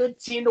had a good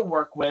team to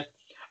work with.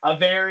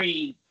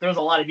 There was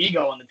a lot of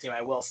ego on the team,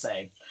 I will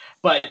say.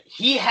 But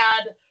he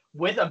had,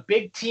 with a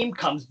big team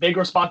comes big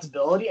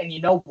responsibility, and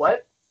you know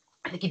what?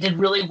 I think he did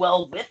really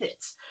well with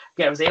it.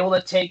 Again, was able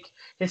to take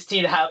his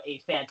team to have a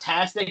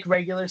fantastic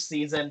regular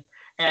season,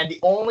 and the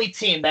only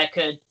team that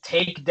could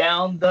take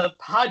down the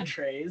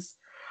Padres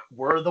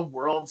were the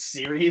World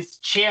Series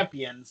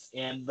champions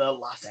in the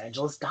Los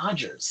Angeles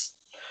Dodgers.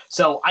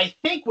 So I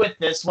think with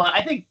this one,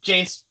 I think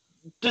Jace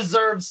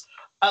deserves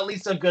at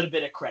least a good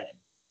bit of credit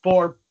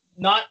for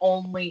not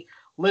only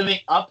living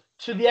up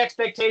to the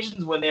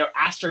expectations when they were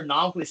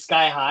astronomically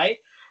sky high,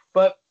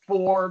 but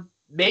for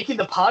making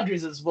the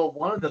Padres as well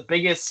one of the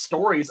biggest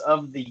stories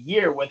of the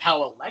year with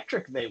how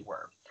electric they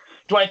were.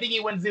 Do I think he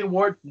wins the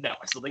award? No,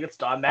 I still think it's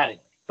Don Mattingly.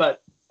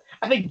 But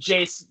I think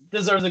Jace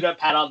deserves a good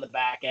pat on the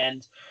back,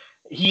 and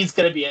he's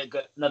going to be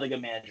another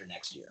good manager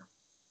next year.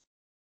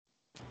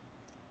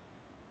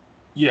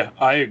 Yeah,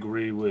 I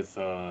agree with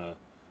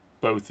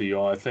both of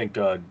y'all. I think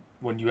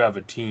when you have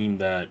a team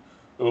that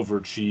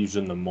overachieves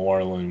in the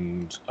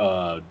Marlins,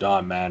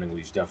 Don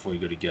Mattingly's definitely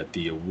going to get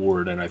the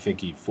award, and I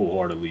think he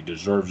full-heartedly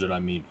deserves it. I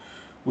mean,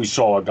 we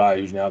saw a guy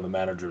who's now the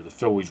manager of the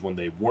Phillies when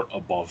they weren't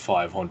above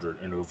 500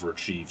 and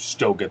overachieved,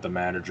 still get the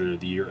manager of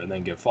the year and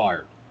then get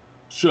fired.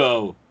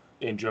 So,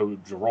 and Joe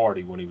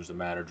Girardi when he was the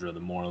manager of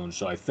the Marlins.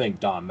 So I think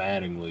Don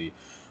Mattingly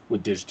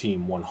with this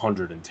team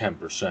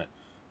 110%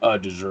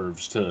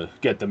 deserves to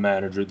get the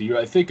manager of the year.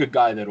 I think a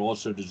guy that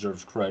also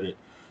deserves credit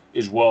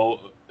as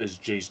well as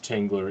Jace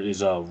Tingler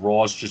is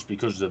Ross, just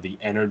because of the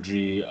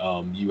energy.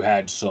 You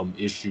had some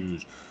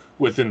issues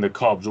within the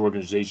Cubs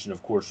organization,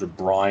 of course, with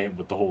Bryant,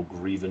 with the whole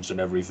grievance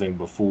and everything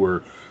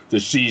before the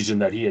season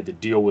that he had to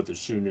deal with as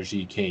soon as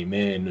he came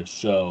in.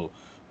 So,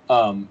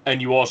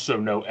 and you also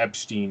know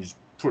Epstein's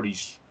pretty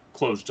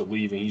close to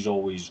leaving. He's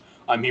always,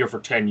 I'm here for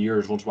 10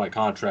 years. Once my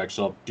contract's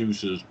up,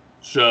 deuces.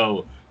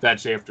 So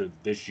that's after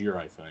this year,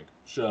 I think.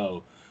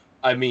 So,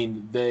 I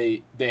mean,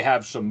 they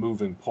have some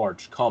moving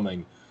parts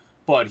coming,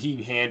 but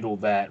he handled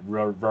that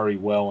very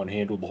well and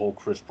handled the whole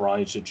Chris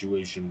Bryant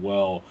situation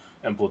well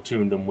and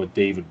platooned him with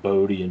David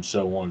Bodie and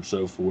so on and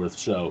so forth.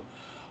 So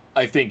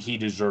I think he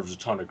deserves a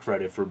ton of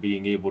credit for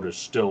being able to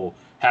still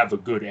have a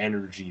good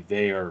energy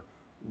there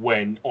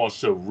when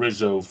also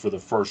Rizzo, for the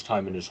first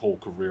time in his whole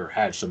career,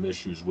 had some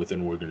issues with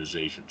an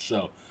organization.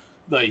 So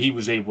he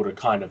was able to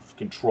kind of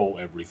control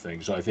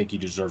everything. So I think he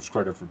deserves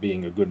credit for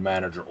being a good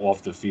manager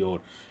off the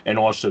field, and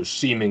also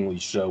seemingly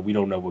so. We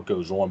don't know what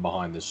goes on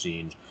behind the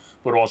scenes,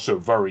 but also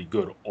very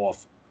good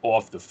off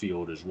the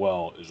field as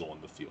well as on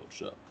the field.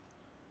 So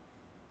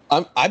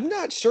I'm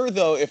not sure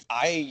though if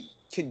I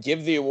could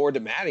give the award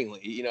to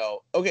Mattingly. You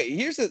know, okay,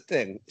 here's the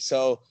thing.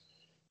 So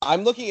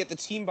I'm looking at the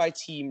team by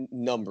team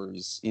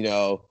numbers. You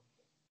know,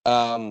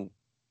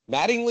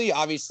 Mattingly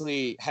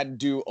obviously had to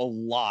do a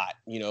lot.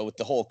 You know, with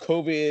the whole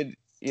COVID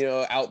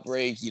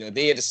outbreak. You know,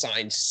 they had to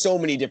sign so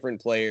many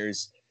different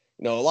players.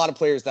 You know, a lot of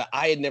players that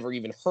I had never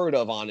even heard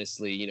of.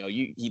 Honestly, you know,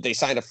 they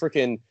signed a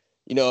freaking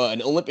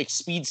an Olympic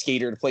speed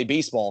skater to play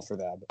baseball for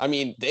them. I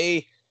mean,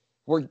 they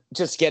were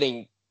just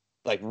getting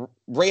like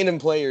random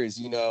players,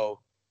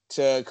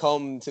 to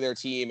come to their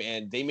team,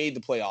 and they made the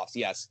playoffs.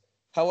 Yes.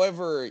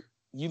 However,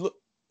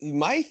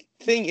 my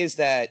thing is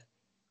that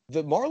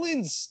the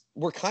Marlins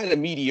were kind of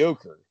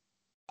mediocre.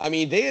 I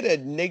mean, they had a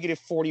negative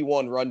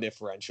 41 run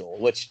differential,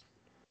 which,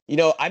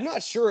 I'm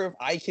not sure if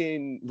I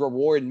can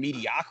reward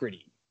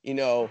mediocrity,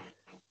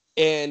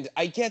 and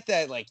I get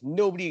that, like,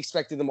 nobody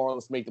expected the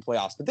Marlins to make the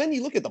playoffs. But then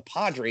you look at the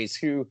Padres,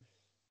 who,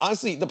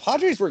 honestly, the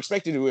Padres were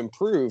expected to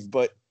improve,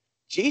 but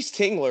Jace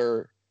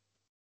Tingler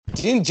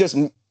didn't just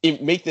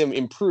make them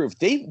improve.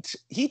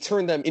 He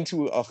turned them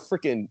into a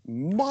freaking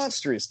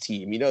monstrous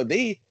team.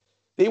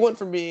 They went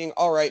from being,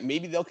 all right,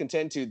 maybe they'll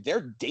contend, to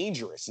they're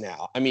dangerous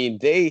now. I mean,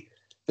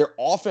 their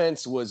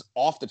offense was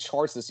off the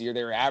charts this year.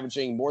 They were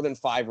averaging more than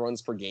 5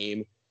 runs per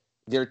game.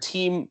 Their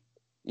team,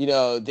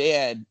 they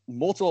had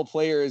multiple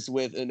players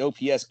with an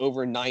OPS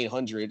over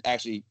 900.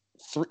 Actually,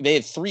 they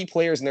had 3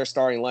 players in their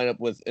starting lineup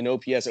with an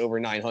OPS over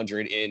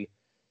 900 in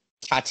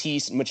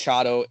Tatis,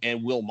 Machado,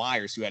 and Will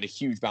Myers, who had a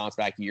huge bounce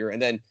back year.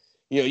 And then,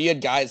 you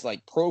had guys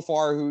like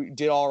Profar, who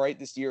did all right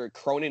this year,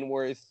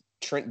 Cronenworth,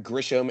 Trent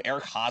Grisham,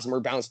 Eric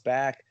Hosmer bounced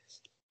back.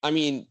 I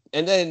mean,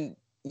 and then,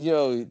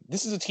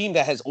 this is a team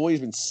that has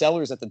always been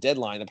sellers at the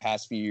deadline the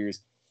past few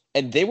years,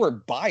 and they were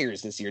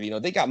buyers this year.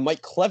 They got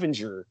Mike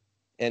Clevenger,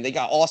 and they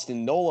got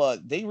Austin Nola.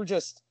 They were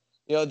just,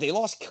 they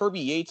lost Kirby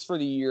Yates for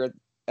the year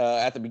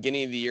at the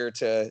beginning of the year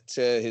to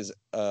his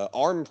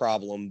arm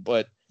problem.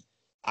 But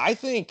I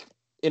think,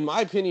 in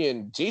my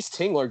opinion, Jace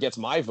Tingler gets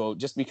my vote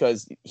just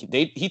because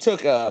he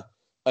took a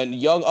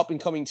young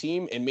up-and-coming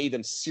team and made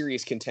them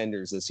serious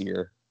contenders this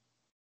year.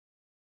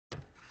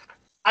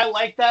 I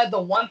like that.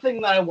 The one thing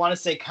that I want to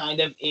say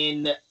kind of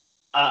in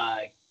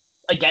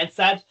against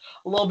that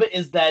a little bit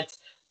is that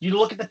you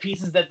look at the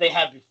pieces that they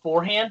had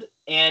beforehand,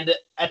 and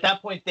at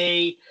that point,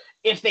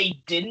 if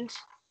they didn't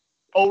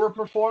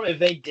overperform, if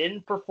they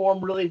didn't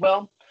perform really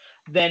well,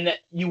 then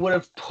you would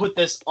have put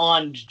this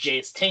on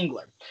Jace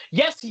Tingler.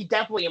 Yes, he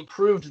definitely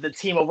improved the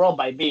team overall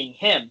by being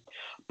him,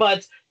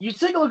 but you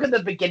take a look at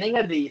the beginning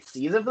of the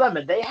season for them,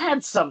 and they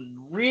had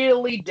some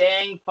really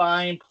dang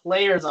fine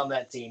players on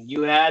that team.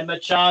 You had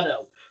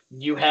Machado.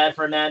 You had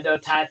Fernando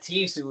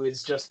Tatis, who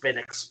has just been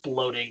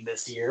exploding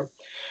this year.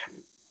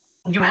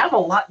 You had a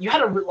lot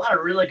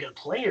of really good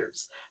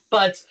players,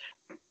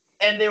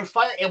 and they were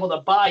finally able to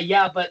buy,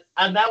 but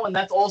on that one,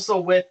 that's also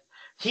with,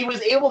 he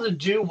was able to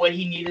do what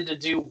he needed to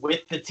do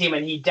with the team,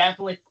 and he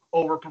definitely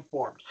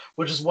overperformed,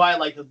 which is why I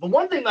like it. The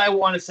one thing that I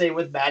want to say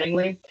with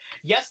Mattingly,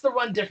 yes, the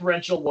run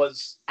differential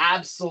was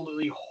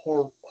absolutely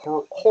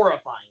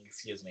horrifying,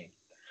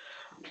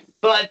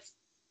 but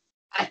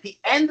at the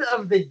end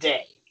of the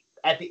day,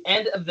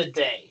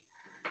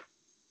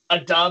 a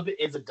dub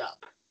is a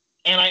dub.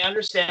 And I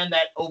understand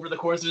that over the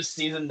course of the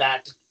season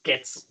that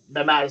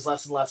matters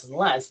less and less and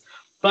less.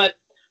 But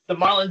the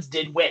Marlins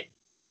did win.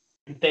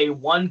 They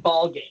won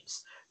ball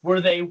games.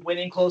 Were they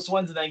winning close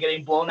ones and then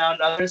getting blown out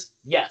in others?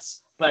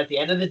 Yes. But at the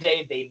end of the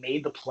day, they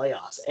made the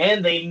playoffs.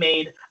 And they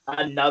made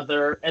and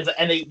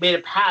they made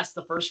it past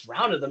the first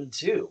round of them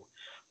too.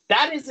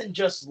 That isn't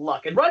just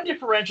luck. And run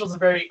differential is a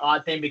very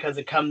odd thing because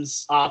it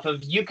comes off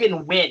of you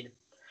can win.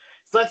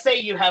 So let's say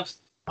you have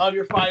of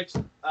your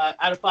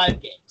out of 5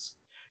 games,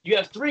 you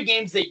have 3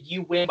 games that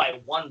you win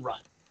by 1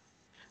 run.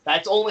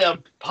 That's only a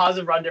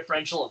positive run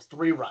differential of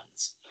 3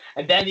 runs.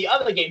 And then the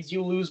other games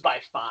you lose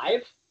by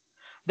 5.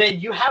 Then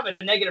you have a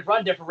negative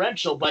run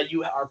differential, but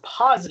you are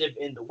positive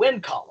in the win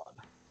column.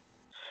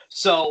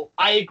 So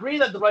I agree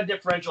that the run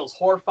differential is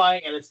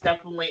horrifying, and it's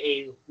definitely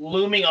a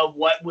looming of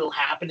what will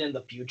happen in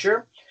the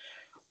future.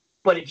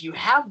 But if you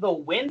have the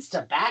wins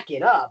to back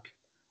it up,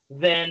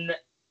 then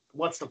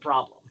what's the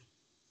problem?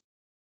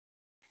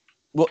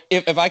 Well,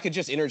 if I could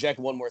just interject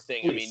one more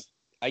thing. Please. I mean,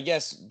 I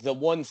guess the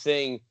one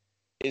thing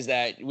is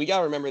that we got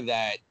to remember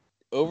that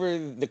over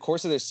the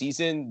course of their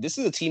season, this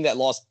is a team that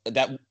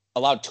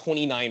allowed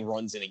 29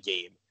 runs in a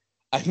game.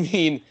 I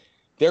mean,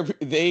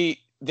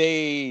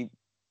 they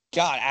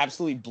got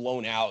absolutely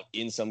blown out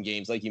in some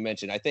games, like you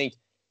mentioned. I think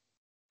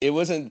it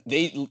wasn't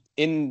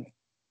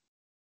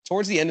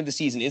towards the end of the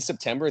season in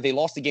September, they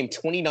lost the game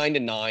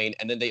 29-9,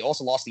 and then they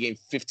also lost the game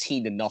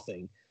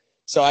 15-0.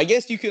 So I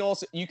guess you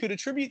could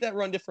attribute that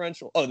run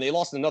differential. Oh, they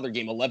lost another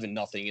game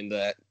 11-0 in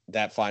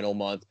that final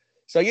month.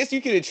 So I guess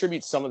you could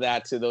attribute some of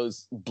that to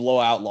those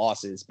blowout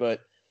losses.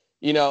 But,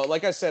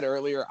 like I said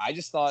earlier, I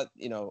just thought,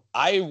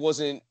 I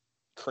wasn't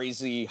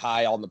crazy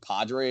high on the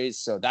Padres.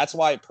 So that's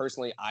why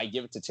personally I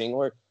give it to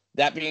Tingler.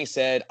 That being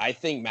said, I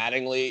think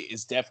Mattingly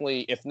is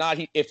definitely,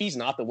 if he's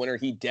not the winner,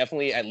 he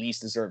definitely at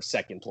least deserves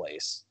second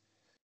place.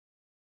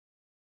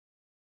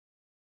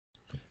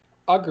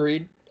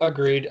 Agreed.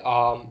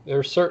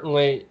 There's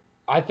certainly,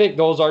 I think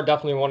those are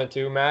definitely 1 and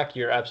 2, Mac.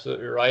 You're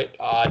absolutely right.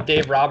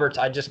 Dave Roberts,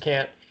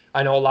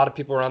 I know a lot of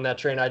people are on that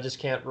train. I just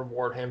can't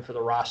reward him for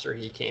the roster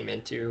he came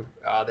into.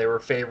 They were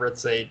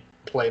favorites. They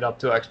played up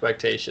to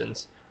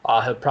expectations.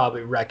 He'll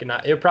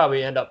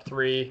probably end up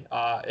 3.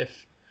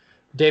 If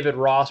David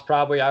Ross,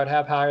 probably I would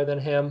have higher than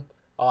him.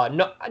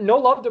 No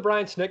love to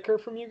Brian Snitker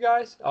from you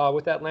guys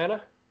with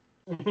Atlanta.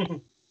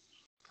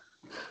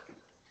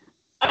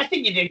 I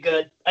think you did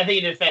good. I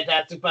think you did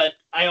fantastic, but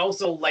I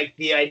also like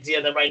the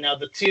idea that right now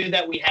the 2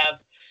 that we have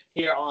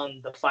here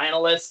on the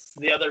finalists,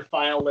 the other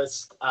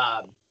finalist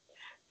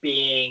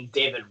being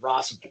David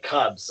Ross with the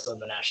Cubs on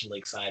the National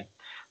League side.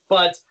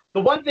 But the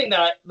one thing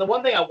I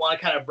want to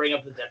kind of bring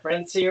up the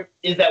difference here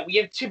is that we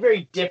have 2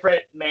 very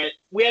different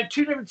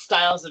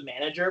styles of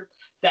manager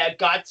that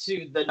got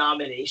to the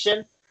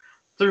nomination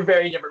through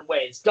very different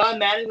ways. Don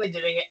Mattingly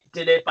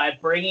did it by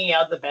bringing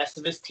out the best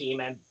of his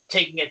team and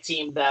taking a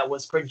team that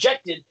was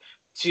projected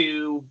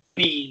to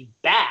be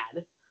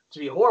bad, to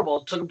be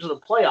horrible, took them to the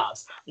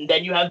playoffs. And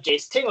then you have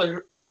Jace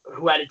Tingler,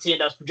 who had a team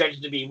that was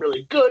projected to be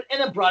really good,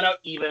 and then brought out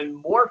even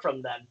more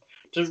from them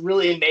to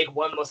really make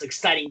one of the most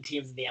exciting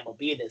teams in the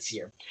MLB this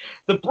year.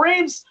 The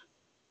Braves,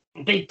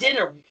 they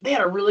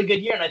had a really good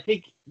year, and I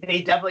think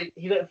he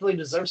definitely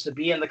deserves to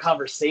be in the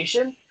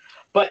conversation.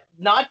 But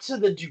not to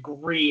the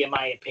degree, in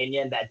my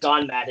opinion, that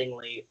Don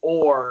Mattingly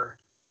or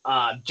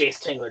Jace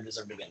Tingler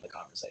deserve to be in the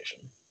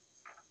conversation.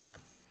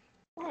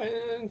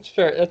 It's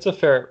fair. That's a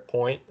fair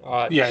point.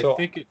 I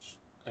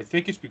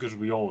think it's because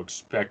we all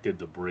expected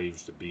the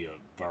Braves to be a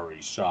very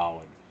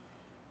solid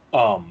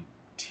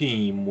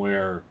team.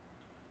 Where,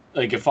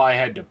 like, if I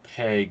had to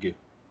peg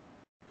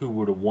who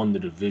would have won the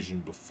division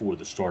before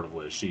the start of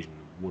last season,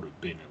 it would have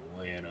been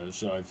Atlanta.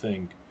 So I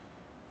think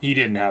he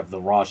didn't have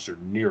the roster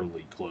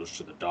nearly close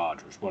to the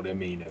Dodgers. But, I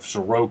mean, if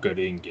Soroka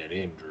didn't get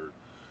injured,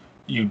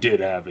 you did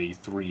have a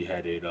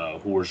 3-headed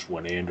horse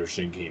when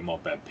Anderson came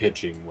up at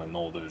pitching when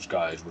all those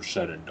guys were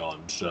said and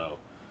done. So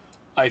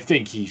I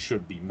think he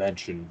should be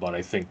mentioned, but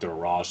I think their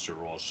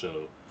roster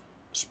also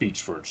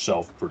speaks for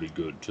itself pretty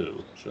good,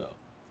 too. So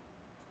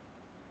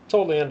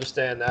totally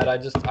understand that.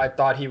 I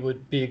thought he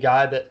would be a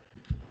guy that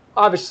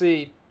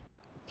obviously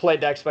played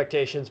to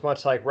expectations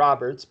much like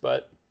Roberts,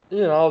 but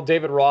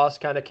David Ross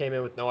kind of came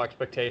in with no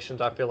expectations.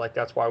 I feel like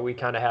that's why we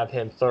kind of have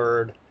him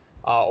 3rd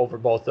over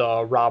both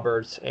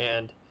Roberts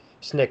and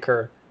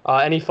Snitker.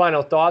 Any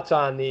final thoughts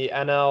on the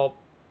NL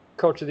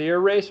Coach of the Year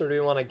race, or do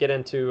you want to get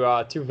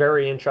into 2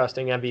 very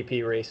interesting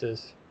MVP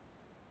races?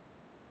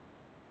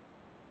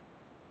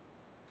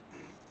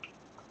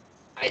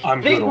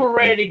 I think we're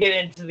ready to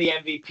get into the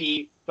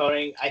MVP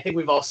voting. I think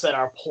we've all set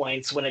our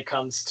points when it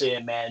comes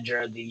to Manager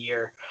of the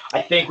Year.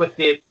 I think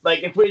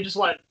if we just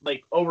want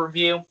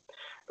overview,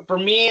 for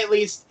me, at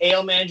least,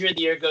 AL Manager of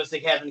the Year goes to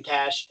Kevin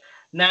Cash.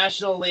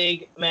 National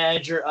League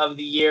Manager of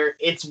the Year.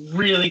 It's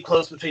really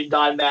close between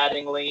Don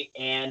Mattingly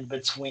and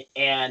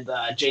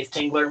Jace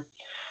Tingler.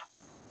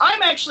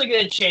 I'm actually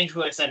going to change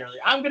what I said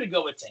earlier. I'm going to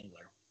go with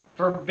Tingler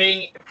for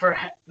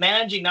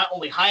managing not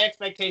only high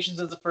expectations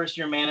as a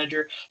first-year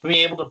manager, but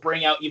being able to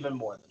bring out even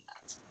more than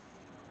that.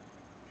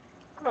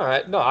 All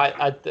right. No,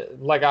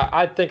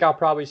 I think I'll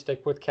probably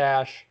stick with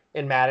Cash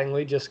and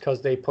Mattingly just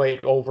because they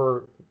played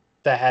over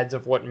the heads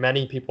of what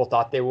many people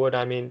thought they would.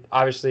 I mean,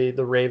 obviously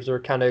the Raves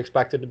are kind of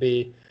expected to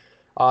be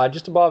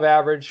just above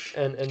average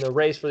in the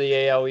race for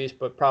the AL East,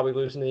 but probably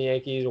losing to the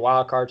Yankees,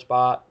 wild card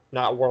spot,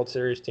 not a World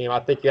Series team.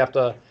 I think you have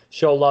to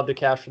show love to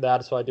Cash for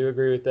that, so I do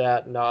agree with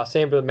that. And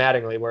same with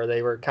Mattingly, where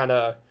they were kind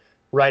of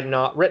written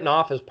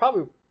off as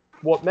probably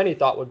what many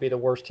thought would be the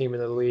worst team in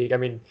the league. I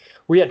mean,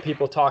 we had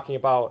people talking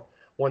about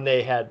when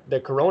they had the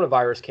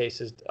coronavirus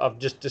cases of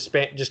just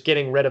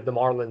getting rid of the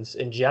Marlins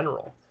in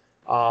general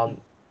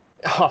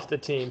off the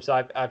team. So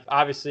I've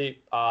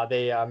obviously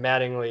they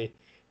Mattingly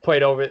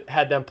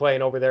had them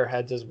playing over their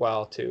heads as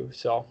well too.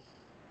 So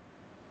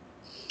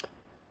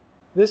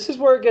this is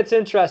where it gets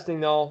interesting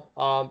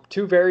though.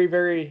 Two very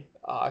very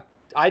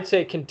I'd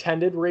say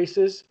contended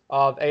races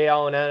of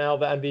AL and NL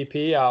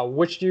MVP.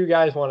 Which do you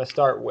guys want to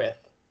start with?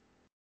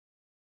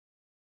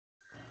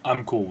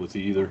 I'm cool with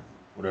either.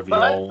 Whatever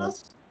y'all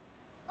want.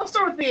 I'll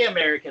start with the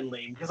American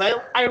League because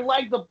I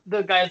like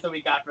the guys that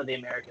we got for the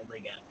American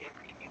League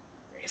MVP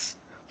race.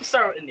 We'll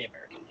start in the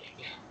American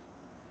League.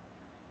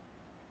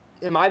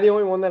 Am I the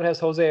only one that has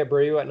Jose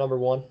Abreu at number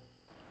 1?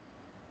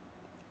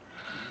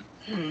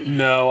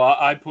 No,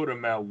 I put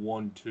him at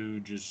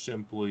 1-2, just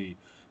simply.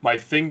 My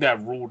thing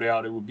that ruled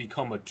out, it would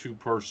become a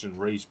two-person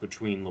race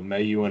between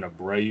LeMahieu and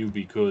Abreu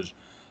because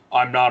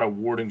I'm not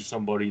awarding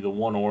somebody. The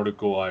one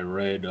article I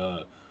read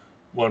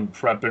when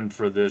prepping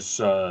for this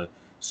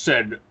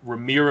said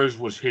Ramirez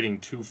was hitting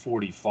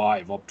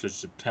 245 up to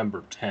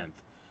September 10th,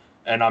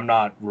 and I'm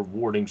not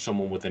rewarding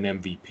someone with an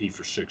MVP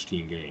for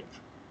 16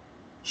 games.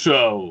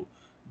 So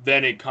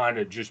then it kind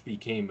of just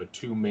became a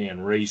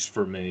two-man race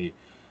for me,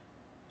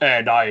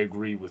 and I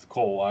agree with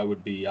Cole. I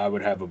would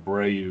have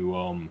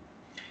Abreu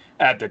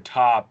at the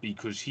top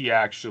because he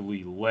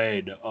actually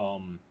led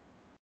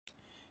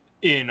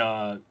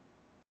in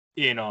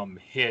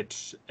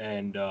hits,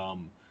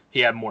 and he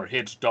had more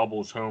hits,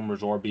 doubles, homers,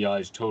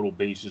 RBIs, total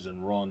bases,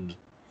 and runs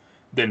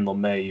than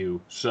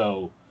LeMahieu.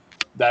 So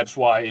that's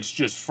why it's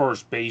just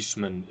first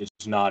baseman.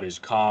 It's not as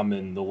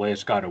common. The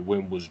last guy to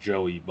win was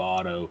Joey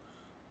Votto,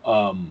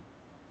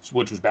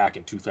 which was back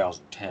in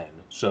 2010.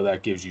 So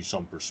that gives you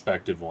some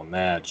perspective on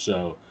that.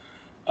 So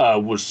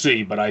we'll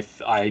see. But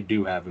I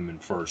do have him in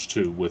first,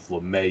 too, with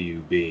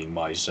LeMahieu being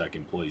my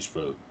second place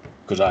vote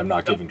because I'm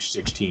not giving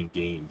 16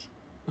 games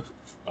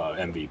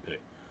MVP.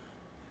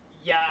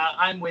 Yeah,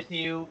 I'm with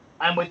you.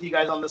 I'm with you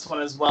guys on this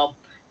one as well.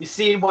 You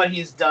see what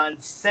he's done: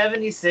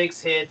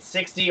 76 hits,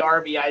 60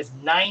 RBIs,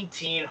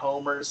 19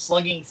 homers,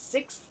 slugging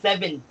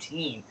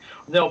 .617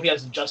 with an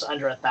OPS of just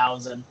under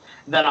 1,000,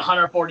 then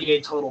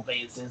 148 total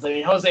bases. I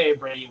mean, Jose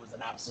Abreu was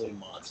an absolute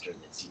monster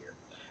this year.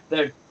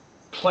 They're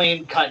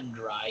plain cut and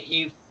dry.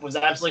 He was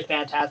absolutely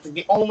fantastic.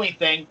 The only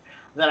thing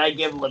that I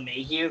give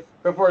LeMahieu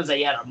for is that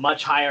he had a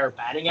much higher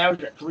batting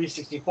average at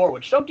 .364,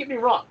 which, don't get me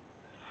wrong,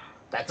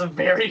 that's a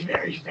very,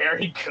 very,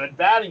 very good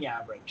batting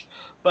average.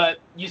 But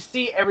you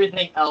see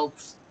everything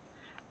else.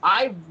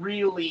 I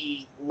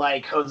really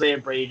like Jose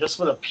Abreu just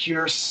for the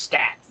pure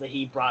stats that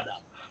he brought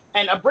up.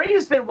 And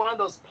Abreu's been one of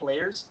those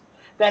players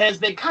that has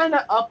been kind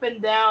of up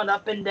and down,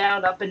 up and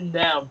down, up and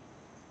down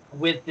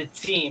with the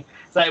team.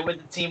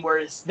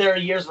 Where there are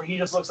years where he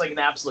just looks like an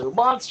absolute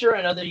monster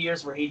and other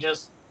years where he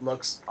just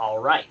looks all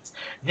right.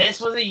 This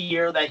was a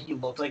year that he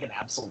looked like an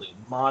absolute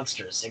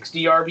monster.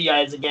 60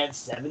 RBIs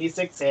against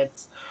 76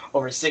 hits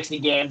over 60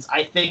 games.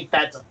 I think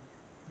that's a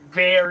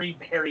very,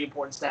 very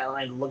important stat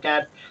line to look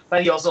at.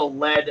 But he also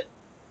led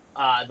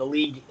the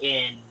league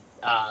in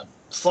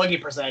slugging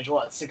percentage at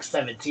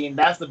 .617.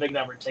 That's the big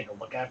number to take a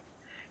look at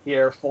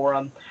here for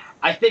him.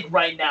 I think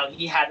right now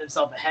he had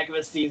himself a heck of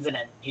a season,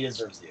 and he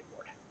deserves the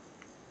award.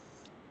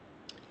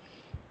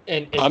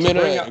 And I'm going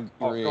to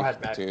agree, go ahead,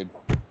 Matt. Dude.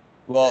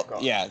 Well,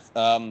 yeah.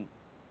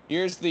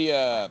 Here's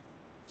the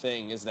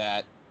thing is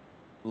that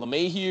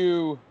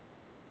LeMahieu,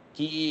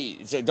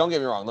 so don't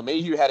get me wrong,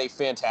 LeMahieu had a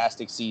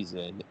fantastic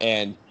season,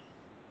 and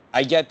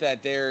I get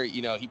that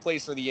he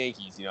plays for the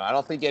Yankees. I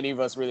don't think any of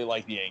us really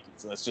like the Yankees.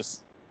 So let's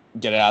just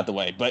get it out of the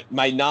way. But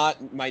my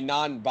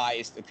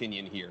non-biased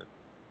opinion here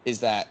is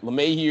that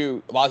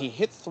LeMahieu, while he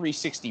hit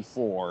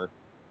 364,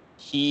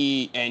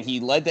 he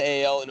led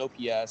the AL in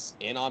OPS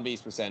and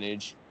on-base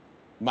percentage.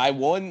 My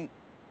one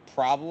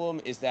problem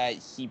is that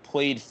he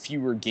played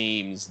fewer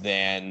games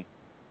than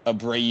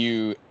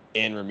Abreu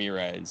and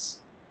Ramirez.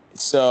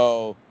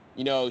 So,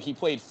 he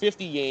played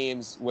 50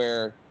 games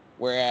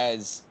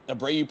whereas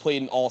Abreu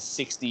played in all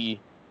 60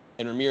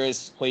 and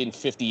Ramirez played in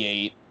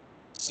 58.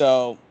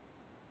 So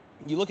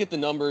you look at the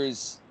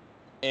numbers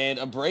and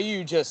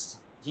Abreu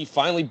he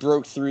finally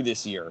broke through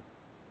this year.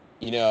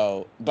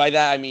 By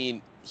that I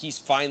mean he's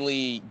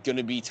finally going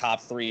to be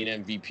top 3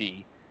 in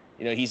MVP.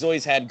 He's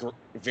always had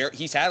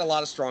he's had a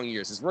lot of strong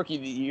years. His rookie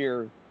of the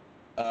year,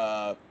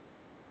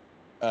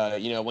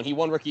 when he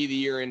won rookie of the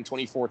year in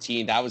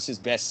 2014, that was his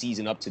best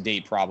season up to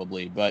date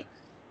probably. But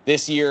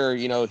this year,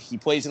 he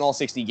plays in all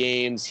 60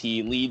 games.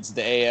 He leads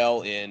the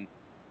AL in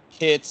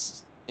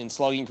hits and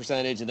slugging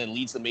percentage, and then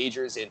leads the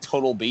majors in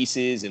total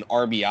bases and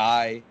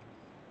RBI.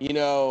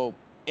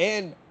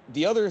 And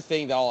the other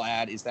thing that I'll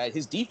add is that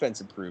his defense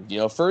improved.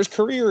 For his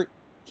career,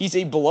 he's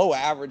a below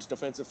average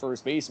defensive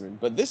first baseman,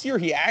 but this year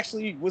he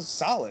actually was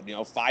solid.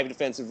 5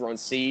 defensive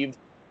runs saved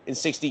in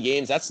 60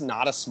 games. That's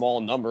not a small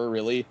number,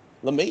 really.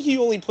 LeMahieu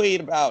only played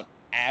about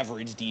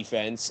average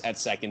defense at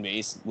second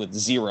base with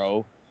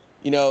 0.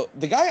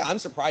 The guy I'm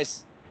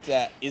surprised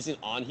that isn't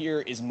on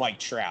here is Mike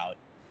Trout.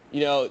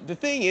 The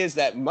thing is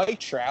that Mike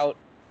Trout,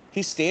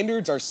 his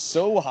standards are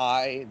so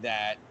high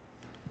that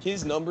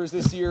his numbers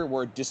this year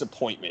were a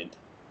disappointment.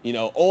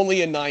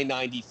 Only a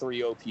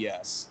 993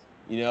 OPS.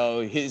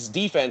 His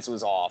defense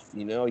was off.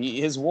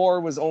 His WAR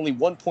was only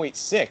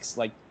 1.6.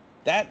 Like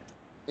that,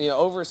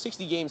 over a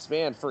 60-game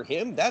span for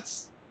him,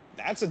 that's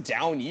a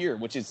down year,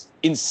 which is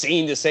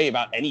insane to say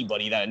about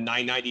anybody that a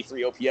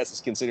 993 OPS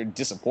is considered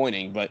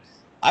disappointing. But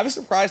I was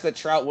surprised that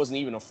Trout wasn't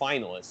even a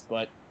finalist.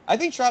 But I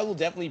think Trout will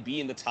definitely be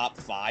in the top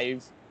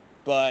 5.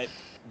 But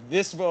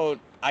this vote,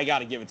 I got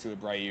to give it to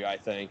Abreu, I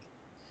think.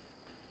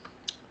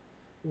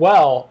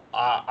 Well,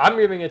 I'm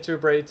giving it to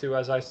Abreu too,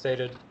 as I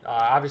stated.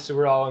 Obviously,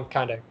 we're all in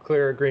kind of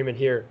clear agreement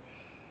here.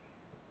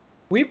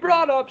 We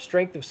brought up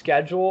strength of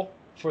schedule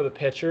for the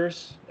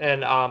pitchers,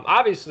 and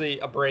obviously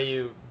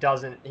Abreu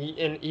doesn't.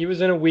 He was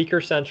in a weaker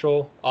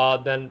Central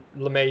than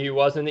LeMahieu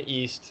was in the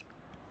East.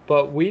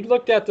 But we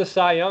looked at the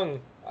Cy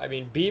Young. I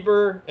mean,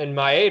 Bieber and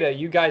Maeda,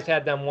 you guys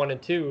had them 1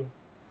 and 2.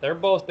 They're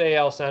both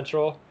AL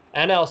Central.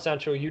 NL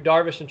Central, Yu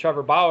Darvish and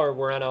Trevor Bauer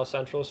were NL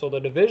Central. So the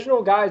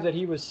divisional guys that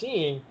he was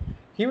seeing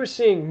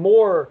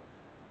more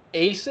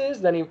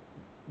aces than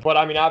but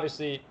I mean,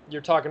 obviously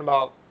you're talking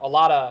about a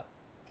lot of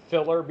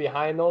filler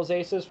behind those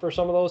aces for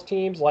some of those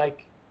teams,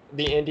 like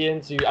the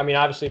Indians.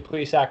 Obviously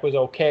Plesac was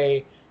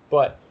okay,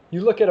 but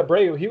you look at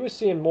Abreu, he was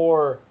seeing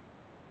more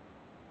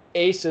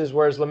aces,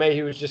 whereas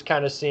LeMahieu was just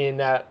kind of seeing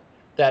that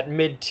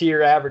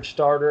mid-tier average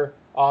starter.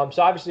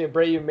 So obviously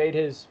Abreu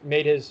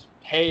made his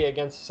hay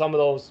against some of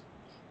those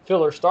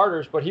filler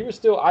starters, but he was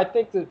still. I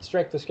think the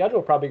strength of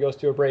schedule probably goes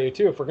to Abreu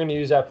too. If we're going to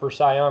use that for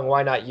Cy Young,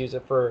 why not use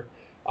it for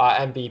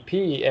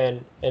MVP?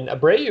 And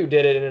Abreu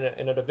did it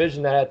in a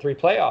division that had 3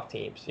 playoff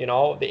teams.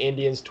 The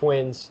Indians,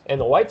 Twins,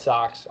 and the White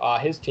Sox.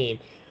 His team,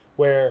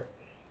 where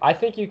I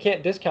think you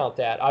can't discount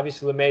that.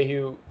 Obviously,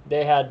 LeMahieu,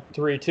 they had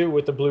 3-2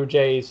 with the Blue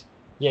Jays,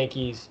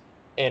 Yankees,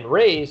 and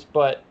Rays,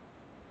 but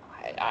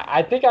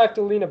I think I have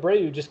to lean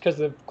Abreu just because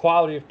of the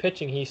quality of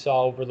pitching he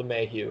saw over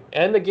LeMahieu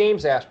and the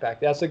games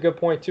aspect. That's a good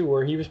point too,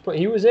 where he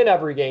was in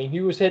every game. He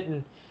was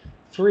hitting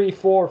 3,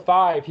 4,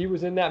 5. He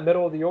was in that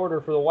middle of the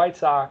order for the White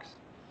Sox.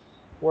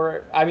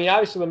 Where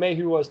obviously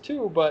LeMahieu was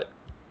too, but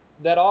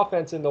that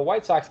offense in the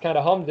White Sox kind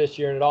of hummed this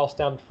year, and it all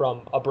stemmed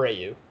from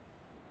Abreu.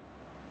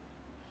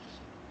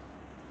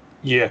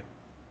 Yeah,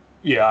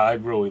 I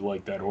really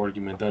like that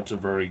argument. That's a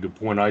very good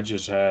point. I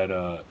just had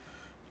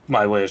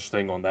my last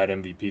thing on that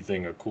MVP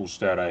thing, a cool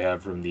stat I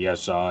have from the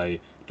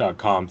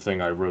SI.com thing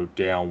I wrote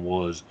down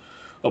was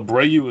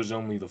Abreu is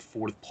only the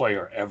 4th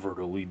player ever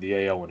to lead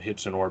the AL in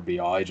hits and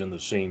RBIs in the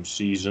same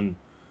season.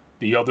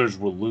 The others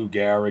were Lou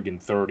Gehrig in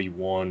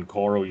 31,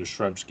 Carl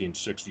Yastrzemski in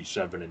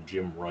 67, and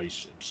Jim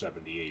Rice in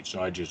 78.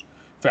 So I just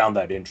found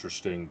that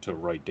interesting to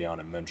write down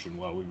and mention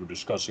while we were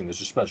discussing this,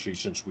 especially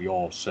since we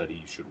all said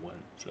he should win.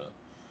 So.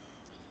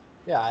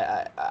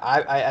 Yeah,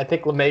 I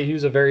think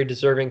LeMahieu's a very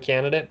deserving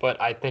candidate, but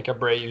I think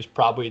Abreu's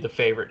probably the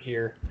favorite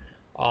here.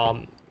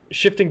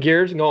 Shifting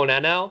gears and going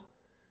NL,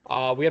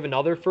 we have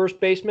another first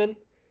baseman,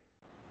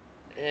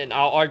 and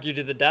I'll argue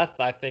to the death.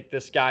 I think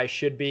this guy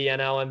should be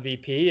NL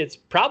MVP. It's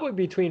probably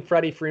between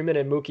Freddie Freeman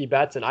and Mookie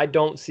Betts, and I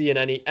don't see in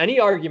any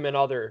argument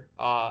other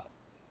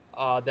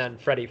than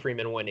Freddie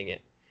Freeman winning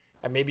it.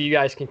 And maybe you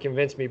guys can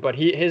convince me, but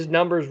his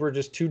numbers were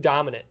just too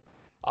dominant.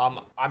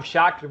 I'm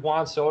shocked that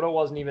Juan Soto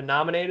wasn't even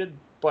nominated.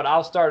 But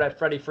I'll start at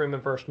Freddie Freeman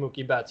versus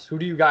Mookie Betts. Who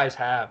do you guys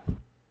have?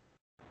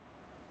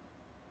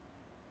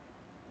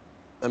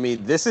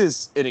 This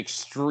is an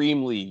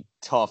extremely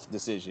tough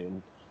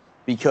decision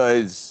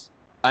because,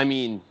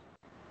 you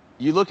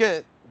look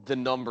at the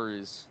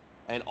numbers,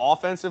 and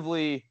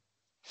offensively,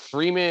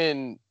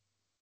 Freeman,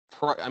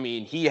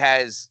 he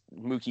has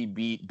Mookie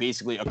beat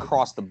basically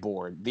across the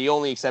board. The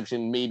only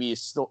exception maybe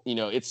is still,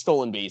 it's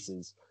stolen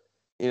bases.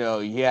 You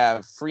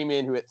have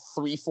Freeman who hit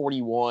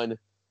 341.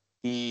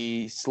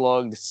 He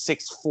slugged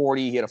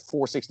 640. He had a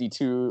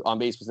 462 on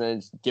base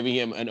percentage, giving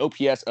him an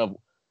OPS of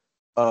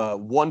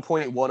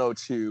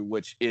 1.102,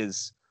 which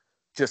is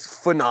just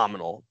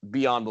phenomenal,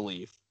 beyond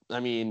belief.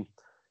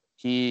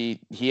 He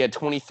had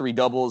 23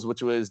 doubles,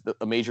 which was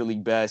a major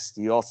league best.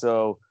 He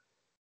also,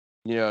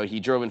 he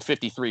drove in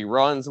 53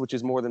 runs, which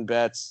is more than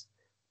Betts.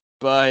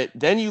 But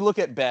then you look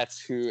at Betts,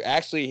 who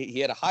actually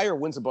he had a higher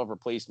wins above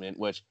replacement,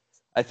 which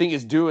I think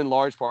is due in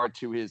large part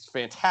to his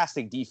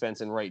fantastic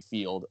defense in right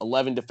field.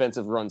 11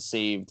 defensive runs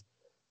saved.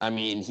 I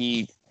mean,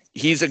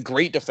 he's a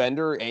great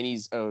defender and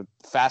he's a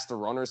faster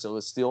runner, so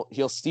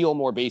he'll steal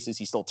more bases.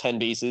 He stole 10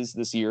 bases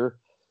this year.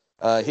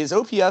 His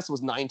OPS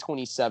was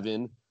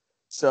 927.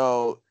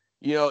 So,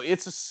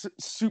 it's a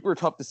super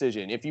tough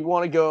decision. If you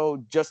want to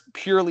go just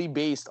purely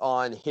based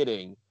on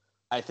hitting,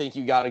 I think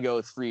you got to go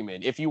with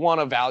Freeman. If you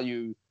want to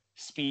value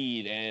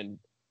speed and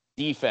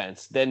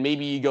defense, then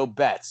maybe you go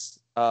Betts.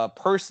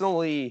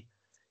 Personally,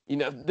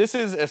 this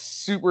is a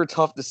super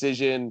tough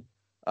decision.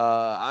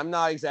 I'm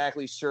not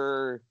exactly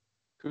sure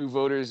who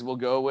voters will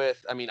go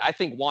with. I mean, I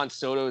think Juan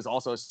Soto is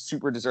also a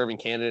super deserving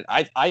candidate.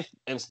 I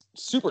am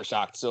super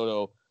shocked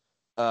Soto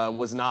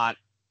was not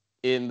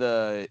in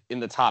the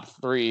top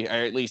three, or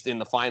at least in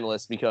the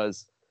finalists,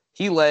 because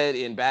he led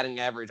in batting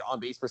average, on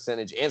base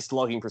percentage, and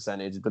slugging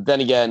percentage. But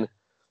then again,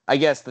 I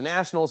guess the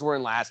Nationals were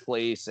in last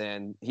place,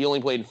 and he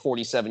only played in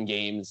 47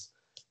 games.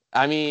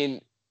 I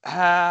mean,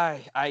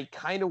 I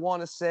kind of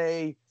want to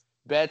say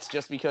Betts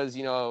just because,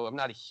 I'm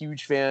not a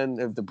huge fan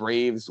of the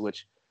Braves,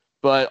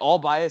 but all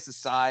bias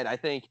aside, I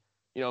think,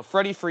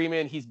 Freddie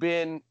Freeman, he's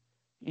been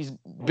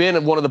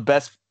one of the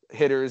best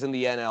hitters in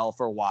the NL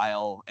for a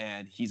while,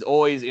 and he's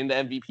always in the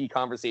MVP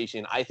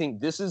conversation. I think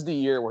this is the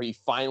year where he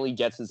finally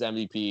gets his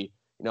MVP.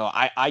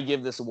 I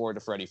give this award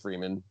to Freddie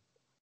Freeman.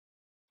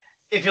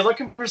 If you're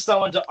looking for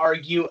someone to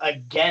argue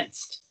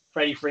against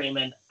Freddie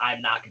Freeman,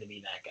 I'm not going to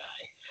be that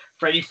guy.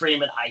 Freddie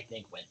Freeman, I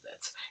think, wins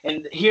it.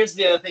 And here's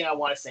the other thing I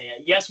want to say.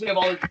 Yes, we have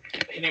all the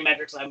hitting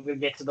metrics. I'm going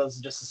to get to those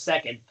in just a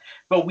second.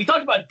 But we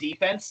talked about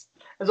defense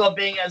as well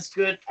being as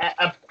good,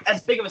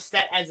 as big of a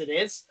stat as it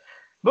is.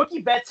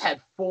 Mookie Betts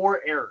had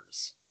 4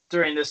 errors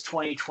during this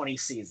 2020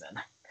 season,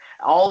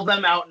 all of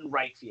them out in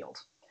right field.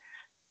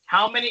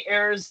 How many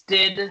errors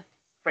did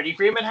Freddie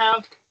Freeman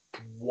have?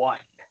 1.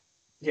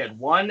 He had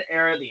 1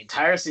 error the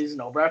entire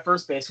season over at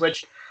first base,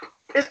 which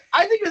is,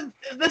 I think,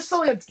 this is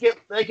something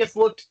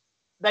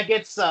that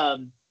gets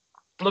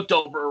looked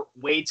over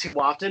way too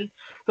often.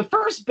 The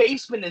first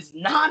baseman is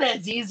not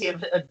as easy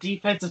of a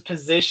defensive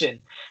position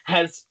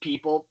as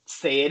people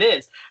say it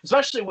is,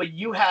 especially when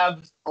you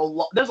have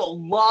there's a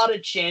lot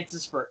of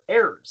chances for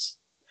errors.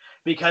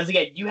 Because,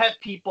 again, you have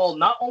people,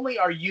 not only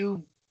are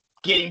you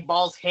getting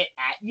balls hit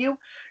at you,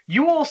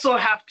 you also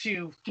have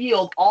to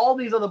field all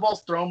these other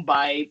balls thrown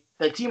by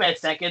the team at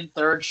second,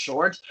 third,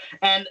 short.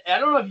 And I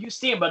don't know if you've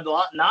seen, but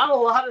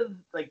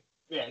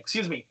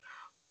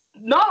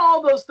not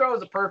all those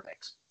throws are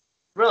perfect.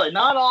 Really,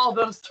 not all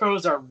those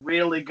throws are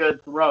really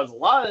good throws. A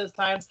lot of the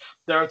times,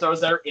 there are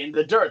throws that are in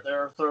the dirt. There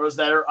are throws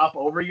that are up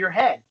over your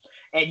head.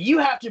 And you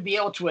have to be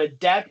able to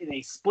adapt in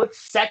a split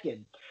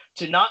second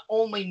to not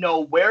only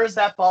know where is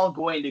that ball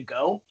going to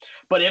go,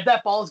 but if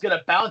that ball is going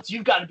to bounce,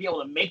 you've got to be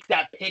able to make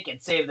that pick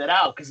and save that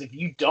out. Because if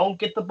you don't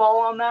get the ball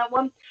on that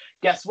one,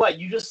 guess what?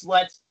 You just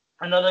let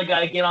another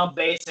guy get on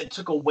base and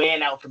took away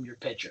an out from your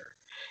pitcher.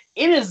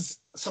 It is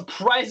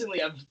surprisingly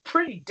a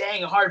pretty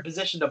dang hard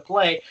position to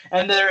play,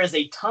 and there is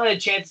a ton of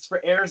chances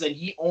for errors, and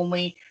he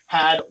only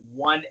had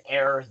 1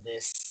 error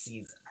this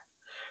season.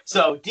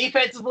 So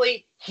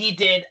defensively, he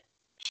did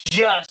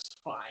just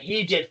fine.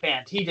 He did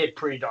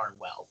pretty darn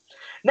well.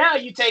 Now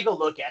you take a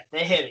look at the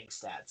hitting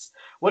stats.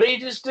 What did he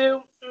just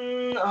do?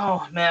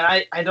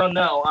 I don't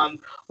know.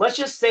 Let's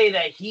just say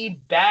that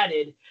he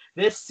batted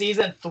this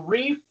season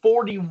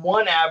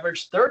 .341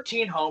 average,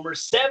 13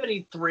 homers,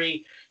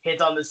 73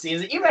 hits on the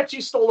season. Even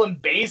actually stolen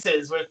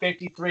bases with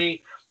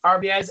 53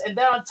 RBIs, and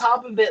then on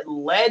top of it,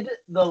 led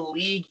the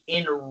league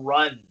in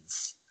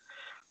runs.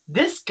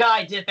 This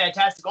guy did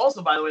fantastic.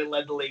 Also, by the way,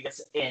 led the league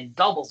in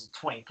doubles with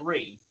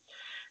 23.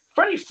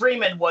 Freddie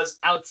Freeman was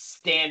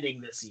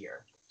outstanding this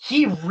year.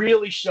 He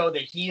really showed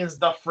that he is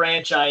the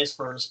franchise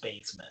first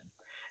baseman.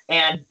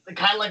 And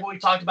kind of like what we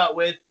talked about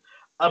with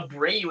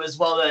Abreu as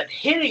well, that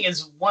hitting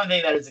is one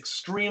thing that is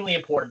extremely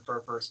important for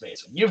a first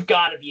baseman. You've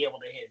got to be able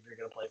to hit if you're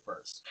going to play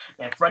first.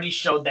 And Freddie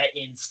showed that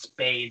in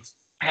spades,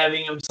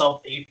 having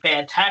himself a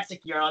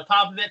fantastic year. On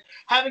top of it,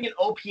 having an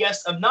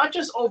OPS of not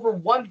just over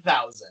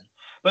 1,000,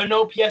 but an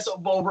OPS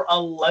of over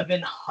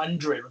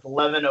 1,100 with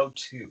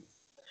 1,102.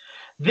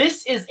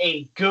 This is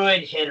a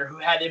good hitter who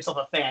had himself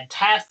a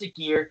fantastic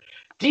year.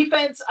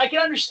 Defense, I can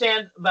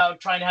understand about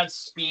trying to have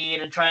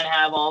speed and trying to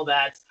have all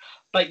that.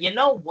 But you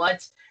know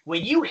what?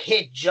 When you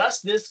hit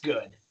just this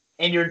good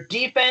and your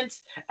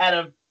defense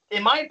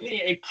in my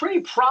opinion, a pretty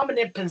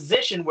prominent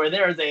position where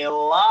there is a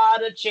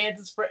lot of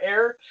chances for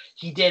error,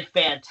 he did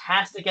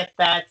fantastic at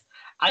that.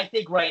 I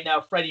think right now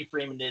Freddie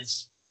Freeman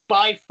is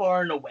by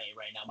far and away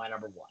right now my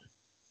number 1.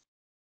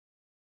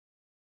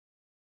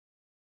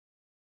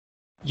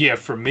 Yeah,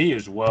 for me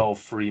as well,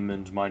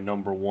 Freeman's my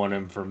number 1.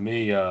 And for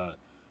me, the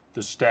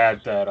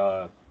stat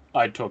that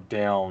I took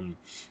down,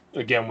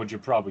 again, which you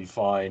probably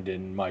find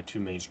in my 2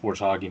 main sports,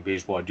 hockey and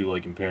baseball, I do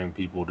like comparing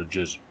people to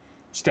just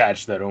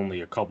stats that only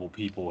a couple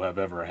people have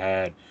ever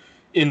had.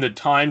 In the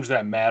times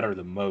that matter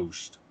the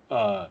most,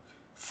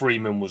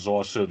 Freeman was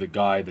also the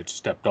guy that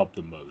stepped up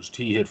the most.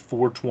 He hit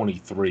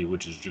 423,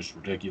 which is just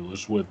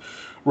ridiculous, with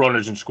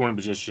runners in scoring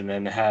position,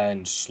 and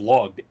had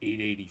slugged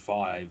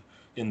 885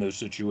 in those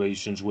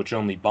situations, which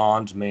only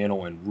Bonds,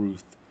 Mantle, and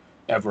Ruth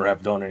ever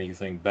have done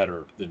anything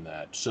better than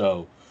that.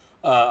 So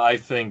I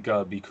think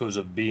because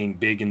of being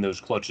big in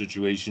those clutch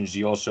situations,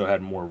 he also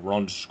had more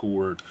runs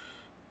scored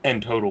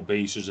and total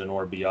bases and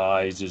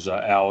RBIs, as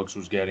Alex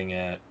was getting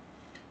at.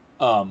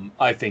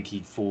 I think he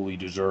fully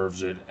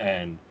deserves it,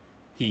 and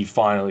he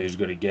finally is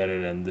going to get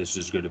it, and this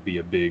is going to be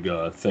a big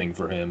thing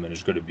for him, and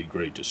it's going to be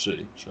great to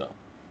see. So,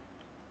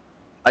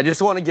 I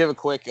just want to give a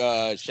quick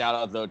shout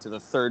out though to the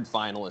third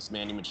finalist,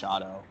 Manny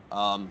Machado.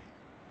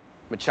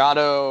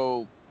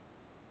 Machado,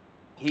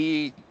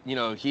 he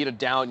had a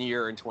down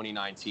year in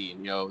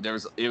 2019.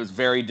 It was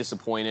very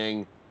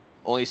disappointing.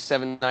 Only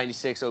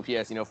 796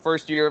 OPS.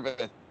 First year of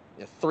a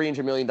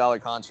 $300 million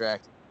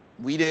contract.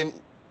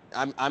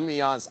 I'm gonna be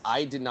honest,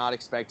 I did not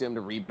expect him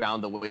to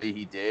rebound the way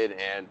he did,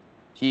 and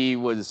he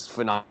was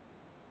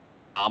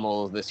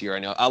phenomenal this year. I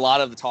know a lot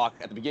of the talk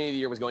at the beginning of the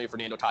year was going to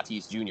Fernando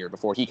Tatis Jr.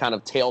 before he kind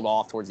of tailed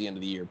off towards the end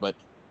of the year. But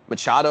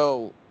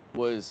Machado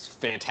was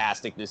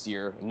fantastic this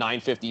year.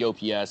 950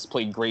 OPS,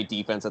 played great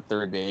defense at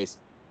third base.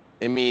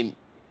 I mean,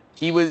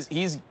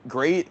 he's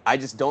great. I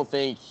just don't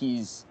think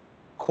he's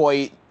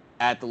quite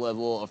at the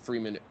level of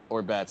Freeman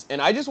or Betts.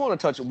 And I just want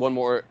to touch one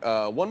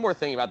more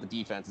thing about the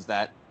defense is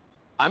that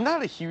I'm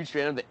not a huge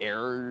fan of the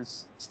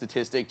errors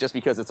statistic just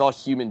because it's all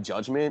human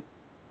judgment.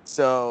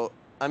 So,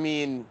 I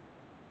mean,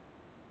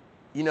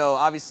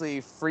 obviously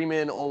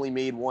Freeman only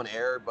made one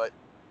error, but,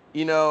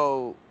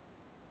 you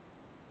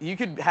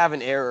could have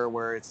an error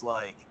where it's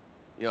like,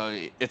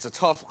 it's a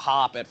tough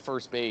hop at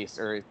first base,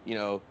 or,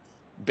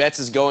 Betts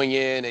is going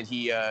in and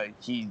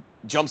he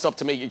jumps up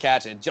to make a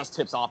catch and just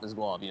tips off his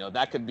glove.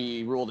 That could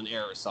be ruled an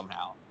error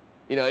somehow.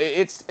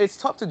 It's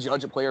tough to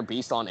judge a player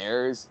based on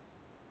errors.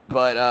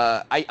 But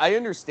I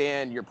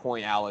understand your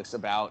point, Alex,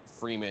 about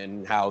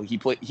Freeman, how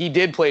he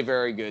did play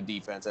very good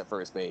defense at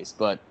first base.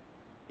 But,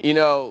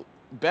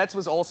 Betts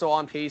was also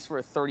on pace for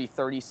a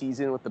 30-30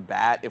 season with the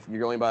bat if you're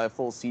going by a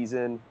full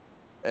season.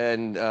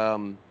 And,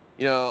 a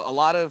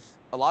lot of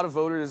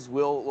voters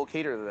will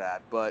cater to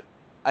that. But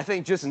I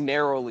think just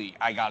narrowly,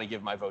 I got to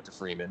give my vote to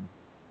Freeman.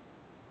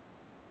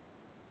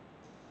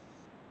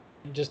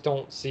 You just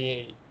don't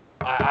see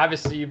 –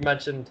 obviously, you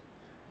mentioned –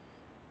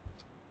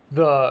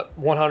 the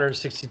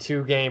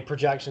 162 game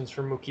projections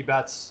for Mookie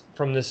Betts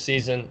from this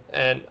season,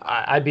 and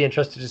I'd be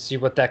interested to see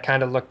what that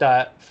kind of looked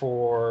at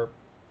for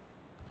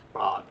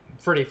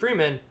Freddie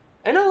Freeman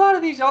and a lot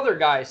of these other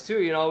guys too.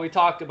 We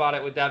talked about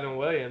it with Devin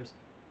Williams.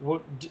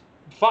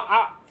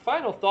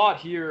 Final thought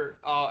here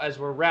as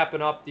we're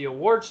wrapping up the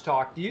awards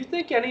talk. Do you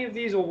think any of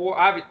these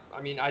awards?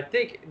 I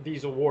think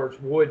these awards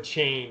would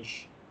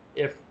change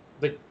if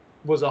the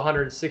was a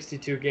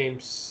 162 game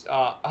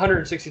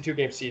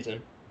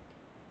season.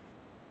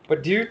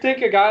 But do you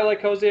think a guy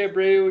like Jose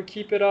Abreu would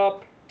keep it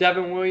up?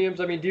 Devin Williams?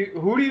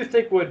 Who do you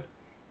think would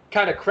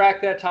kind of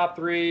crack that top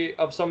three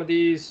of some of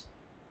these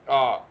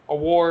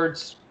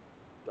awards?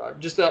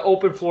 Just an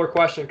open floor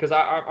question, because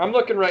I'm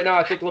looking right now.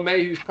 I think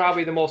LeMahieu's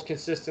probably the most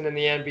consistent in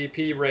the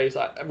MVP race.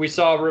 We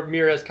saw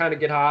Ramirez kind of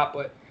get hot,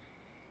 but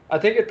I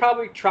think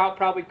Trout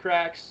probably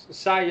cracks.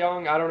 Cy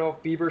Young, I don't know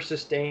if Bieber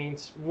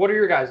sustains. What are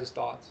your guys'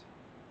 thoughts?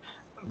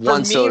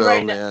 Juan Soto,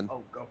 right man.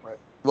 Oh, go for it.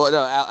 Well,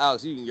 no,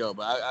 Alex, you can go,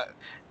 but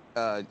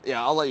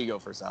I'll let you go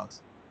first,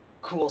 Alex.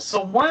 Cool.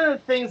 So one of the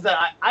things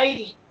that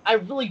I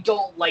really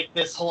don't like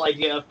this whole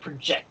idea of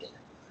projected,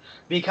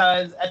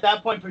 because at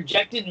that point,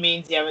 projected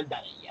means you haven't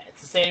done it yet.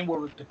 It's the same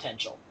word with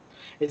potential,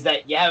 is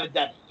that you haven't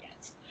done it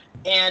yet.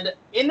 And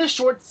in the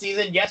short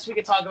season, yes, we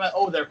could talk about,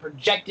 they're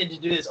projected to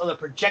do this, they're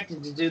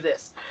projected to do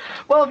this.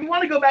 Well, if you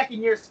want to go back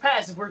in years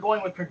past, if we're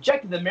going with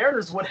projected, the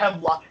Mariners would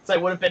have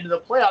been to the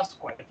playoffs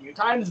quite a few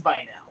times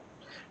by now,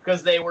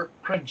 because they were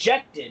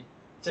projected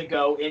to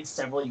go in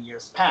several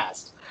years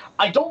past.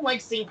 I don't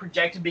like seeing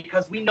projected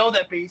because we know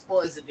that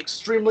baseball is an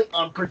extremely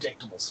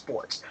unpredictable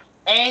sport.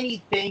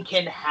 Anything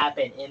can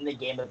happen in the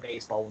game of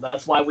baseball.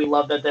 That's why we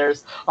love that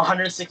there's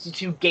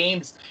 162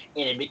 games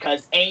in it,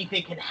 because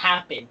anything can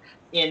happen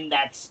in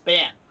that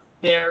span.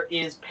 There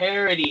is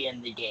parity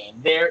in the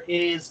game.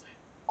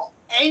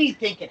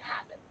 Anything can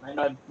happen. I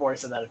know I've already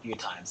said that a few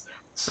times.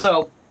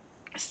 So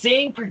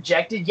seeing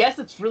projected, yes,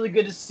 it's really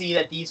good to see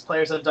that these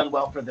players have done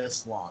well for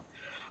this long.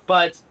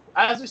 But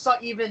as we saw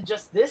even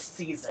just this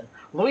season,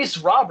 Luis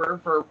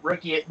Robert, for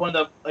one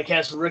of the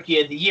candidates for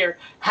Rookie of the Year,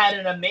 had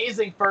an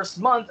amazing first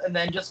month and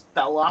then just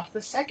fell off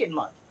the second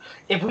month.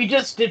 If we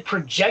just did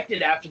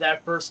projected after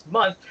that first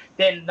month,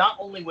 then not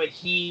only would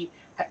he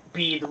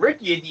be the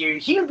Rookie of the Year,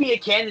 he would be a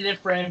candidate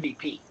for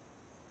MVP.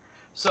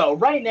 So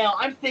right now,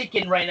 I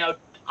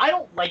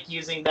don't like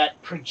using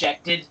that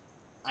projected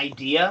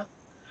idea,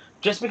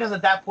 just because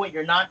at that point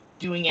you're not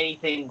doing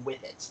anything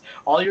with it.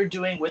 All you're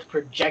doing with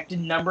projected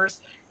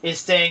numbers is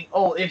saying,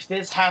 if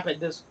this happened,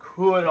 this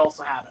could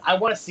also happen. I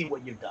want to see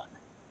what you've done.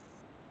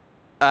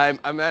 I'm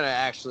gonna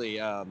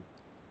actually.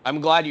 I'm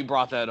glad you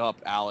brought that up,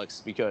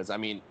 Alex, because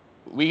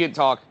we could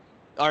talk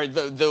or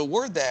the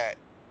word that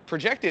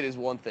projected is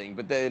one thing,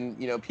 but then,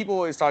 people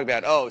always talk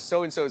about, oh,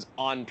 so-and-so is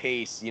on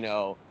pace,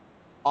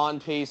 on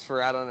pace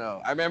for, I don't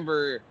know. I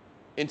remember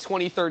in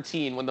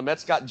 2013 when the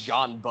Mets got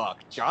John Buck.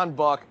 John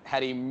Buck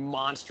had a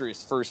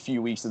monstrous first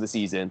few weeks of the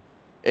season.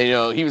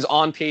 And, he was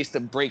on pace to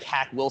break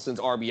Hack Wilson's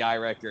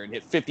RBI record and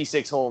hit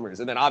 56 homers.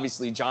 And then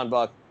obviously John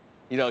Buck,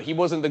 he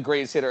wasn't the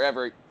greatest hitter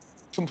ever,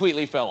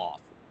 completely fell off,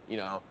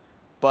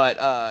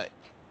 But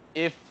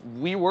if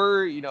we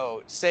were,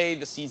 say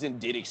the season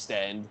did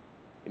extend,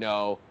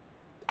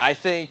 I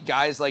think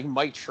guys like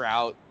Mike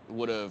Trout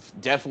would have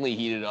definitely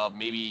heated up,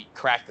 maybe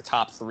cracked the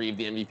top 3 of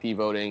the MVP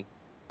voting.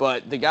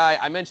 But the guy,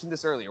 I mentioned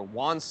this earlier,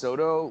 Juan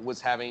Soto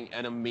was having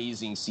an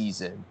amazing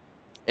season.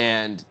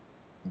 And,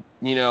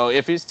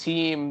 if his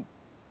team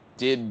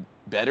did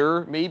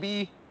better,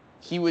 maybe,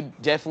 he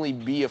would definitely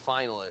be a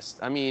finalist.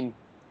 I mean,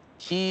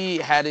 he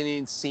had an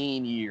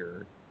insane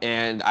year.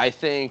 And I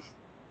think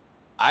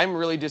I'm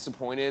really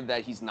disappointed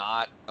that he's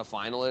not a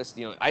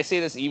finalist. I say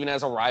this even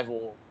as a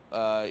rival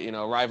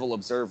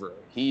observer.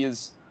 He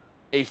is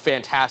a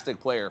fantastic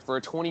player. For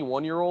a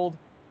 21-year-old,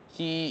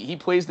 he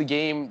plays the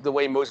game the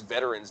way most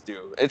veterans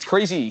do. It's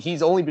crazy.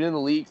 He's only been in the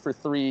league for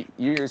 3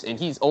 years, and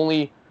he's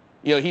only,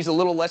 he's a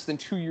little less than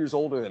 2 years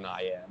older than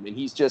I am, and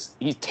he's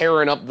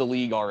tearing up the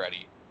league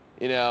already.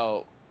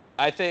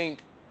 I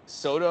think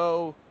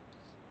Soto,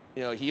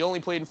 he only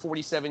played in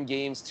 47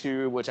 games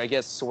too, which I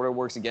guess sort of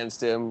works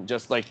against him,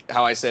 just like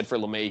how I said for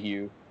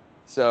LeMahieu.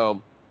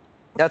 So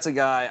that's a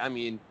guy, I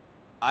mean,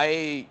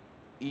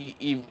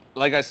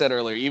 like I said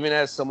earlier, even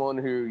as someone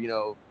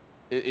who,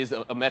 is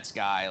a Mets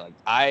guy, like,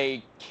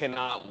 I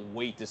cannot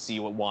wait to see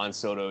what Juan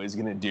Soto is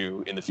going to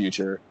do in the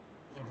future.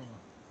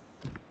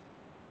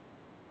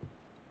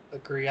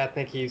 Agree. I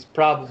think he's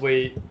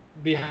probably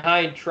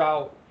behind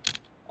Trout.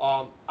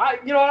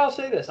 I'll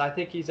say this. I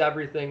think he's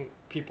everything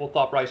people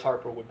thought Bryce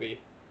Harper would be.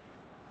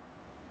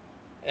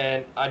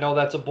 And I know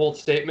that's a bold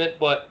statement,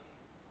 but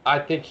I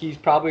think he's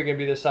probably going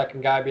to be the second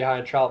guy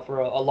behind Trout for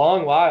a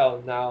long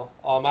while now.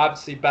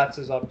 Obviously, Betts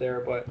is up there,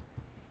 but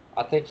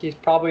I think he's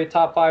probably a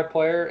top 5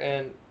 player.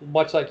 And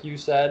much like you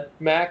said,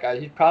 Mac,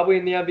 he's probably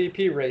in the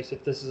MVP race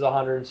if this is a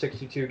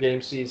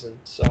 162-game season.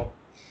 So.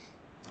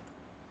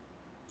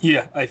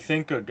 Yeah, I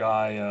think a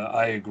guy,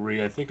 I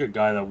agree. I think a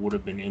guy that would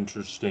have been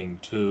interesting,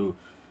 too,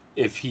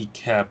 if he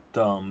kept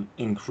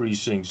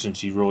increasing since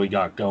he really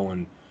got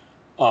going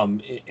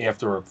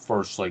after a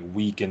first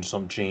week and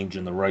some change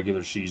in the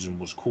regular season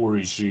was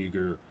Corey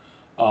Seager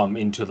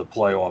into the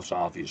playoffs.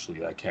 Obviously,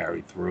 that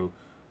carried through.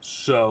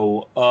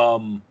 So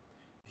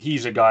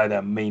he's a guy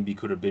that maybe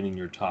could have been in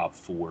your top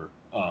 4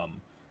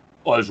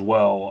 as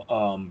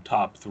well,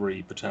 top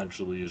 3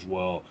 potentially as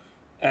well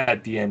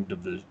at the end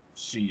of the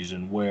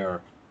season,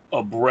 where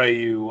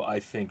Abreu, I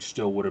think,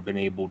 still would have been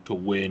able to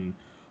win.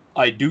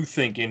 I do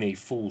think in a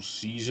full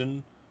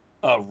season,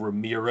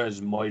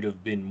 Ramirez might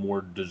have been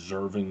more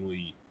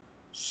deservingly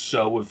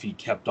so if he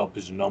kept up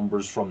his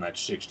numbers from that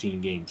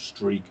 16-game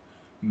streak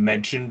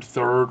mentioned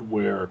third,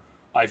 where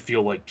I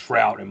feel like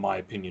Trout, in my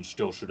opinion,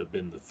 still should have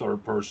been the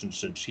third person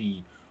since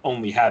he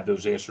only had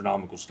those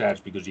astronomical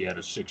stats because he had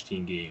a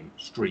 16-game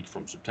streak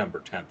from September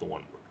 10th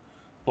onward.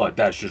 But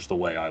that's just the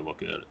way I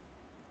look at it.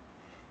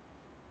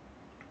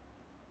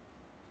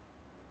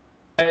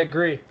 I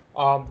agree.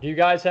 Do you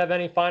guys have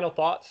any final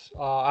thoughts?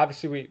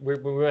 Obviously, we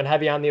went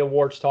heavy on the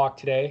awards talk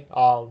today.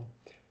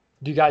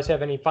 Do you guys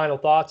have any final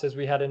thoughts as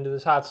we head into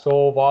this hot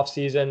stove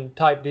off-season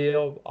type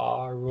deal?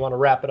 Or we want to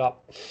wrap it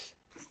up?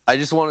 I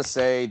just want to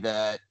say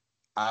that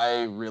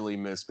I really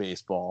miss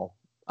baseball.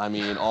 I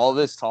mean, all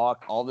this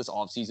talk, all this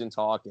off-season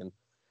talk, and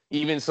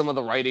even some of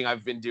the writing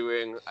I've been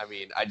doing. I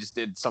mean, I just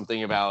did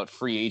something about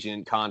free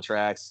agent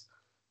contracts.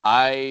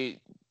 I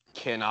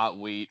cannot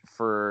wait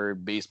for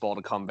baseball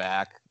to come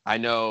back. I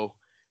know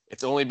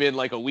it's only been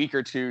a week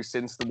or 2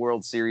 since the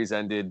World Series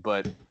ended,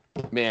 but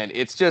man,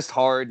 it's just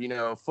hard.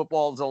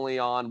 Football's only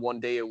on 1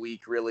 day a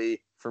week,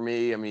 really, for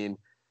me. I mean,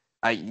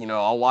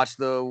 I'll watch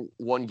the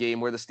one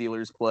game where the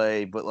Steelers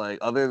play, but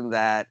other than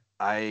that,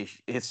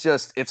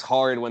 it's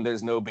hard when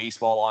there's no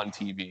baseball on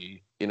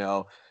TV.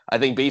 I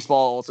think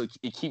baseball also,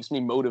 it keeps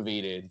me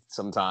motivated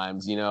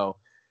sometimes.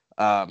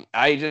 I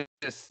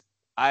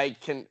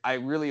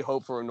really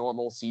hope for a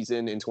normal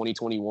season in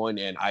 2021,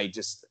 and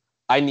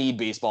I need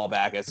baseball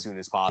back as soon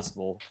as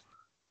possible.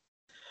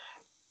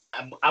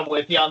 I'm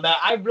with you on that.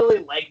 I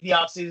really like the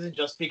offseason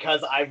just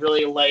because I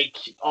really like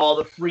all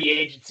the free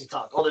agency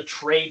talk, all the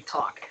trade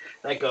talk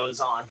that goes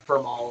on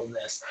from all of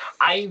this.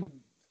 I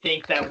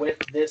think that with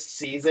this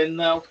season,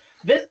 though,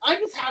 I'm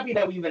just happy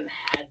that we even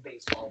had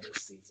baseball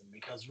this season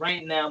because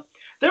right now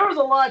there was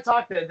a lot of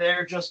talk that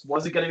there just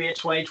wasn't going to be a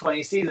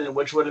 2020 season,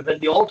 which would have been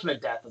the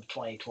ultimate death of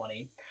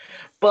 2020.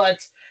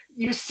 But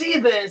you see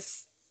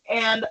this,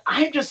 and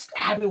I'm just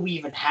happy we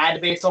even had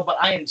baseball, but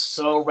I am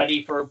so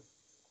ready for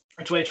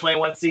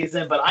 2021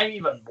 season, but I'm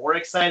even more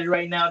excited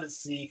right now to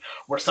see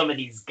where some of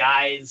these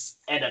guys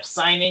end up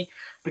signing.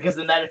 because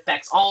then that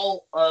affects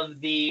all of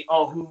the,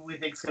 who we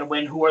think is going to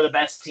win, who are the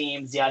best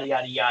teams, yada,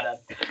 yada, yada.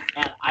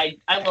 And I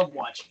love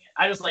watching it.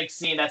 I just like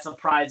seeing that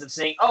surprise of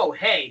saying, oh,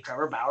 hey,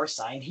 Trevor Bauer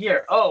signed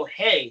here. Oh,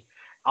 hey,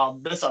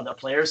 this other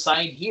player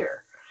signed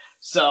here.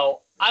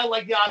 So I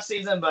like the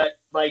offseason, but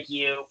like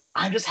you,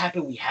 I'm just happy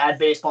we had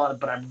baseball,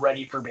 but I'm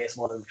ready for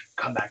baseball to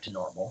come back to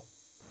normal.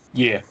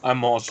 Yeah,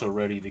 I'm also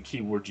ready. The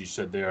key word you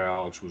said there,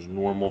 Alex, was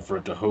normal, for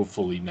it to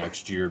hopefully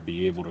next year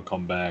be able to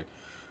come back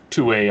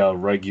to a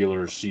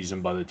regular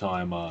season by the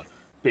time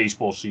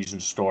baseball season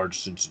starts,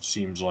 since it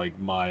seems like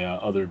my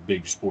other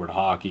big sport,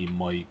 hockey,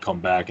 might come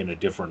back in a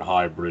different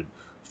hybrid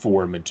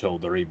form until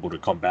they're able to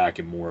come back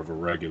in more of a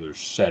regular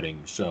setting.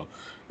 So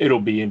it'll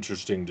be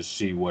interesting to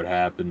see what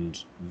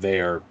happens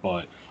there,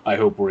 but I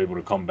hope we're able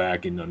to come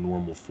back in a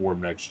normal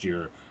form next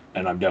year,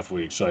 and I'm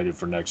definitely excited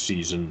for next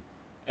season.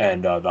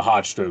 And the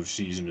hot stove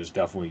season is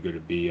definitely going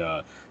to be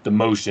the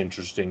most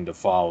interesting to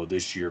follow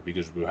this year,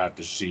 because we'll have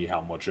to see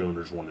how much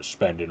owners want to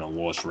spend in a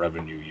lost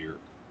revenue year.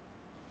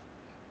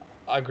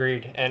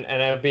 Agreed, and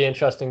it'll be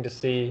interesting to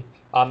see.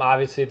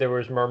 Obviously, there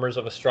was murmurs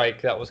of a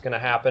strike that was going to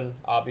happen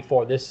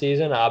before this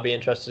season. I'll be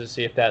interested to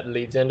see if that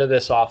leads into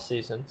this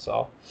offseason.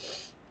 So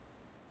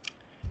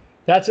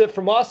that's it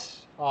from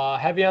us.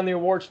 Heavy on the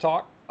awards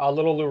talk, a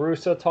little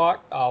Russa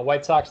talk,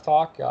 White Sox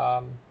talk.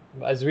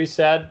 As we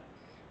said,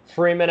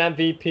 Freeman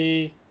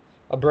MVP,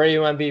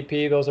 Abreu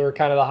MVP. Those are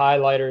kind of the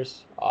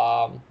highlighters.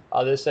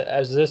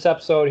 This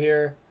episode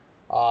here,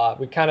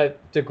 we kind of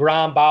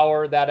DeGrom,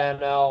 Bauer, that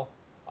NL.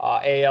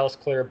 AL's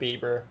clear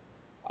Bieber.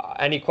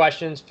 Any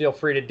questions, feel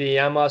free to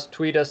DM us.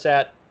 Tweet us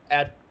at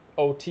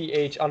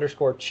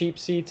OTH_cheap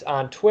seats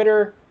on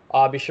Twitter.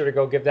 Be sure to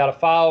go give that a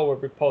follow. We'll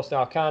be posting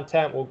our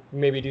content. We'll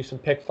maybe do some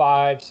pick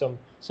five, some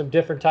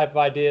different type of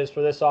ideas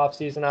for this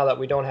offseason now that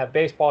we don't have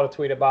baseball to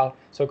tweet about.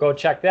 So go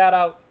check that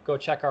out. Go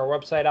check our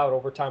website out,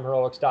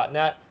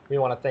 overtimeheroics.net. We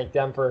want to thank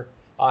them for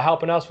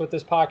helping us with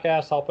this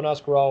podcast, helping us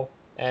grow.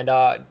 And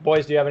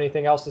boys, do you have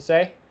anything else to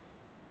say?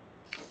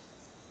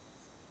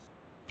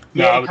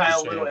 Yeah,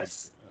 Kyle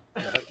Lewis.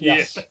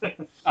 Yes.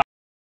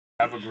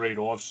 Have a great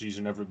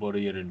offseason,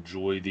 everybody, and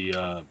enjoy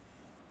the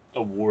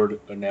award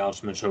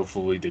announcements.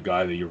 Hopefully the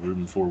guy that you're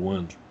rooting for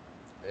wins.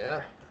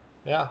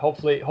 Yeah.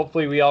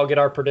 Hopefully we all get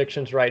our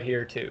predictions right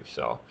here too.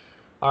 So,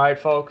 all right,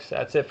 folks,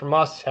 that's it from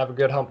us. Have a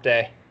good hump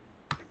day.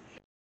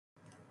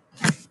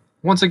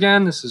 Once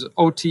again, this is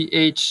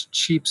OTH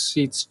Cheap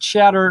Seats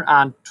Chatter.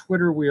 On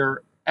Twitter, we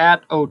are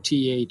at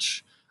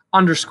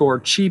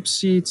OTH_cheap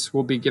seats.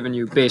 We'll be giving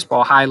you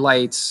baseball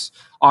highlights,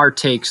 our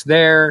takes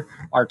there.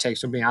 Our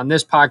takes will be on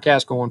this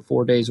podcast going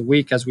 4 days a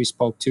week, as we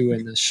spoke to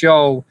in the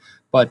show.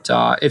 But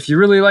if you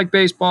really like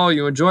baseball,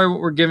 you enjoy what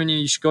we're giving you,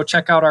 you should go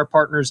check out our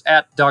partners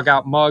at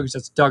Dugout Mugs.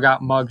 That's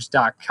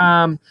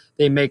dugoutmugs.com.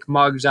 They make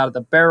mugs out of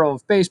the barrel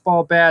of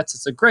baseball bats.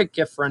 It's a great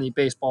gift for any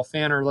baseball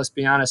fan, or let's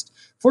be honest,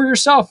 for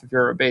yourself if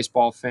you're a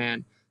baseball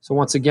fan. So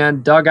once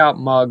again,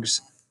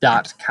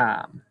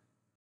 dugoutmugs.com.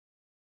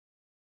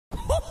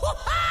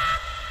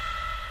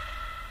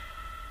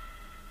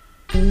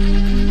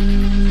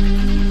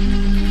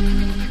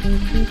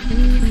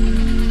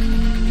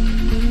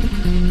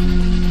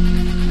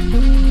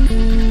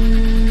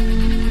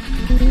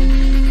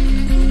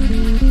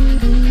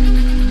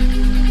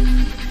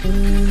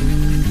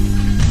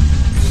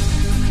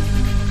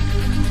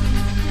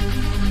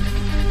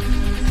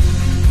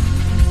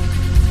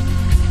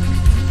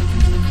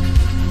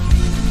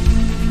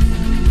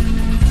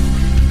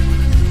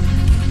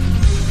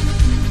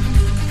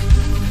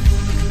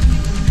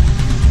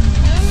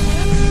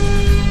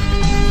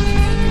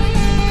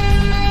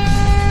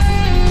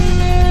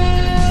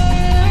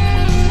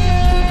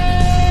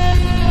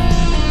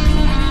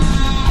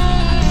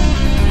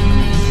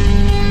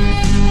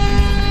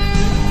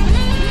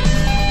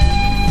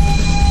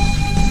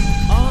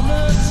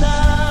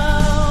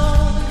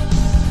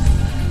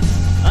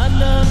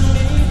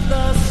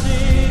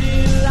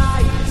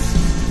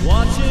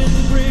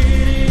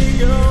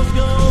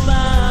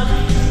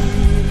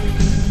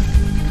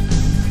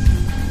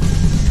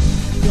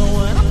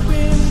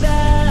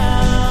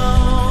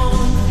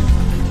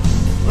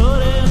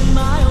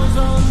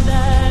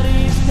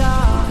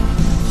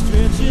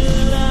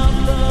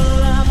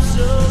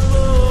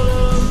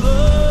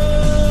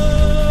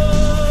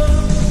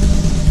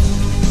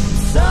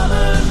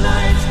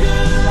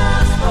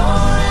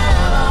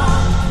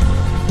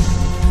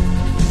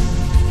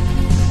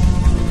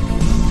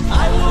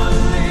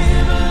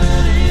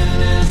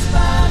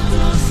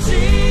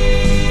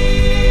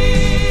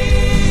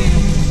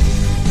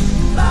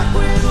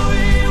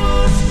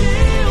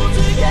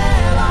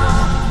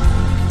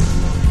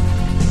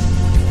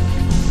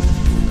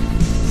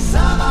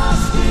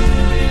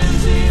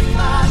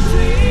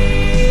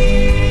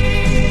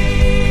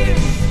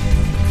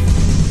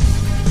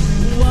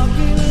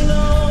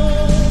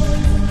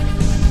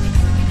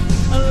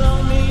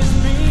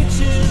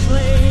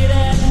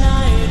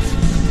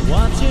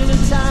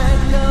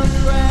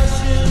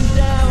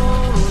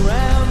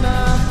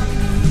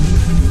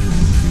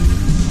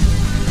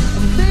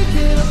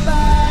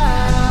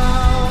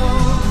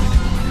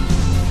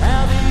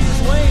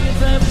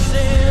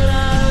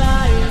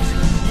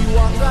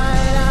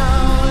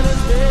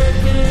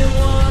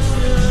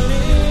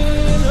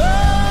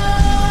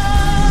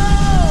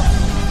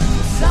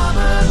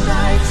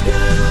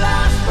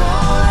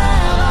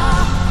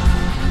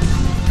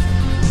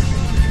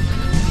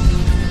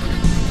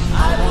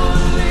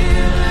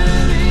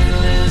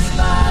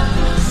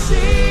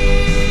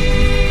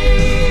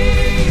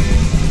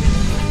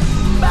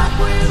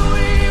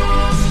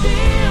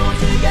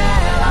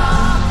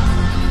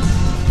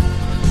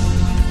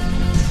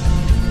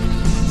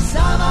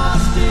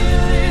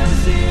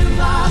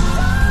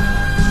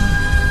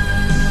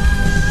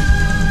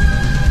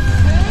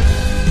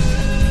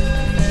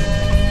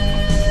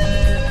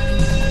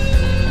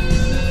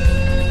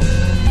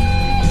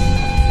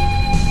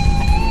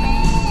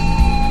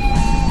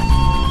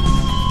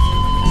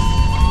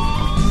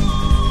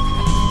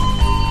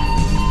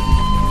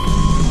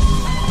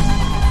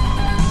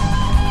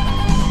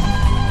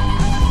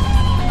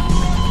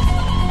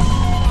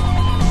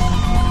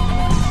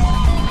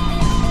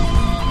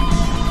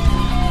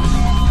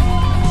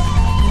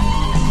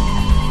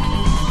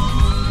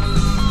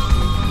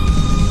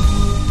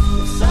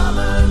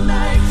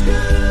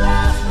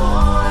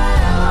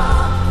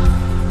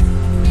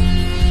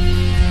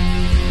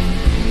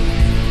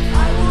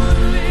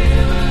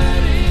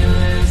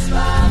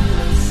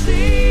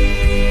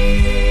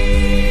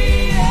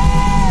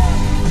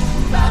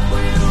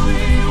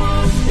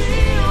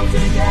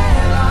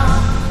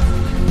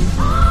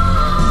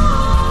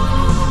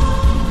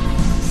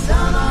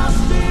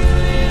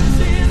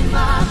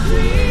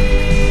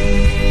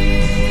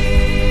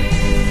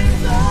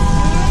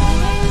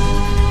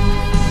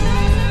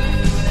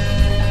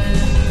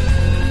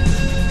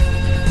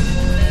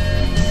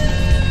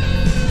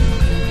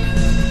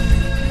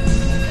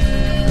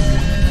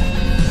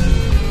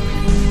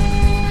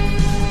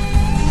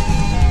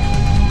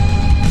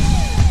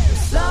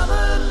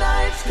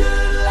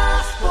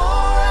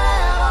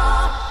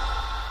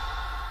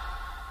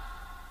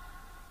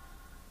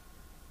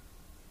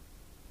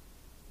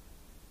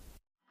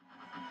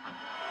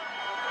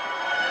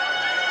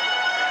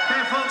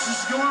 folks,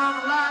 this is going on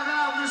the live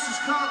album. This is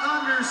called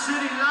Under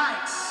City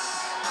Lights.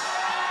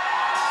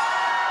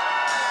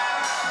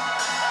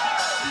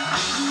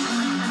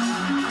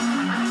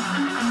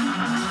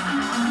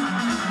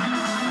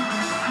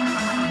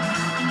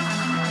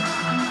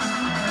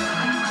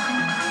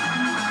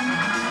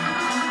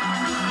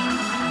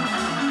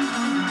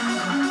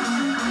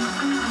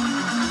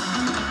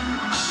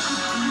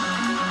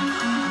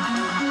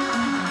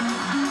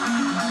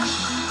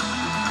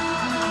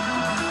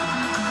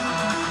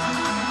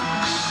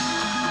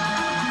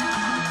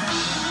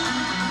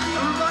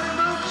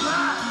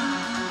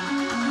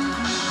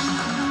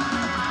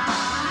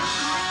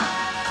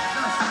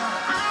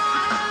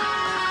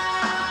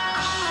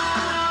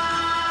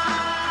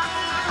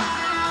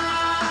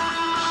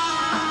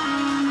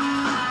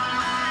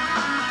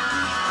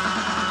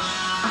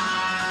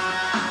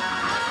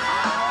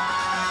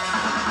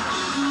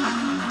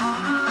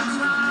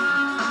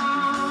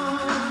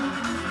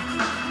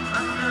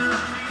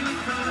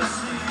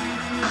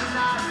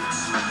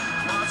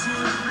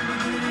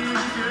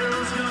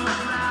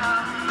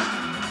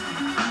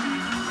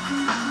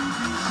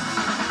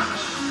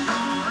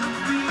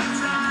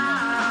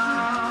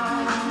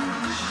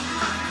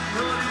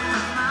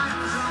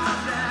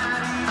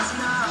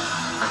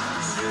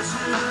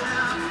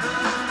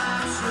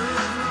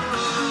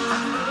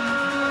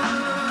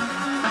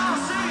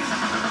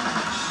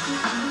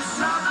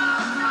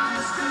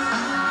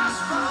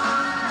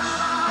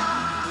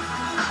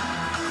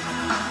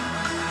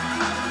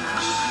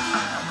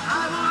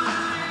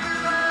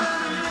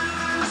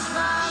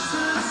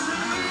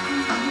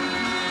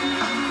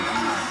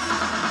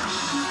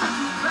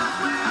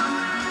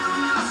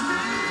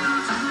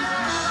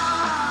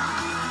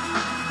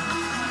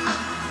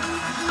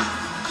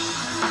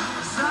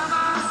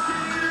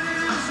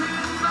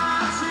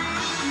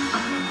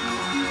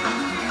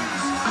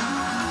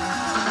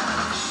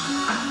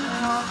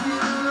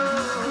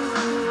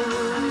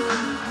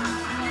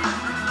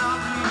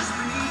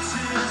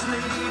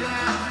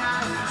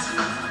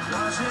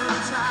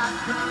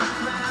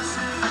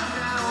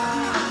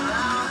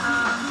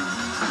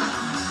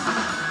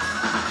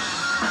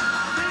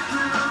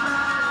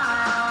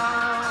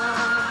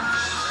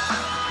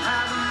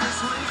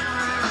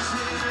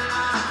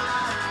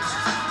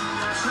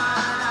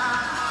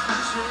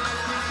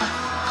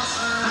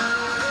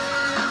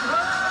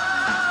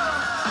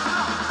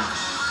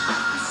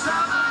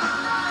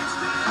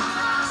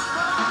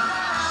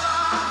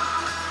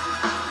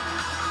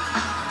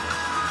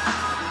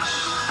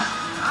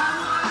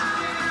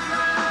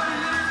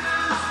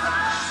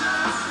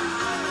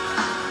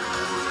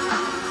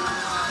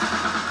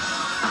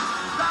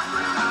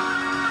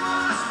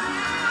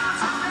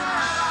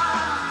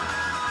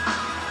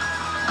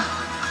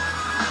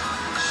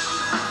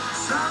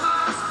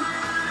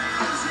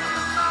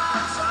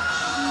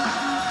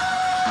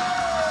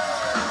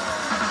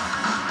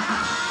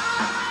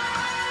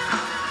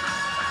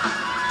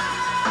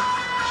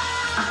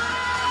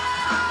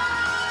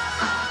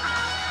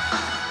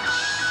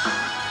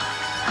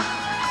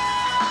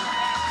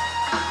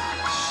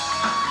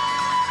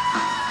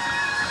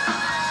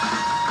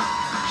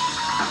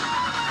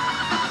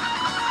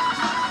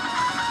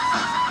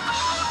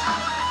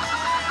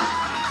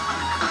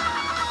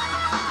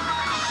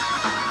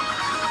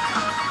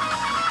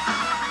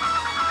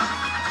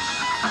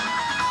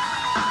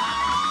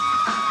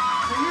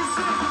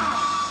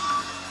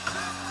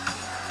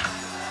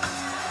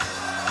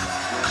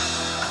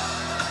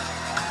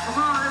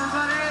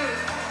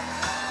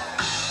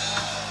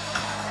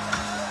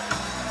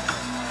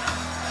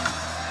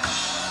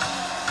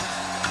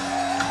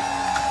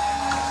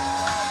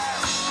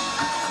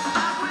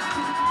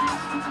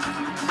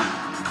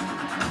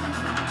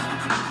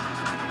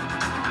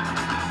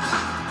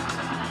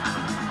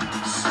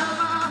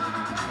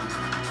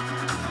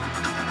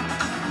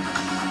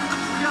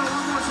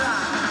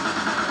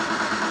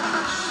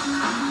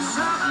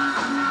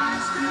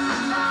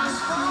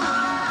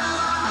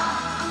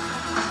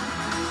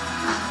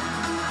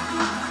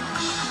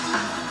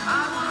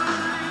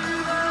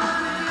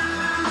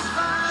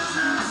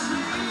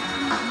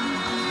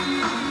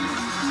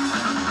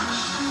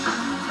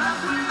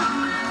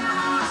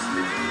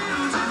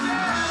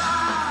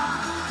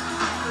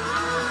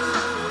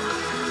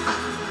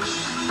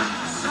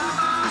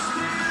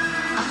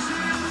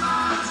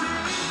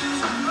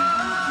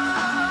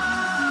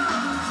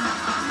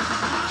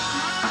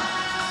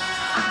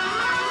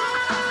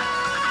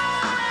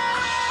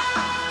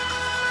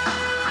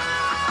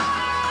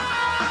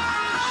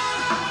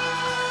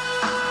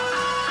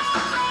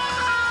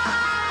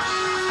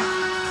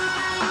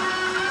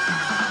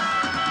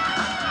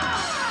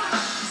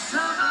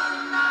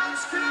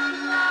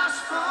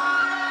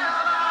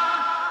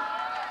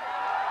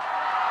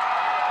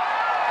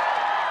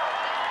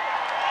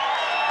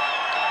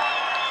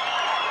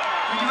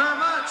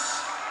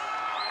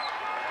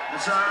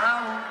 It's our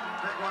album.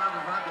 Pick one up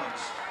for $5.